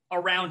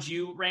around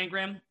you,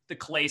 Rangrim. The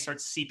clay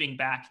starts seeping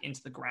back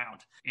into the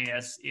ground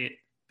as it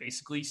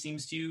basically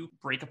seems to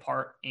break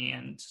apart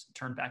and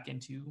turn back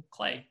into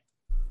clay.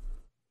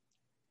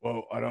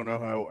 Well, I don't know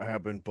how it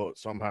happened, but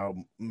somehow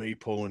me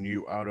pulling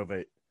you out of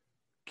it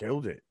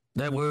killed it.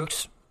 That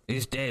works.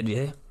 It's dead,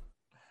 yeah?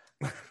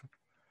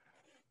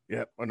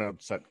 Yep, and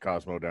I'd set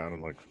Cosmo down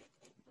and like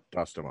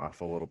dust him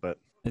off a little bit.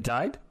 It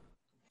died?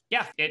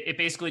 Yeah, it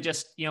basically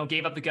just,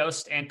 gave up the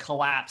ghost and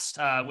collapsed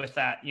with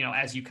that,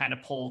 as you kind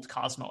of pulled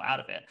Cosmo out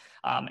of it.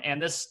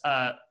 And this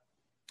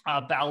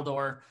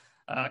Baldur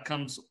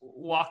comes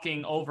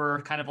walking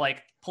over, kind of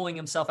like pulling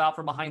himself out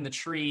from behind the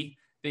tree,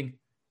 being,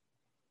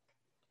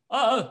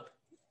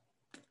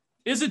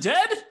 is it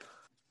dead?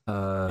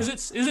 Is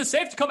it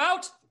safe to come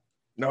out?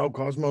 No,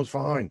 Cosmo's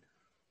fine.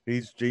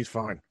 He's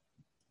fine.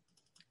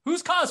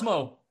 Who's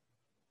Cosmo?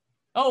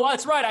 Oh,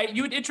 that's right.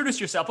 You would introduce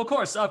yourself. Of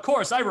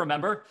course, I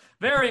remember.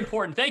 Very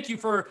important. Thank you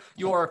for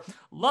your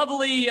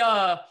lovely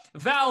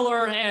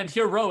valor and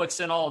heroics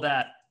and all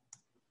that.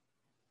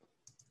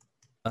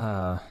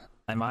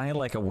 Am I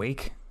like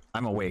awake?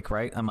 I'm awake,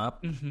 right? I'm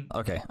up? Mm-hmm.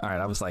 Okay, all right.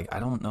 I was like, I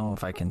don't know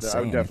if I can say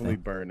I would definitely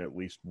anything. burn at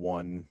least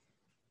one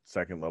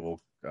second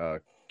level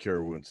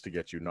cure wounds to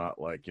get you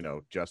not like,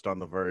 just on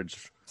the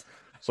verge.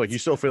 It's like you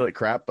still feel like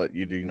crap, but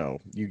you do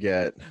you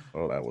get,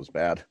 oh, that was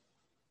bad.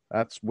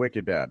 That's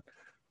wicked bad.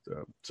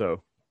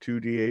 So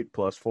 2d8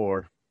 plus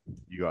 4,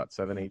 you got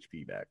 7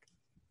 HP back.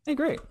 Hey,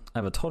 great. I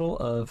have a total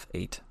of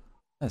 8.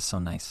 That's so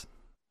nice.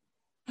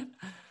 All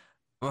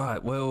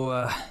right,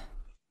 well,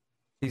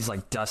 he's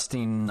like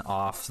dusting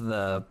off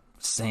the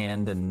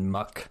sand and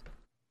muck.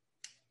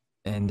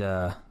 And,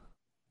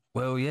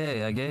 well,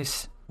 yeah, I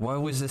guess. Why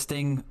was this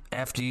thing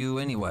after you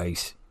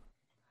anyways?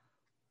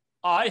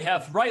 I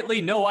have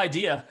rightly no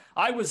idea.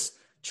 I was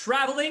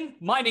traveling,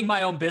 minding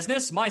my own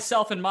business,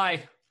 myself and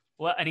my...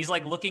 Well, and he's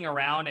like looking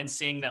around and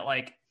seeing that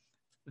like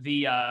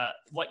the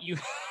what you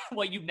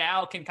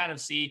now can kind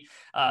of see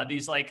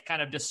these like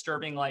kind of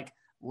disturbing like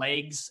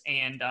legs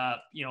and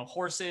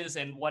horses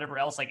and whatever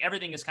else, like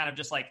everything is kind of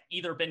just like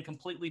either been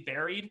completely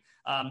buried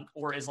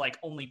or is like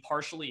only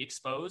partially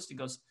exposed. He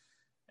goes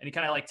and he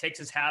kind of like takes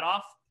his hat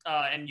off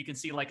and you can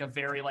see like a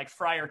very like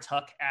Friar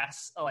Tuck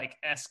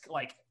esque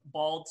like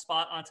bald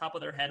spot on top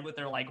of their head with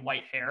their like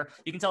white hair.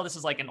 You can tell this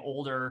is like an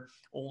older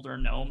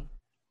gnome.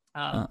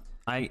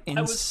 I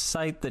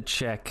incite the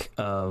check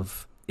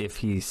of if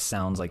he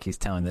sounds like he's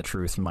telling the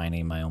truth,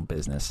 minding my own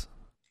business.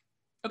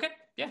 Okay,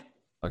 yeah.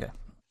 Okay.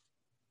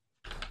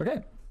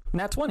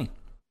 Nat 20.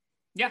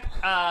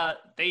 Yeah,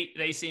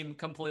 they seem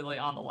completely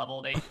on the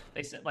level.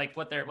 They said like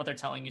what they're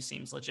telling you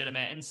seems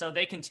legitimate, and so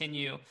they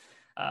continue.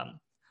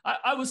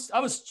 I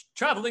was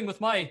traveling with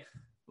my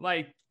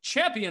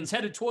champions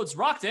headed towards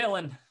Rockdale,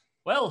 and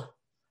well,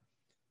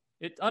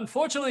 it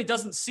unfortunately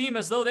doesn't seem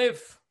as though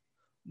they've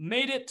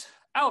made it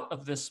out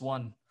of this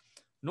one,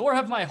 nor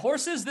have my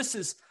horses. This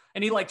is,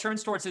 and he like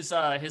turns towards his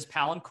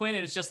palanquin,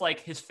 and it's just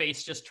like his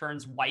face just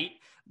turns white,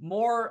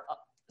 more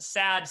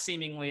sad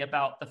seemingly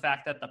about the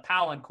fact that the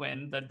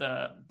palanquin,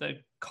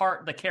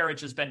 the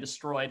carriage has been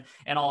destroyed,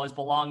 and all his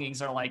belongings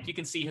are like, you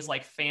can see his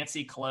like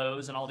fancy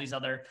clothes and all these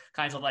other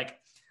kinds of like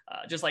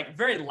just like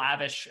very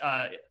lavish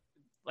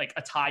like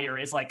attire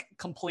is like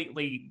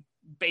completely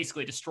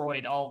basically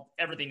destroyed.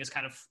 Everything is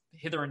kind of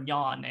hither and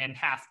yon and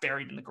half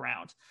buried in the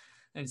ground.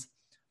 And it's,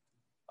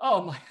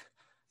 oh my,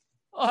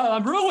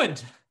 I'm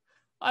ruined.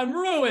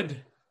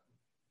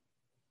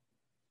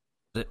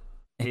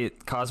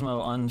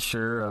 Cosmo,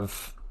 unsure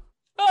of,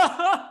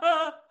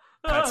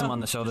 pats him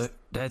on the shoulder.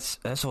 That's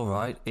all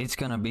right. It's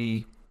gonna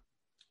be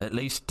at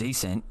least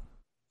decent.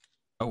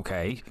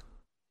 Okay,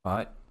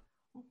 right.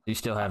 You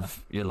still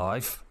have your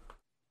life.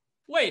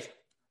 Wait,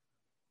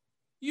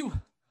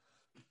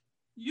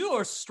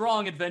 you're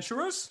strong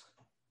adventurers.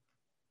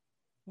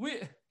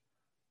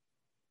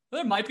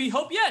 There might be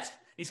hope yet.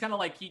 He's kind of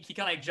like he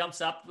kind of like jumps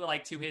up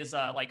like to his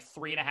like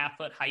 3.5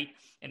 foot height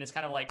and is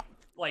kind of like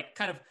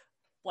kind of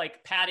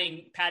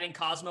patting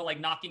Cosmo, like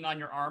knocking on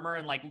your armor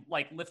and like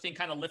lifting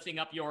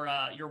up your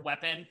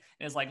weapon,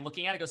 and is like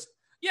looking at it. Goes,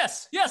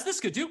 yes, this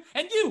could do.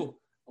 And you,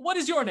 what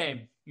is your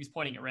name? He's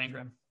pointing at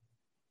Rangrim.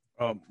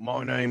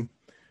 My name,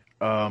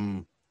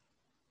 I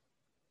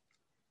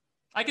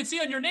can see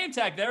on your name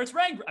tag there. It's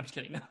Rangrim. I'm just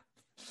kidding.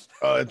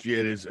 it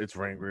is. It's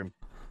Rangrim.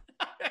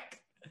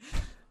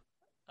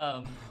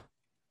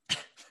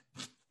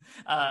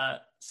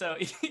 So,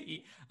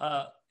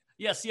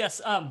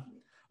 yes.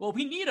 Well,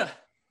 we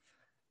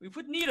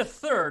would need a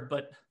third,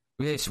 but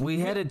Yes, we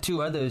headed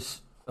 2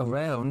 others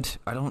around.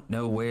 I don't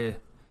know where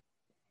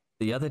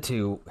the other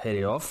 2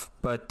 headed off,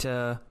 but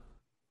there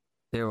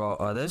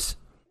are others.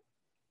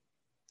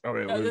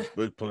 Okay,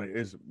 there's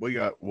plenty. We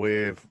got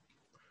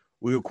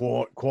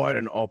quite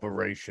an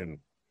operation.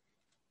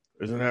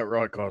 Isn't that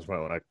right,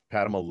 Cosmo? And I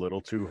pat him a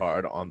little too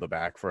hard on the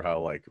back for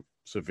how like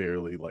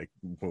severely like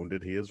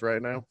wounded he is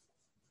right now.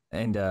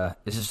 And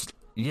it's just,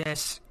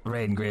 yes,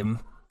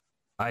 Rangrim,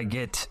 I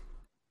get,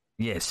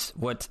 yes,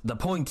 what the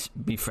point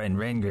my friend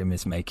Rangrim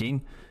is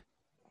making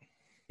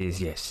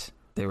is, yes,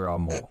 there are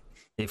more.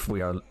 If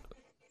we are...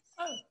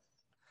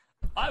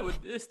 I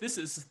would, this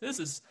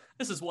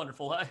is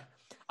wonderful.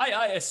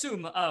 I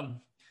assume,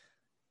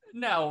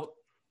 now,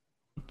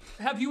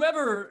 have you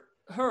ever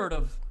heard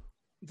of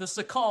the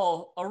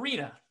Sakal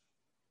Arena?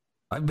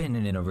 I've been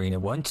in an arena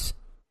once,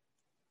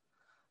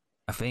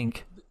 I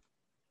think.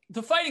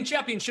 The fighting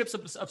championships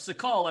of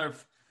Sakal are,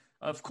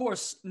 of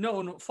course,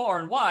 known far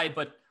and wide,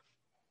 but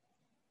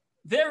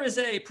there is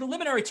a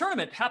preliminary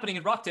tournament happening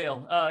in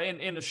Rockdale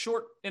in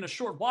a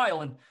short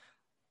while, and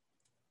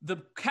the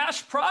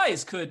cash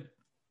prize could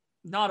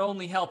not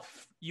only help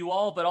you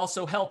all, but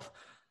also help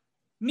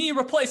me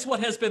replace what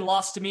has been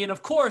lost to me. And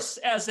of course,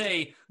 as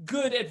a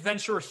good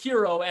adventure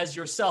hero as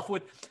yourself,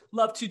 would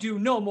love to do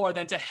no more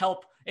than to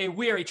help a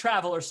weary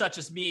traveler such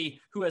as me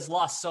who has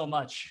lost so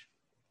much.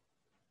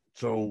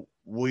 So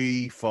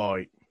we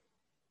fight.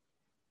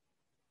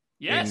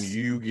 Yes. And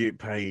you get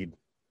paid.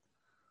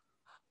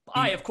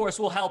 I, of course,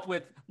 will help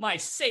with my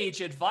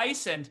sage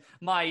advice and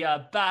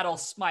my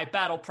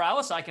battle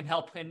prowess. I can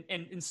help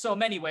in so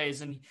many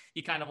ways. And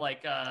he kind of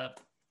like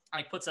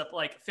puts up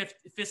like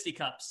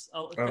fisticuffs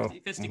a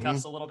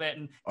little bit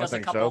and does a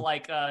couple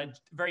like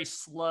very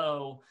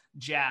slow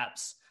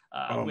jabs.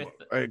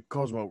 Hey,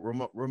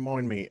 Cosmo,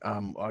 remind me.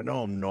 I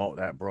know I'm not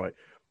that bright,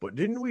 but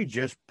didn't we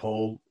just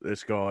pull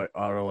this guy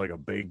out of like a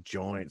big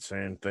giant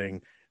sand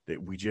thing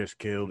that we just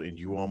killed, and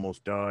you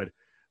almost died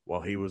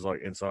while he was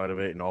like inside of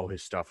it, and all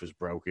his stuff is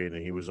broken,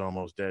 and he was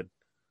almost dead?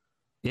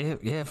 Yeah.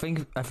 I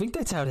think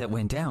that's how that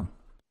went down.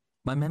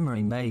 My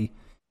memory may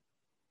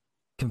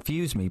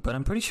confuse me, but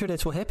I'm pretty sure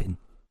that's what happened.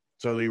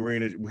 So the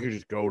arena, we could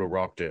just go to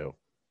Rockdale.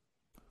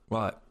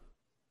 Right.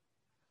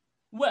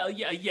 Well,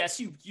 yeah, yes,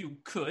 you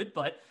could,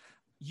 but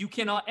you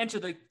cannot enter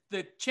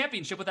the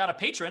championship without a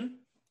patron.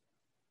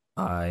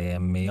 I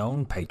am my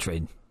own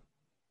patron.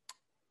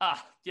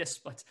 Ah, yes,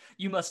 but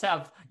you must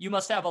have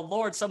a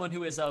lord, someone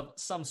who is of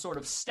some sort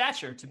of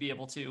stature to be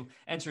able to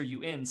enter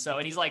you in. So,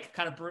 and he's like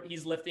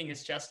he's lifting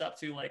his chest up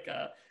to like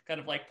kind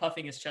of like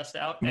puffing his chest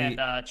out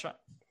and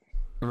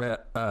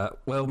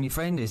well, my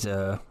friend is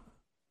a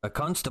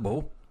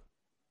constable.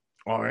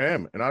 I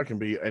am, and I can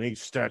be any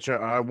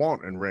stature I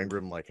want. And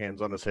Rangrim like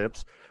hands on his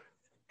hips,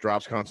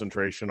 drops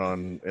concentration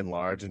on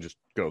enlarge, and just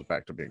goes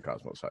back to being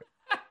Cosmo's height.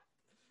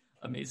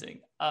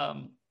 Amazing.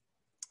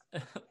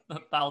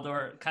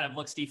 Baldur kind of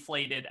looks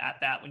deflated at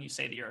that when you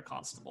say that you're a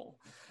constable.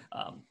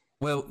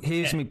 Well,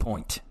 here's my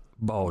point,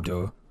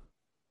 Baldur.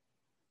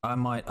 I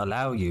might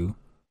allow you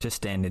to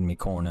stand in my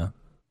corner,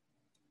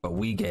 but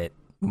we get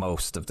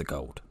most of the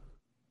gold.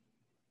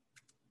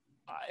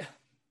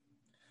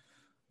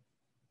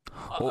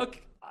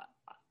 Okay.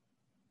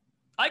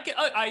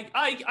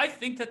 I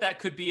think that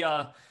could be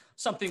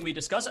something we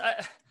discuss.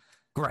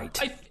 Great.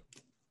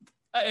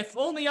 If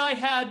only I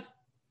had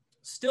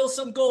still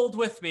some gold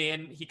with me.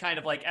 And he kind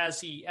of like as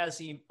he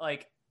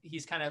like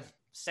he's kind of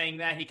saying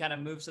that, he kind of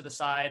moves to the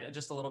side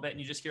just a little bit, and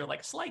you just hear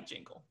like a slight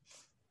jingle.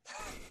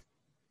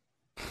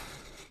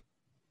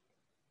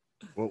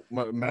 Well,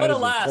 matters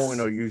of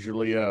coin are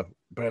usually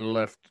better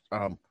left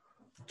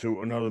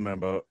to another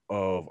member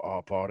of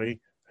our party.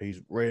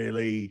 He's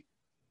really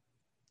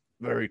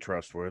very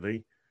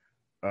trustworthy.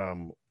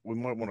 We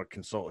might want to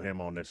consult him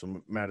on this.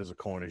 Matters of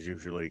coin is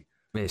usually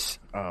yes.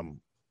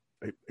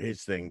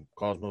 His thing.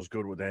 Cosmo's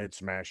good with head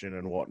smashing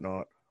and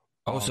whatnot.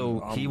 Also,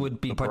 he would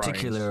be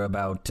particular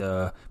about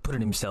putting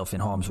himself in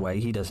harm's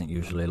way. He doesn't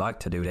usually like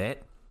to do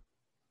that.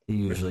 He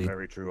usually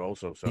very true.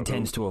 Also, so he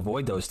tends to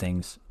avoid those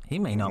things. He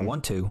may not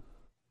want to.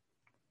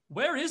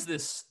 Where is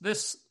this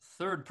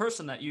third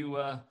person that you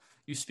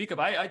speak of?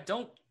 I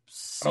don't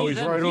see. Oh, he's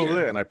them right here. over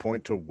there, and I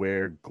point to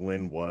where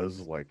Glenn was,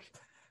 like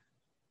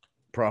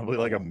probably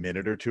like a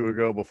minute or two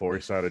ago before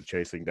he started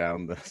chasing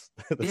down this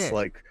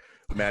like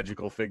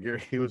magical figure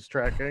he was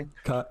tracking.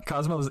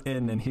 Cosmo's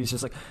in, and he's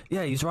just like,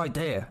 yeah, he's right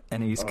there,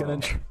 and he's gonna.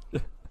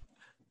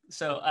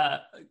 So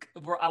I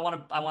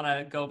want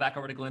to go back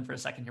over to Glenn for a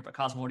second here, but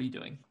Cosmo, what are you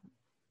doing?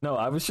 No,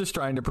 I was just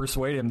trying to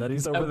persuade him that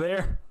he's over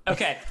there.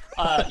 Okay,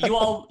 you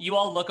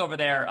all look over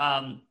there,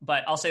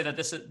 but I'll say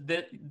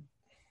that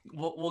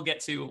we'll get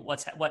to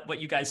what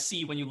you guys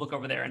see when you look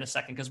over there in a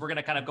second, because we're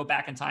gonna kind of go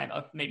back in time,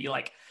 maybe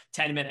like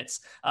 10 minutes.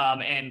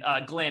 And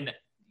Glenn,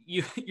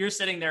 you're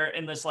sitting there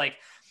in this like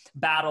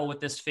battle with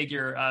this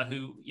figure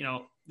who,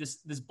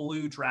 this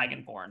blue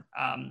dragonborn,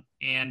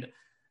 and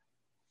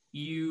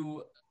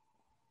you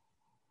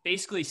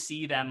basically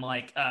see them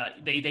like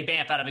they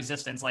bamf out of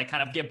existence, like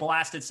kind of get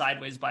blasted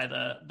sideways by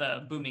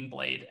the booming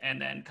blade, and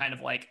then kind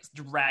of like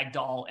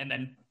ragdoll and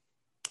then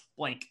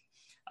blink.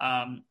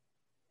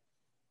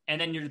 And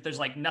then there's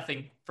like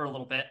nothing for a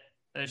little bit.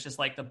 There's just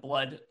like the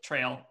blood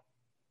trail.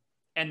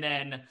 And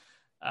then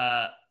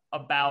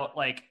about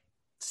like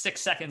 6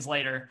 seconds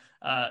later,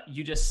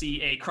 you just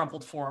see a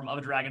crumpled form of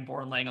a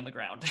dragonborn laying on the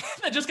ground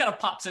that just kind of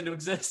pops into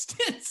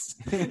existence.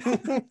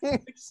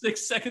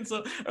 6 seconds,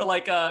 or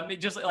like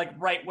just like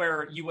right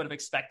where you would have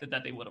expected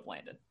that they would have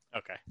landed.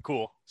 Okay,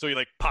 cool. So he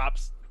like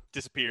pops,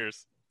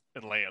 disappears,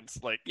 and lands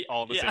like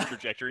all in the same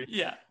trajectory.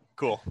 Yeah.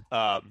 Cool.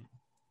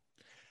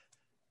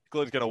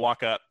 Glenn's gonna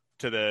walk up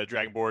to the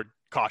dragonborn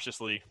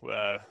cautiously,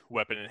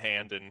 weapon in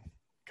hand, and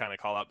kind of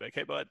call out, like,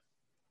 "Hey, bud,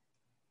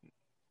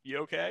 you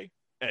okay?"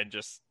 And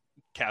just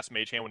cast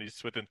Mage Hand when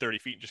he's within 30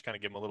 feet, and just kind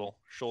of give him a little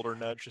shoulder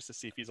nudge just to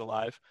see if he's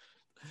alive.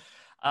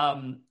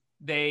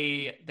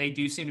 They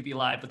do seem to be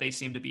alive, but they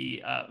seem to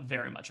be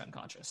very much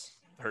unconscious.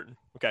 Hurting.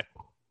 Okay.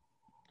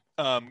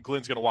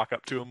 Glenn's gonna walk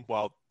up to him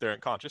while they're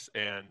unconscious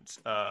and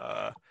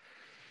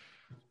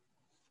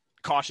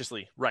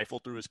cautiously rifle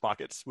through his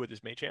pockets with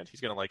his Mage Hand. He's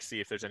gonna like see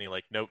if there's any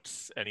like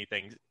notes,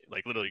 anything,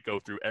 like literally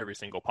go through every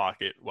single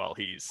pocket while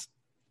he's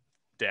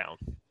down.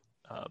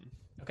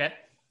 Okay.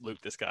 Loot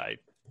this guy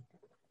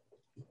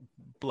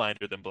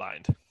blinder than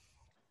blind.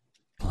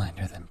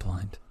 Blinder than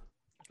blind.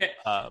 Okay.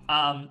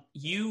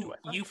 You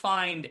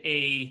find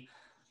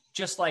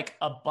just like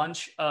a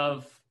bunch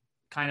of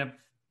kind of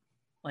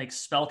like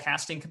spell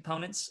casting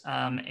components,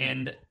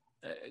 and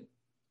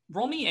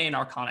roll me an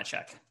Arcana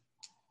check.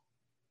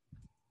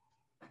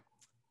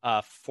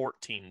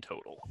 14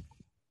 total.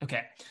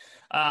 Okay.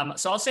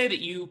 So I'll say that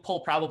you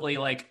pull probably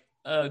like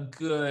a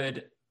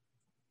good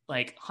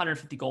like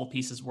 150 gold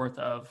pieces worth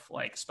of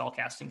like spell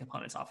casting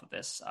components off of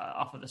this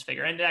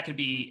figure, and that could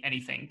be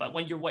anything. But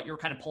what you're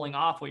kind of pulling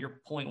off, what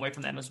you're pulling away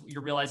from them, is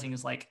you're realizing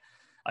is like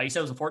you said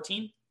it was a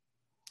 14.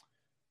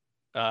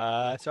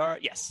 Sorry.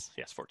 Yes,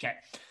 14.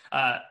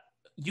 Okay.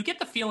 You get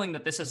the feeling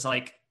that this is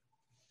like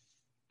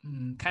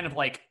kind of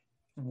like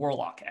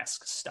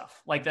warlock-esque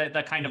stuff. Like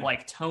the kind of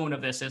like tone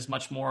of this is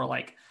much more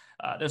like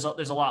there's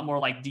a lot more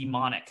like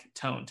demonic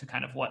tone to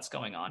kind of what's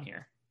going on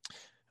here.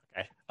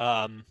 Okay.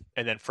 And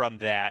then from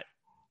that,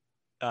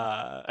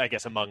 I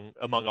guess among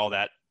all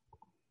that,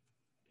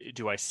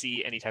 do I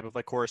see any type of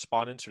like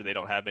correspondence, or they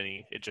don't have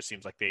any? It just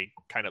seems like they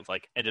kind of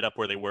like ended up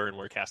where they were and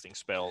were casting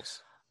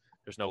spells.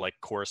 There's no like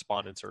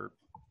correspondence or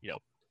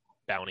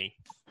bounty.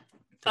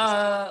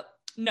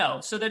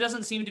 No. So there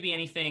doesn't seem to be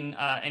anything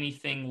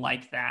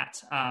like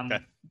that. Okay.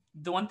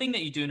 The one thing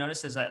that you do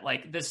notice is that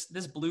like this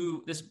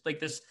blue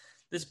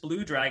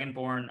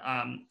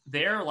dragonborn,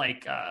 they're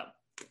like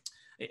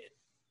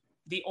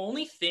the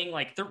only thing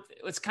like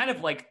it's kind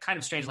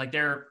of strange. Like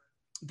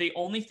the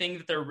only thing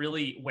that they're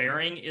really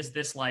wearing is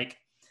this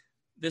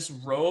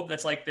robe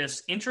that's like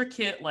this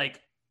intricate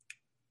like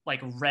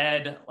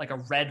red, like a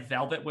red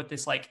velvet with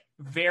this like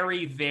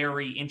very,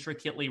 very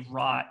intricately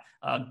wrought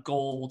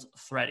gold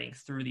threading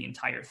through the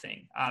entire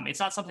thing. It's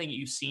not something that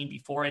you've seen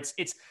before. It's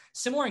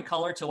similar in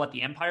color to what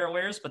the Empire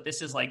wears, but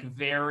this is like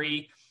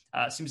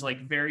seems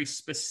like very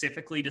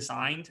specifically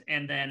designed.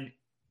 And then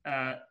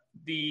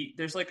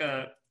there's like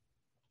a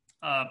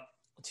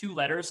 2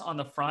 letters on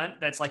the front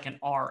that's like an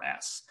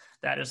RS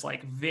that is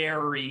like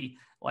very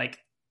like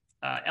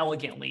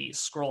elegantly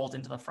scrolled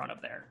into the front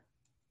of there.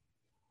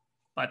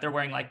 But they're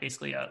wearing like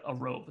basically a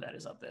robe that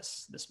is of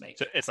this make.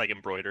 So it's like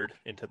embroidered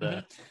into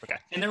the Okay.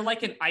 And they're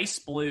like an ice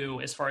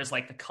blue as far as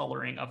like the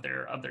coloring of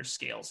their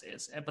scales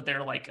is, but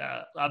they're like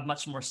a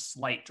much more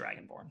slight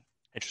dragonborn.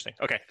 Interesting.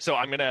 Okay, so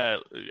I'm gonna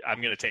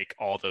take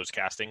all those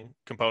casting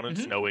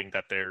components, knowing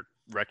that they're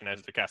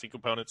recognized as the casting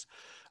components,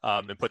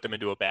 and put them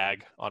into a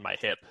bag on my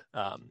hip.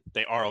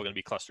 They are all going to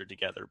be clustered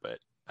together, but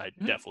I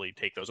definitely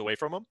take those away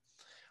from them.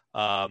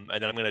 And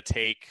then I'm going to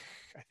take,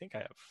 I think I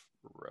have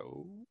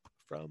rope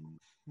from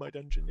my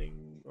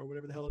dungeoning or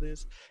whatever the hell it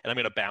is, and I'm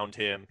going to bound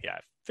him. Yeah,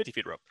 50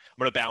 feet rope.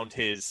 I'm going to bound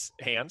his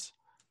hands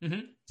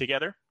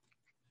together,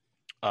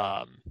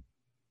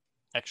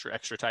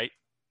 extra tight,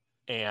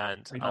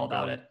 and I'm all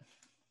about it.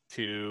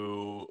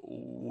 To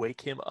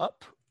wake him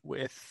up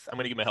with, I'm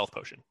going to give him a health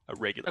potion, a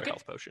regular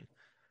health potion.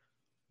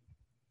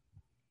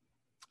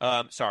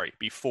 Sorry,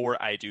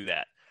 before I do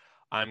that,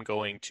 I'm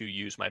going to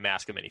use my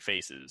Mask of Many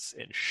Faces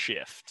and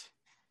shift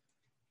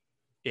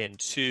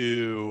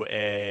into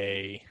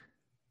a...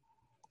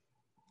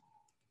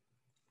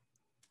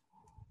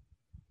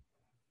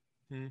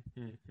 I'm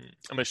going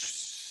to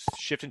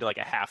shift into like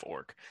a half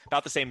orc,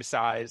 about the same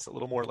size, a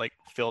little more like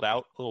filled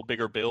out, a little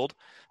bigger build,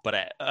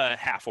 but a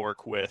half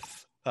orc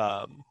with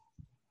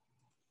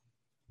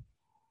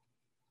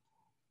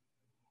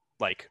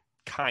like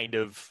kind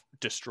of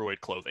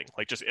destroyed clothing,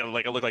 like just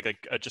like it looked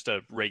like just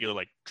a regular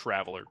like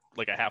traveler,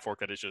 like a half orc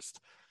that is just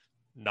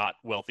not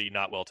wealthy,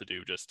 not well to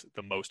do, just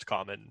the most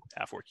common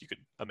half orc you could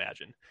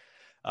imagine.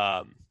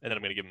 And then I'm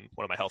going to give him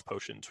one of my health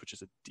potions, which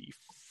is a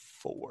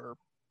D4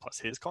 plus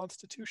his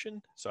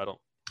Constitution. So I don't.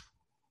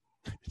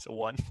 It's a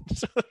 1,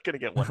 so I'm going to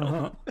get 1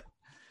 health.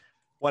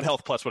 1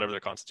 health plus whatever their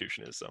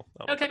Constitution is. So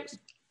okay.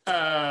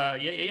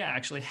 Yeah.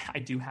 Actually, I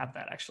do have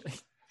that actually.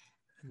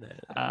 And then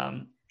let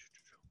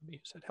me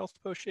use that health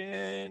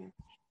potion.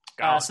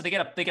 So they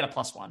get a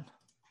 +1.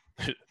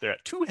 They're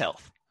at 2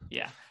 health.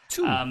 Yeah.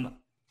 2.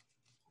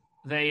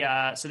 They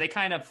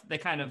kind of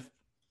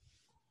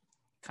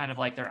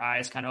like their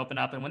eyes kind of open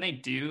up, and when they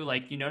do,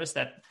 like you notice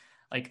that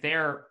like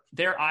their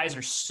eyes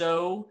are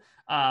so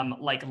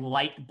like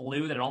light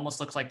blue that it almost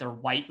looks like they're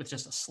white with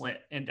just a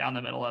slit in down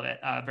the middle of it.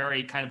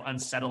 Very kind of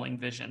unsettling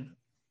vision.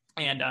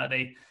 And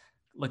they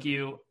look at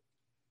you,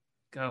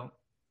 go,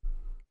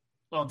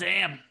 well,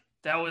 damn,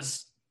 that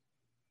was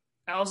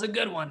a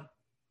good one.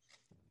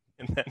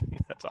 And then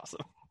that's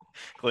awesome.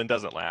 Glenn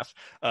doesn't laugh.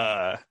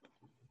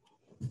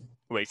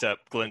 Wakes up.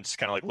 Glenn's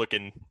kind of like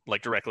looking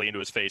like directly into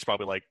his face,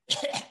 probably like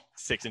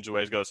 6 inches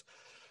away. Goes,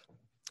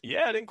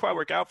 yeah, it didn't quite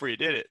work out for you,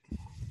 did it?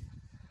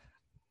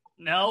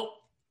 Nope,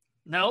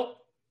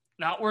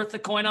 not worth the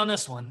coin on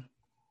this one.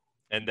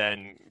 And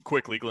then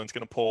quickly, Glenn's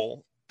gonna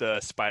pull the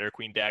Spider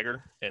Queen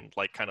dagger and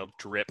like kind of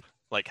drip,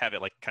 like have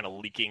it like kind of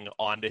leaking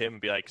onto him,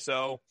 and be like,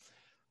 so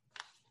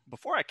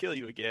before I kill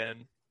you again,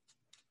 do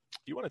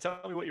you want to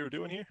tell me what you were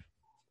doing here?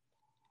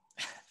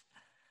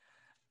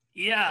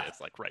 Yeah. And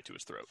it's like right to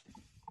his throat.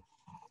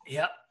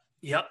 Yep.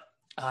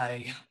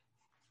 I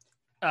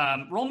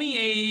roll me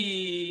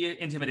a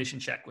intimidation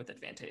check with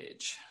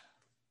advantage.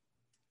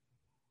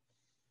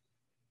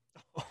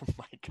 Oh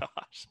my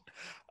gosh.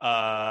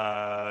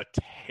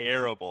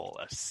 Terrible.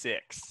 A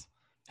 6.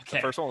 Okay.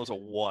 The first one was a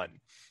 1.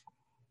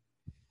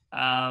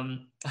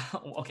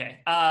 Okay.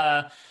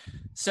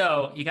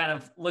 So he kind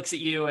of looks at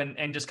you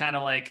and just kind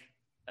of like,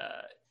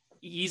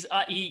 he's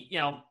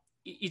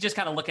just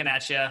kind of looking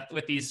at you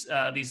with these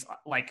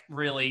like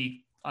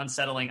really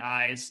unsettling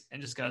eyes,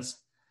 and just goes,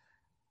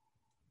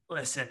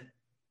 listen,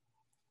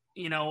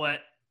 you know what?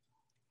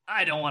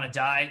 I don't want to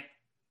die.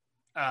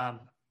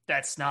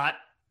 That's not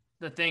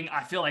the thing.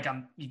 I feel like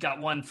you got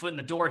one foot in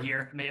the door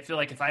here. I feel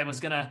like if I was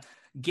going to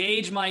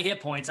gauge my hit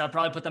points, I'd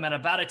probably put them at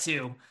about a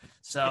 2.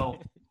 So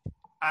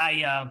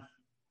I'm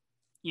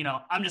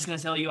just going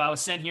to tell you I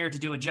was sent here to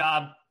do a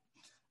job.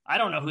 I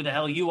don't know who the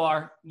hell you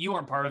are. You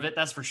weren't part of it.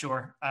 That's for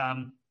sure.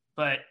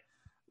 But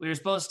we were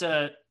supposed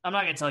to, I'm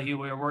not going to tell you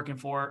who we were working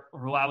for or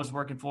who I was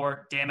working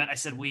for. Damn it. I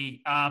said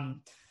we,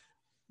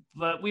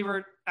 but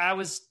I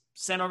was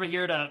sent over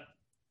here to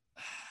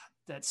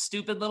that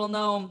stupid little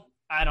gnome.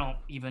 I don't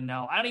even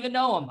know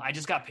him. I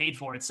just got paid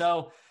for it.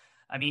 So,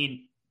 I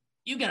mean,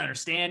 you can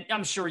understand.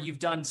 I'm sure you've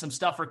done some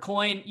stuff for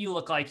coin. You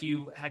look like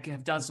you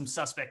have done some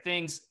suspect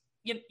things.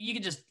 You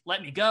can just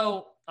let me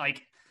go. Like,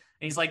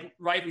 and he's like,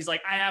 right. He's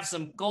like, I have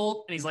some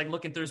gold. And he's like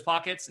looking through his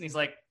pockets, and he's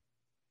like,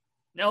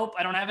 nope,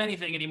 I don't have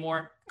anything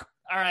anymore.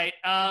 All right.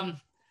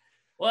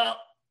 Well,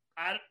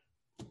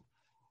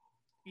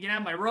 you can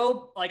have my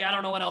robe. Like, I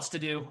don't know what else to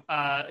do.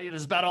 This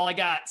is about all I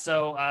got.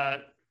 So,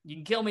 you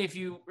can kill me if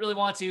you really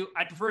want to.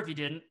 I'd prefer if you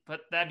didn't,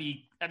 but that'd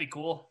be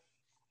cool.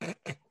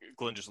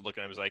 Glenn just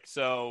looking at him was like,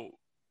 so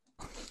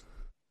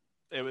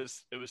it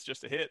was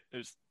just a hit. It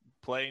was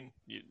plain.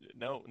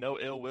 No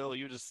ill will.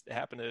 You just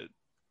happen to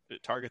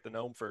target the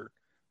gnome for,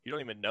 you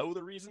don't even know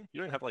the reason. You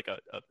don't even have like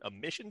a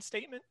mission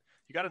statement.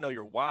 You got to know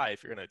your why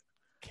if you're going to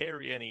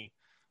carry any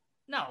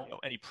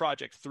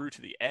project through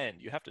to the end.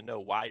 You have to know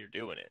why you're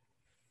doing it.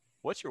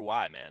 What's your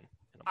why, man?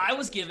 I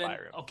was given,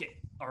 okay,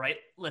 all right,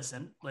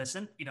 listen,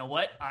 you know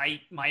what?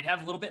 I might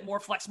have a little bit more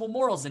flexible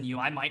morals than you.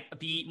 I might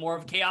be more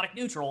of a chaotic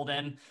neutral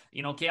than,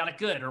 chaotic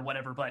good or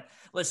whatever. But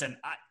listen,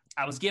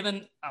 I was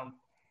given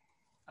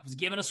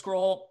a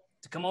scroll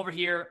to come over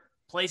here,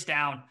 place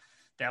down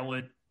that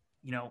would,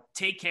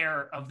 take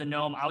care of the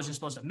gnome. I was just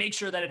supposed to make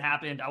sure that it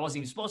happened. I wasn't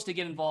even supposed to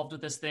get involved with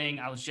this thing.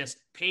 I was just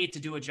paid to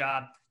do a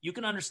job. You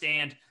can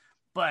understand.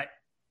 But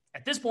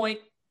at this point,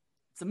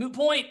 it's a moot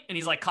point. And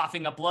he's like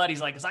coughing up blood.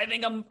 He's like, because I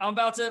think I'm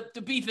about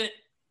to beef it.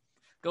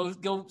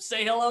 Go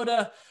say hello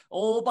to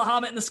old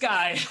Bahamut in the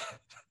sky.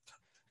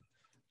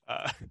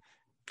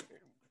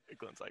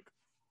 Glenn's like,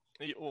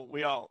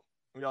 we all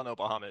know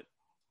Bahamut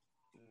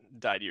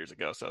died years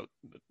ago, so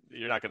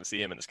you're not going to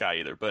see him in the sky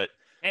either. But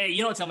hey,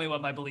 you don't tell me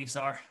what my beliefs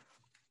are.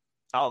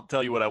 I'll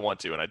tell you what I want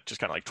to. And I just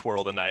kind of like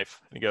twirl the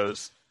knife, and he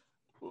goes,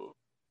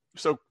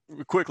 so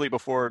quickly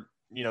before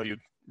you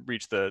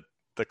reach the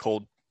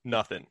cold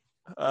nothing.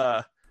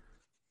 Are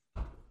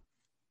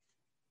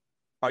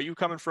you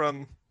coming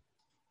from?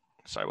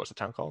 Sorry, what's the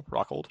town called?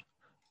 Rockdale.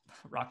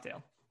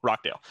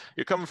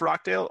 You're coming from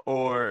Rockdale,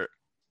 or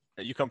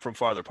you come from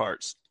farther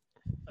parts?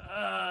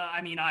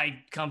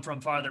 I come from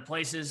farther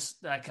places.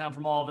 I come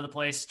from all over the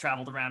place.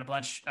 Traveled around a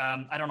bunch.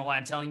 I don't know why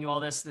I'm telling you all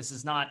this. This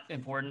is not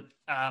important.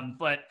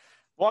 But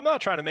Well, I'm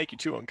not trying to make you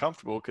too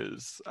uncomfortable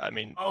because I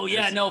mean. Oh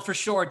yeah, no, for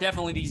sure,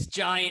 definitely these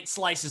giant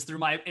slices through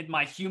my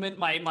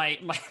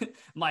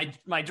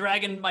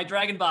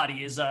dragon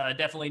body is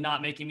definitely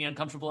not making me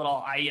uncomfortable at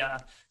all. I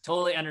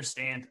totally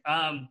understand.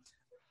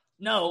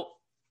 No,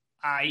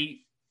 I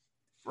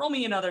roll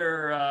me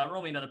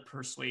another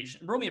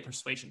persuasion. Roll me a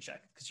persuasion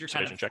check because you're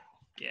Persuasion check.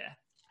 Yeah.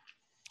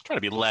 Trying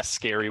to be less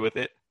scary with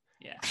it.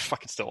 Yeah.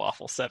 Fucking still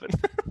awful. 7.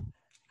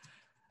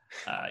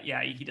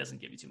 Yeah, he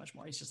doesn't give you too much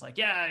more. He's just like,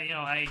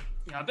 yeah,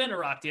 I've been to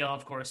Rockdale,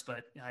 of course,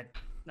 but I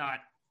not.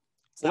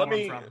 Let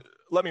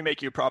me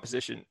make you a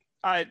proposition.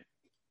 I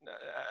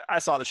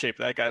saw the shape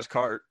of that guy's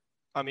cart.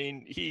 I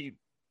mean, he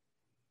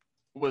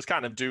was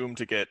kind of doomed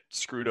to get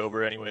screwed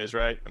over anyways,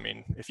 right? I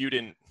mean, if you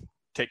didn't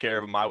take care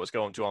of him, I was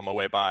going to on my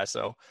way by.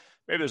 So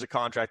maybe there's a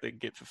contract that can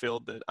get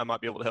fulfilled that I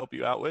might be able to help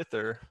you out with,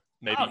 or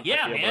maybe you might be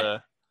able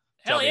to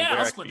tell me where I'll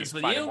I split could this be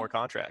with finding you. more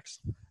contracts.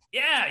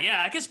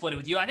 Yeah, I can split it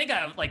with you. I think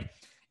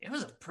it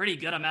was a pretty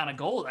good amount of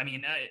gold. I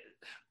mean,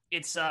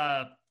 it's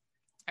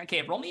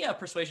okay. Roll me a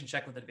persuasion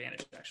check with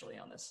advantage actually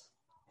on this.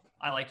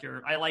 I like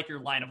your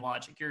line of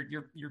logic.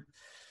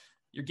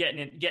 You're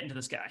getting to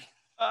this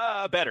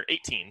guy. Better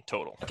 18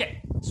 total.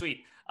 Okay,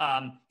 sweet.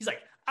 He's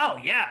like, oh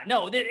yeah,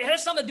 no, it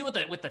has something to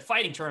do with the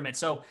fighting tournament.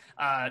 So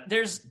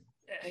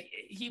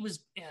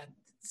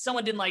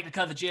someone didn't like the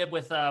cut of the jib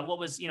with what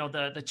was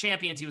the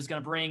champions he was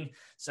going to bring.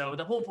 So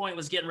the whole point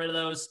was getting rid of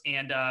those.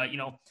 And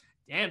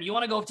damn, you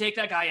want to go take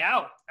that guy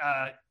out?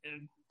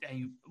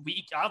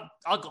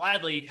 I'll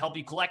gladly help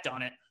you collect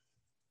on it.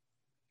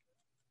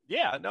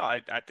 Yeah, no,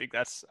 I think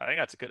that's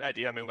a good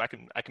idea. I mean, I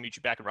can meet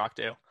you back in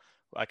Rockdale.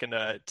 I can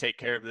take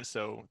care of this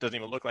so it doesn't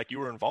even look like you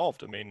were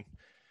involved. I mean,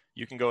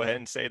 you can go ahead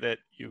and say that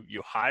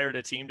you hired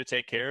a team to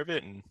take care of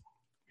it, and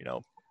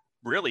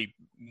really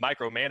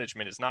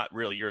micromanagement is not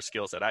really your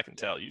skill set. I can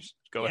tell. You just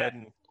go ahead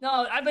and.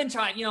 No, I've been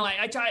trying.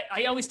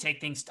 I always take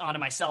things onto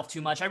myself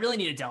too much. I really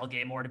need to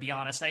delegate more, to be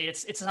honest.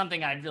 It's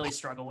something I really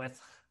struggle with.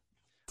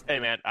 Hey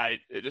man,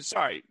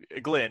 sorry,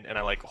 Glenn, and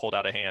I hold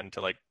out a hand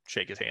to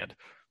shake his hand,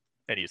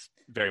 and he's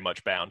very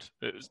much bound.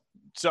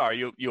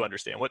 Sorry, you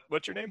understand.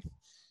 What's your name?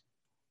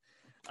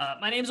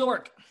 My name's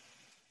Orc.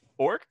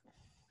 Orc?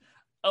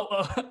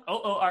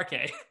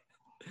 O-O-R-K.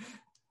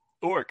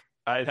 Orc.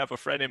 I have a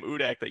friend named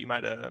Udak that you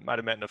might have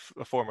met in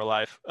a former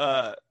life.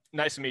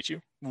 Nice to meet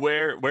you.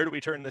 Where do we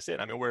turn this in?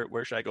 I mean,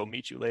 where should I go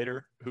meet you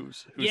later?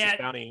 Who's this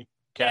bounty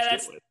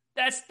cast with?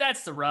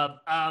 That's the rub.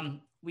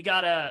 We're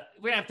gonna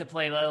have to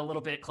play a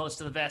little bit close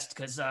to the vest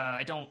because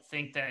I don't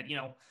think that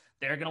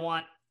they're gonna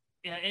want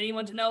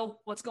anyone to know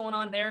what's going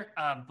on there.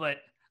 But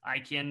I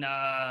can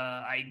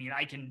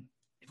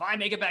if I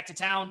make it back to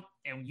town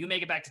and you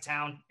make it back to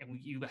town and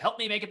you help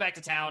me make it back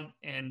to town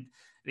and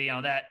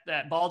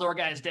that Baldur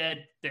guy is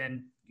dead,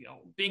 then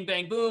bing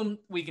bang boom,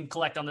 we can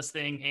collect on this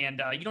thing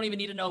and you don't even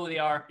need to know who they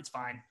are. It's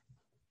fine.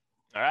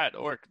 All right,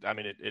 Orc. I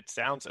mean, it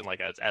sounds, and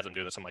as I'm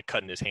doing this, I'm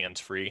cutting his hands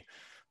free.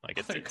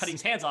 It's cutting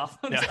his hands off.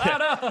 Yeah.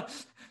 Oh,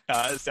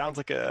 no. It sounds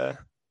like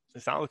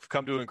we've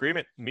come to an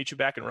agreement. Meet you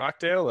back in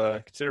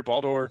Rockdale. Consider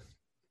Baldur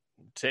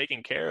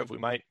taken care of. We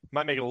might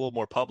make it a little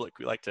more public.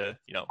 We like to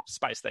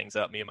spice things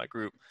up, me and my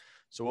group.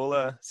 So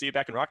we'll see you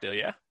back in Rockdale.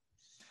 Yeah.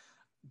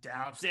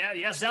 Down.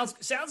 Yeah. Sounds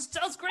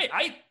great.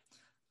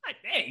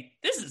 Hey,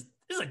 this is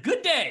a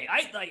good day.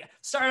 I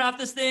started off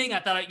this thing.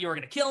 I thought you were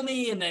gonna kill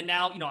me, and then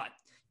now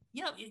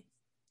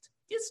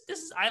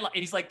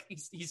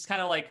he's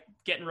kind of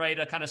getting ready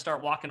to kind of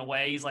start walking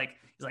away. He's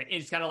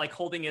kind of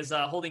holding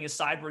his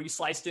side where you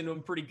sliced into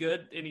him pretty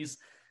good, and he's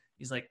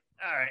like,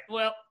 all right,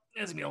 well,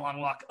 this is gonna be a long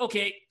walk.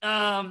 Okay,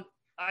 I'll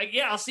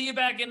see you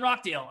back in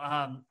Rockdale.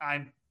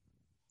 I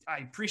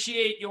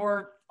appreciate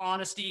your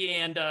honesty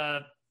and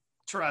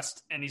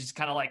trust. And he's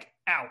kind of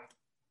ow,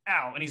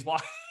 and he's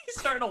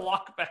starting to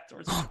walk back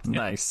towards Rockdale.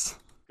 Nice.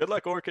 Good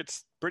luck, Orc.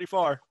 It's pretty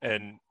far.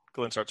 And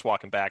Glenn starts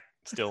walking back,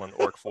 still in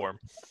Orc form.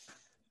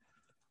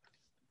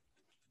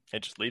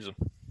 It just leaves him.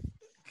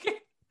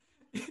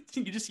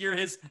 You just hear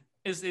his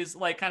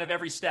kind of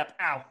every step,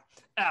 ow,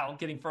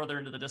 getting further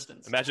into the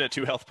distance. Imagine at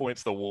 2 health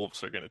points, the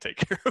wolves are going to take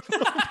care of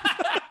him.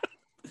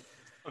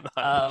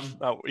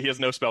 He has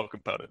no spell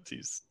components.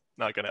 He's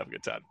not going to have a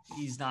good time.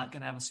 He's not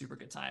going to have a super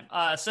good time.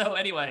 So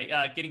anyway,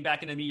 getting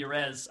back into Mia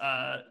Res,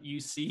 you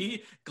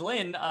see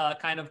Glenn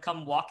kind of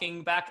come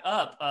walking back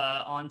up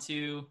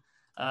onto...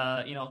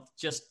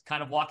 just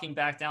kind of walking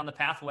back down the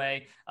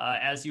pathway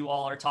as you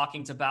all are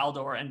talking to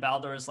Baldur, and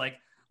Baldur is like,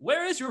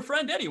 where is your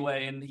friend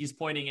anyway? And he's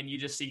pointing, and you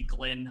just see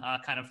Glenn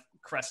kind of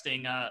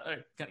cresting,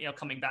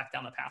 coming back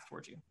down the path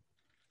towards you.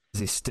 Is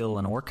he still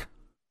an orc?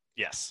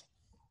 Yes.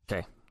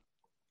 Okay.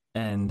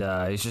 And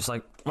he's just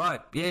like, right,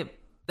 yeah,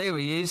 there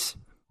he is.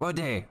 What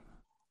day?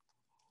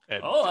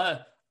 And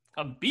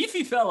A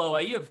beefy fellow.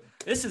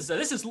 This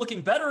is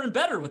looking better and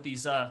better with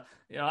these.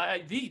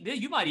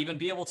 You might even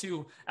be able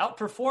to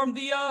outperform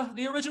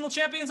the original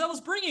champions I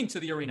was bringing to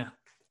the arena.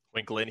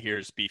 when Glenn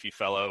hears beefy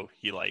fellow,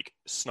 he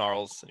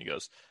snarls and he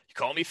goes, "You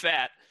call me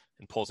fat,"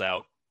 and pulls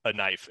out a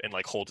knife and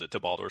holds it to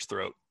Baldur's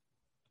throat.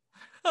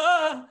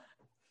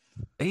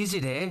 Easy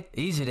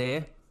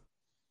there.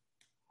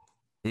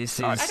 This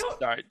Sorry, is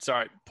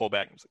sorry. Pull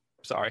back.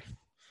 Sorry.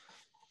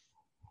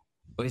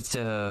 it's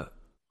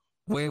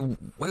where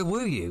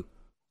were you?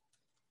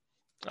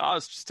 I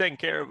was just taking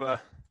care of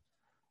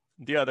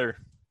the other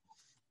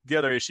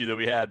issue that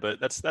we had, but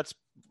that's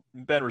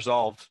been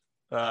resolved.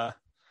 Well,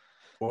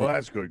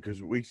 that's good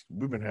because we've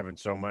been having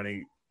so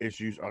many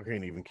issues. I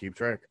can't even keep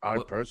track. I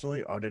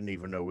didn't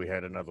even know we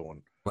had another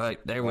one. Right,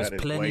 there was That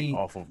is plenty way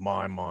off of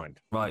my mind.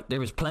 Right, there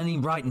was plenty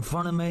right in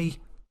front of me.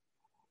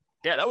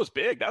 Yeah, that was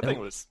big. That thing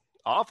was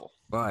awful.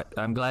 Right,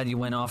 I'm glad you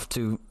went off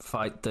to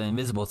fight the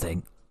invisible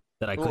thing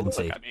that I couldn't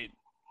see. I mean,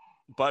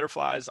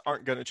 butterflies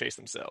aren't going to chase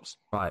themselves.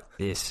 Right,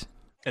 yes.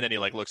 And then he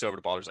like looks over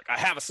to Balder's like, I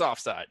have a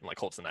soft side, and like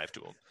holds the knife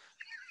to him.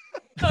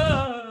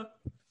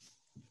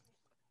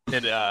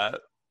 And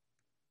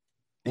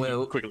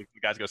well, quickly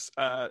the guy goes,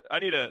 I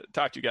need to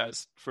talk to you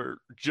guys for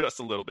just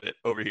a little bit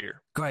over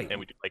here. great, And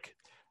we do like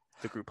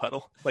the group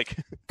huddle. Like,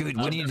 good.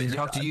 We need to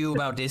talk to you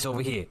about this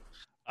over here.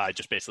 I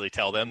just basically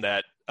tell them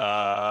that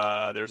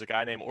there's a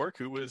guy named Orc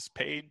who was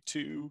paid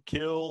to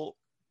kill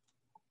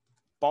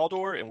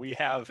Baldur, and we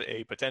have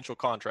a potential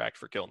contract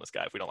for killing this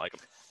guy if we don't like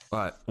him.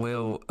 Right,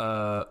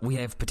 well, we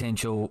have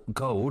potential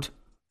gold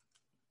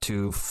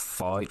to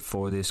fight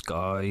for this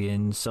guy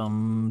in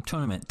some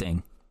tournament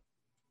thing.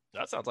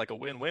 That sounds like a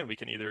win-win. We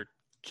can either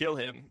kill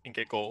him and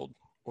get gold,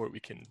 or we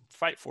can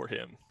fight for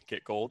him,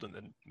 get gold, and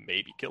then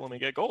maybe kill him and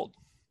get gold.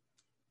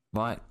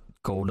 Right,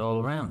 gold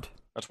all around.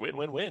 That's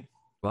win-win-win.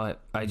 Right,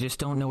 I just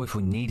don't know if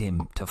we need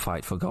him to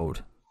fight for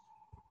gold.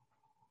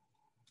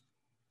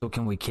 So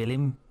can we kill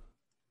him?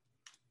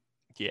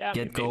 Yeah,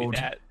 Get maybe gold.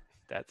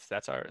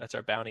 That's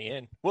our bounty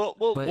in.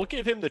 We'll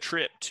give him the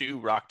trip to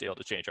Rockdale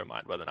to change our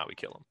mind whether or not we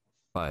kill him.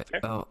 Right. Fair.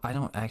 Oh, I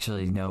don't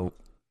actually know.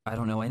 I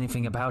don't know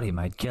anything about him.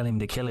 I'd kill him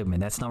to kill him,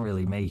 and that's not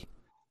really me.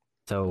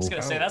 So I was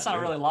gonna say that's not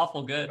really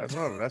lawful good.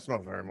 That's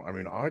not very much. I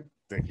mean, I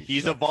think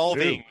He's sucks,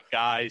 evolving, too.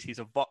 guys. He's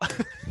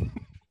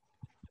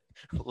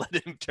Let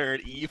him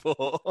turn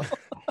evil.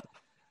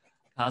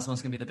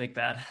 Cosmo's gonna be the big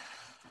bad.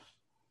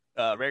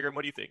 Rhaegar,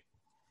 what do you think?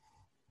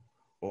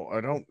 Well,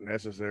 I don't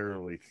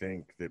necessarily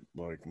think that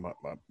like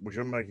we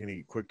shouldn't make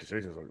any quick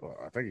decisions. Like,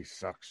 I think he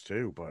sucks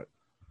too, but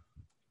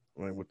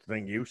I mean, with the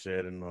thing you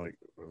said and like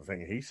the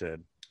thing he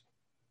said,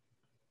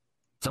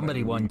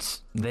 somebody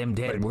wants them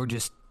dead. We're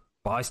just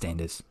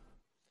bystanders.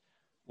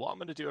 Well, I'm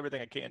going to do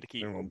everything I can to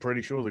keep. I'm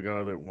pretty sure the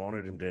guy that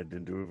wanted him dead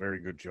didn't do a very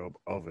good job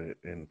of it,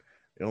 and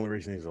the only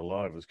reason he's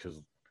alive is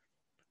because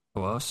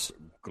Us?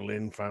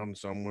 Glenn found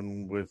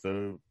someone with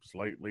a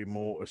slightly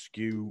more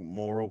askew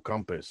moral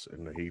compass,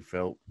 and he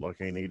felt like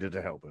he needed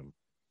to help him.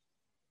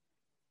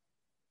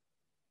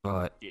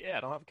 Right. Yeah,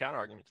 I don't have a counter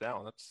argument to that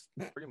one. That's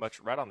pretty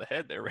much right on the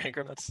head there,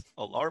 Rhaegar. That's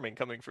alarming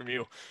coming from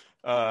you.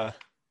 I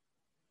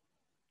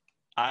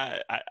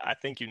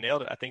think you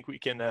nailed it. I think we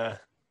can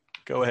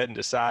go ahead and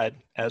decide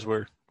as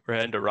we're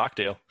heading to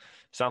Rockdale.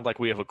 Sounds like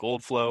we have a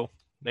gold flow.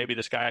 Maybe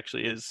this guy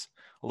actually is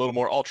a little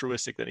more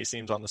altruistic than he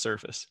seems on the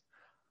surface.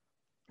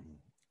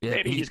 Yeah,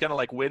 Maybe he's going to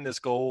like win this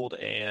gold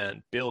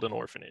and build an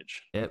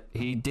orphanage. Yep.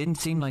 He didn't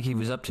seem like he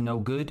was up to no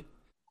good.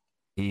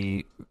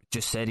 He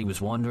just said he was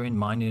wandering,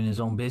 minding his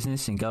own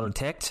business, and got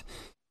attacked.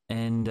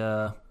 And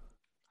I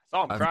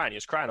saw him crying. He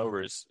was crying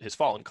over his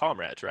fallen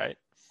comrades, right?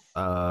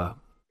 I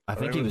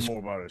think he was more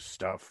about his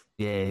stuff.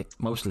 Yeah,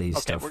 mostly his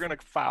stuff. We're going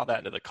to file that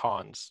into the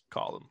cons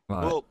column.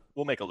 Right.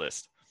 We'll make a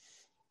list.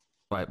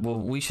 Right. Well,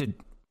 we should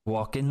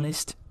walk-in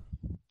list.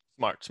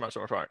 Smart.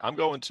 I'm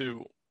going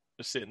to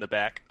sit in the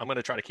back. I'm going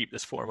to try to keep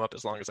this form up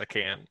as long as I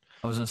can.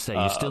 I was going to say,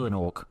 you're still an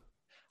orc.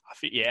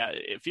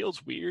 It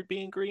feels weird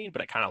being green,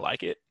 but I kind of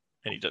like it.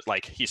 And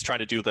he's trying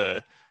to do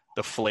the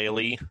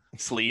flaily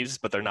sleeves,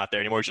 but they're not there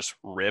anymore. He's just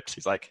ripped.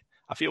 He's like,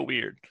 I feel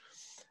weird.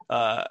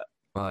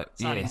 Right.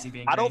 It's not easy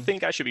being I don't green.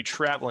 think I should be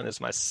traveling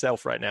as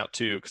myself right now,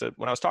 too, because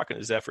when I was talking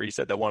to Zephyr, he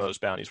said that one of those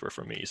bounties were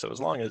for me. So as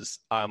long as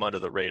I'm under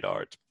the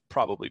radar, it's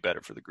probably better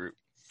for the group.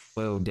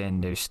 Well,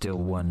 then there's still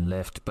one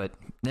left, but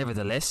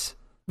nevertheless,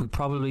 we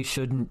probably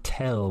shouldn't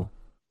tell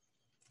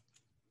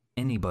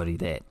anybody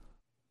that.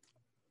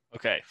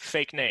 Okay,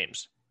 fake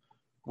names.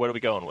 What are we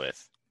going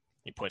with?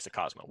 He points to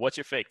Cosmo. What's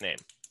your fake name?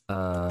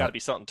 Got to be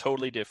something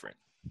totally different.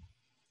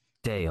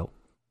 Dale.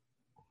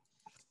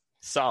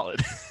 Solid.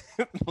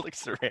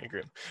 Looks to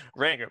Rangram.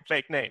 Rangram,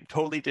 fake name,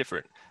 totally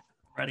different.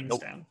 Writing this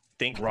down.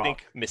 Think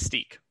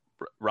Mystique.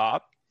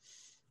 Rock.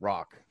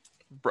 Rock.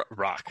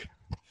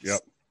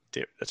 Yep.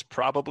 That's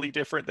probably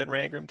different than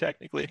Rangram,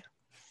 technically.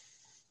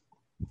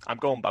 I'm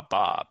going by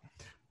Bob.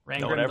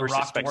 Rangram, no one ever the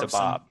Rock suspects a Dwarfson.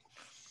 Bob.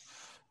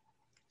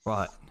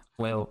 Right.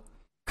 Well,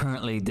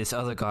 currently this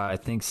other guy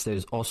thinks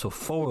there's also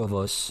 4 of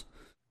us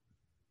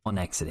on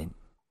accident.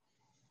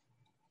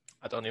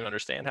 I don't even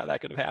understand how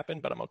that could have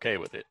happened, but I'm okay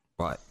with it.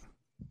 Right.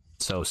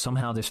 So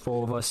somehow there's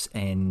 4 of us,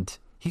 and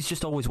he's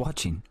just always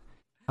watching.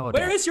 How about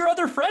Where that? is your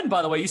other friend,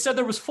 by the way? You said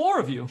there was 4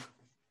 of you.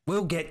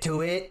 We'll get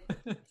to it.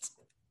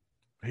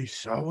 He's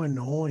so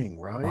annoying,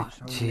 right? Oh,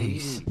 So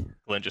jeez. mean.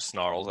 Glenn just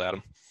snarls at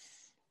him.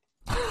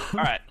 All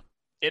right,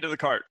 into the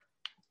cart.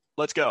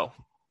 Let's go.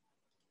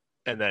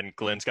 And then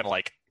Glenn's gonna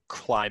like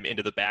climb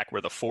into the back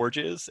where the forge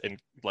is and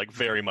like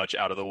very much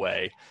out of the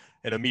way,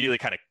 and immediately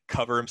kind of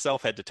cover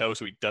himself head to toe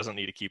so he doesn't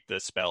need to keep the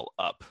spell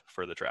up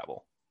for the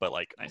travel. But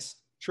like Nice.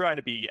 trying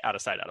to be out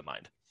of sight, out of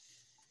mind.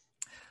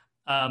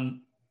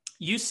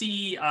 You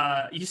see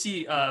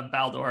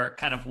Baldur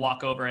kind of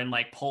walk over and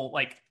like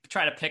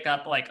try to pick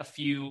up like a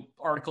few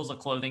articles of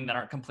clothing that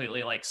aren't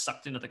completely like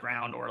sucked into the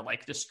ground or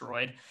like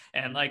destroyed,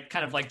 and like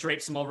kind of like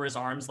drapes them over his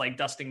arms, like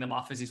dusting them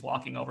off as he's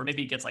walking over.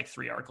 Maybe he gets like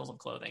 3 articles of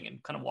clothing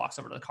and kind of walks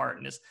over to the cart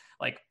and is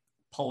like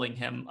pulling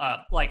him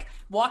like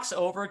walks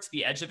over to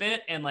the edge of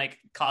it, and like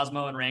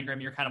Cosmo and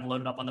Rangram, you're kind of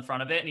loaded up on the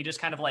front of it, and he just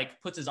kind of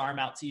like puts his arm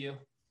out to you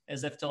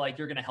as if to like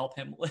you're gonna help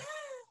him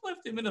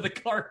lift him into the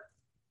cart.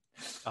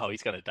 Oh,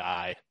 he's gonna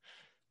die.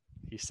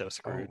 He's so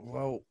screwed.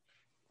 Oh,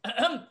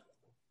 well.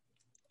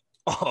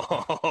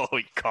 Oh,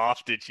 he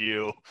coughed at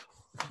you.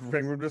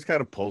 Rangram just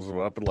kind of pulls him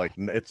up and like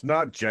it's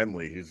not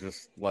gently. He's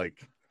just like,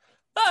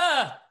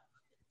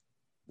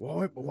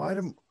 why am I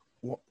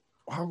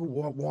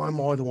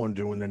the one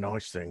doing the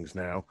nice things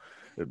now?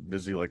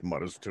 As he like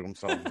mutters to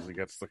himself as he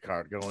gets the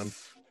cart going.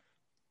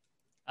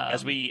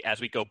 As we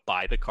go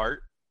by the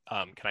cart,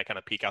 can I kind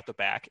of peek out the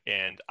back?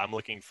 And I'm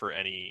looking for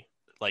any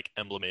like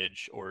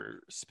emblemage or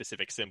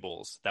specific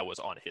symbols that was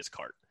on his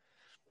cart.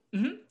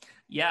 Mm-hmm.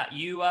 Yeah,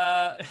 you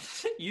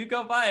you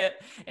go by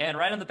it, and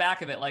right on the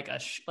back of it, like a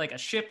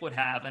ship would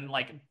have, and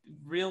like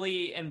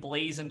really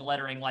emblazoned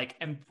lettering, like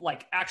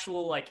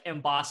actual like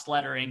embossed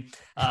lettering.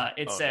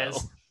 It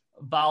says no.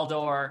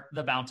 Baldur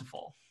the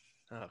Bountiful.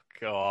 Oh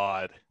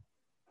God!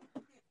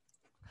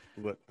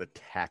 What the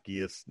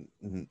tackiest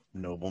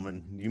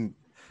nobleman?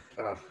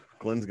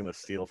 Glenn's gonna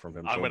steal from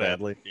him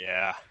badly.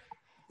 Yeah,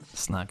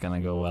 it's not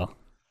gonna go well.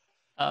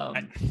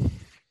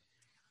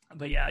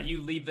 But yeah,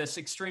 you leave this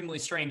extremely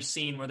strange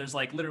scene where there's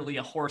like literally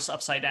a horse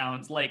upside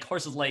down, like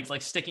horse's legs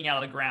like sticking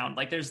out of the ground.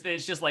 Like there's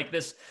just like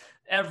this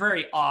a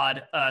very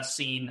odd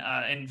scene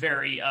and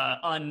very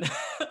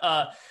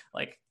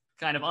like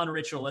kind of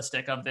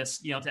unritualistic of this,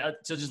 you know, to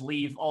just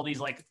leave all these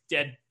like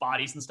dead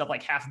bodies and stuff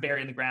like half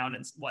buried in the ground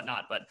and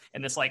whatnot. But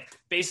in this like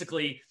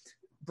basically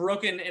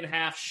broken in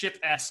half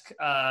ship-esque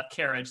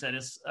carriage that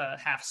is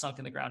half sunk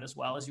in the ground, as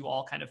well as you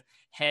all kind of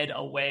head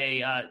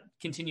away,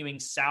 continuing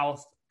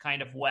south,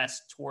 kind of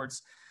west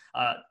towards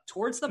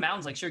the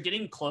mountains. Like, so you're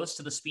getting close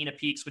to the Spina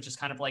Peaks, which is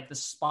kind of like the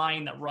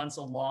spine that runs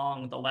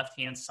along the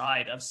left-hand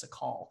side of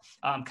Sakal,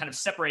 kind of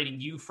separating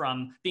you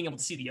from being able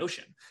to see the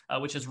ocean,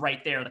 which is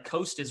right there. The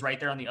coast is right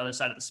there on the other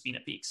side of the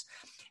Spina Peaks.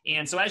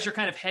 And so as you're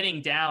kind of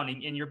heading down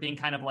and you're being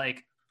kind of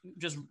like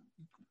just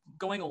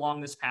going along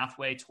this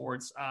pathway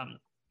towards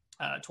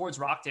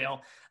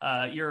Rockdale,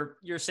 you're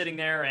sitting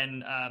there,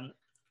 and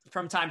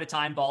from time to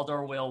time,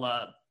 Baldur will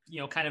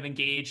kind of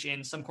engage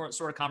in some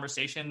sort of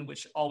conversation,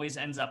 which always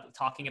ends up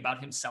talking about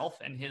himself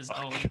and his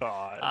own,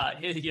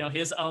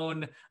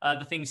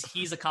 the things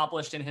he's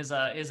accomplished in his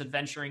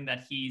adventuring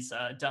that he's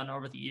done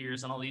over the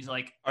years, and all these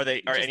like. Are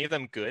any of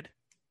them good?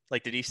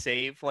 Like, did he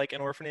save like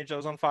an orphanage that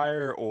was on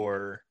fire,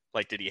 or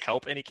like did he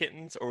help any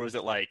kittens, or was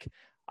it like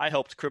I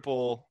helped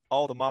cripple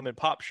all the mom and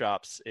pop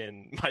shops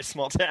in my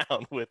small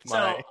town with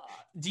my. So,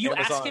 do you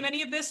ask him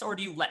any of this, or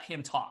do you let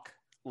him talk?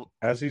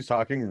 As he's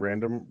talking,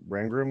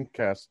 Rangram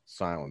casts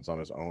silence on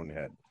his own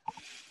head.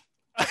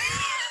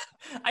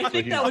 I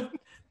think that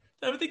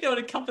would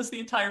encompass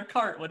the entire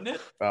cart, wouldn't it?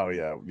 Oh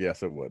yeah,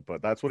 yes it would.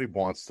 But that's what he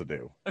wants to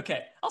do.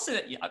 Okay, I'll say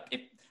that. Yeah,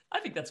 I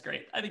think that's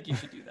great. I think you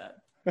should do that.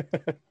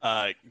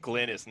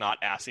 Glenn is not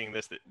asking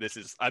this. This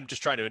is. I'm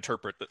just trying to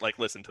interpret that. Like,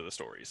 listen to the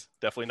stories.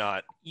 Definitely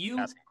not asking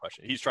a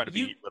question. He's trying to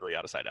be literally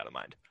out of sight, out of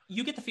mind.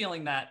 You get the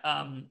feeling that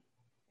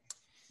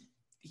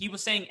he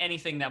was saying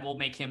anything that will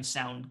make him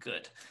sound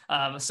good.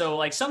 So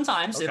like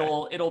sometimes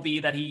it'll be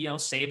that he,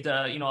 saved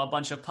a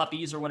bunch of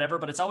puppies or whatever,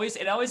 but it always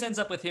ends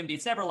up with him.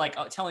 It's never like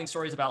telling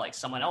stories about like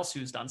someone else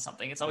who's done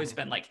something. It's always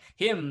been like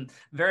him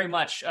very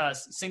much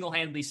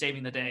single-handedly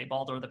saving the day,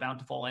 Baldur the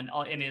Bountiful, and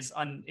in his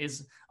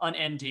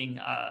unending,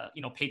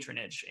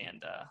 patronage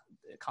and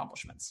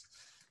accomplishments.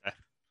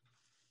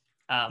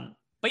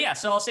 But yeah,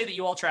 so I'll say that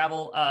you all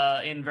travel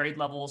in varied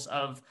levels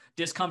of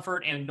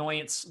discomfort and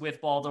annoyance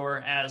with Baldur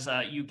as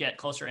you get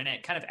closer in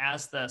it. Kind of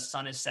as the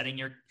sun is setting,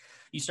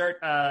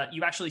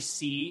 you actually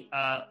see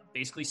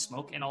basically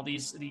smoke and all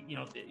these,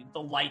 the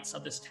lights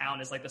of this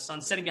town is like the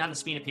sun setting behind the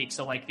Spina Peak.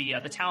 So like the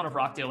town of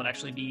Rockdale would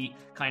actually be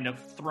kind of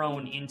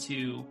thrown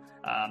into,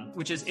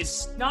 which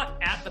is not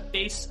at the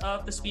base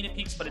of the Spina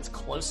Peaks, but it's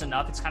close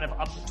enough. It's kind of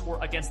up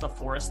against the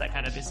forest that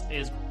kind of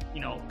is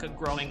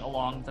growing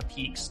along the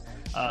peaks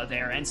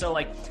there. And so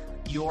like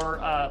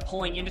you're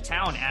pulling into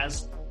town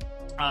as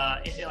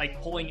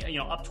pulling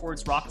up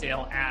towards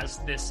Rockdale as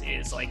this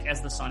is like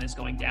as the sun is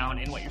going down,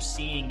 and what you're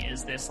seeing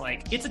is this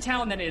like it's a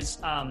town that is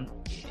I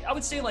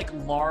would say like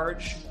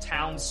large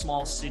town,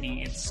 small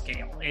city in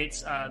scale.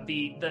 It's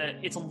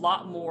it's a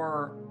lot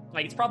more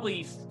like it's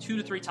probably 2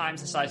 to 3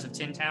 times the size of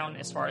Tin Town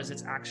as far as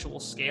its actual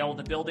scale.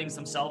 The buildings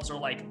themselves are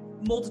like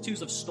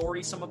multitudes of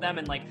stories, some of them,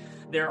 and like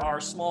there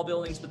are small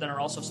buildings, but then are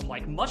also some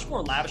like much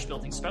more lavish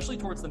buildings, especially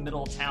towards the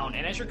middle of town.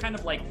 And as you're kind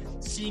of like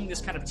seeing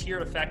this kind of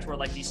tiered effect where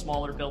like these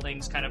smaller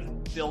buildings kind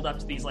of build up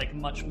to these like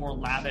much more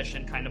lavish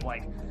and kind of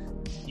like,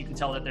 you can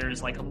tell that there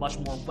is like a much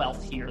more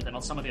wealth here than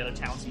on some of the other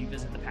towns that you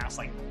visited in the past.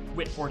 Like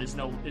Whitford is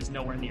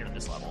nowhere near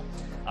this level.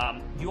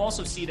 You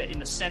also see that in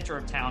the center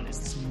of town is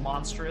this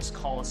monstrous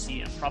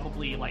Colosseum,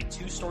 probably like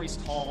 2 stories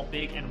tall,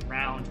 big and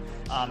round,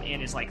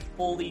 and is like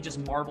fully just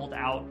marbled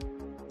out.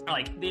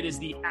 Like it is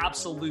the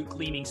absolute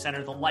gleaming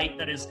center. The light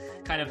that is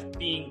kind of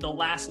being the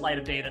last light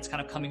of day that's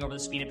kind of coming over the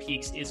Spina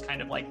Peaks is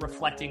kind of like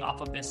reflecting off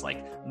of this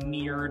like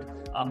mirrored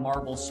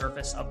marble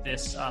surface of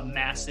this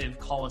massive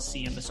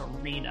Colosseum, this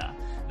arena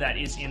that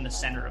is in the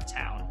center of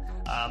town.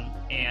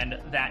 And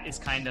that is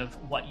kind of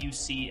what you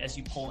see as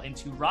you pull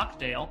into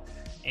Rockdale.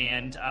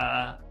 And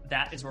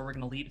that is where we're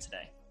going to leave it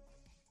today.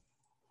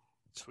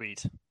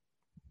 Sweet.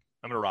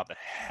 I'm going to rob the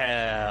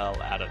hell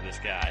out of this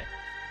guy.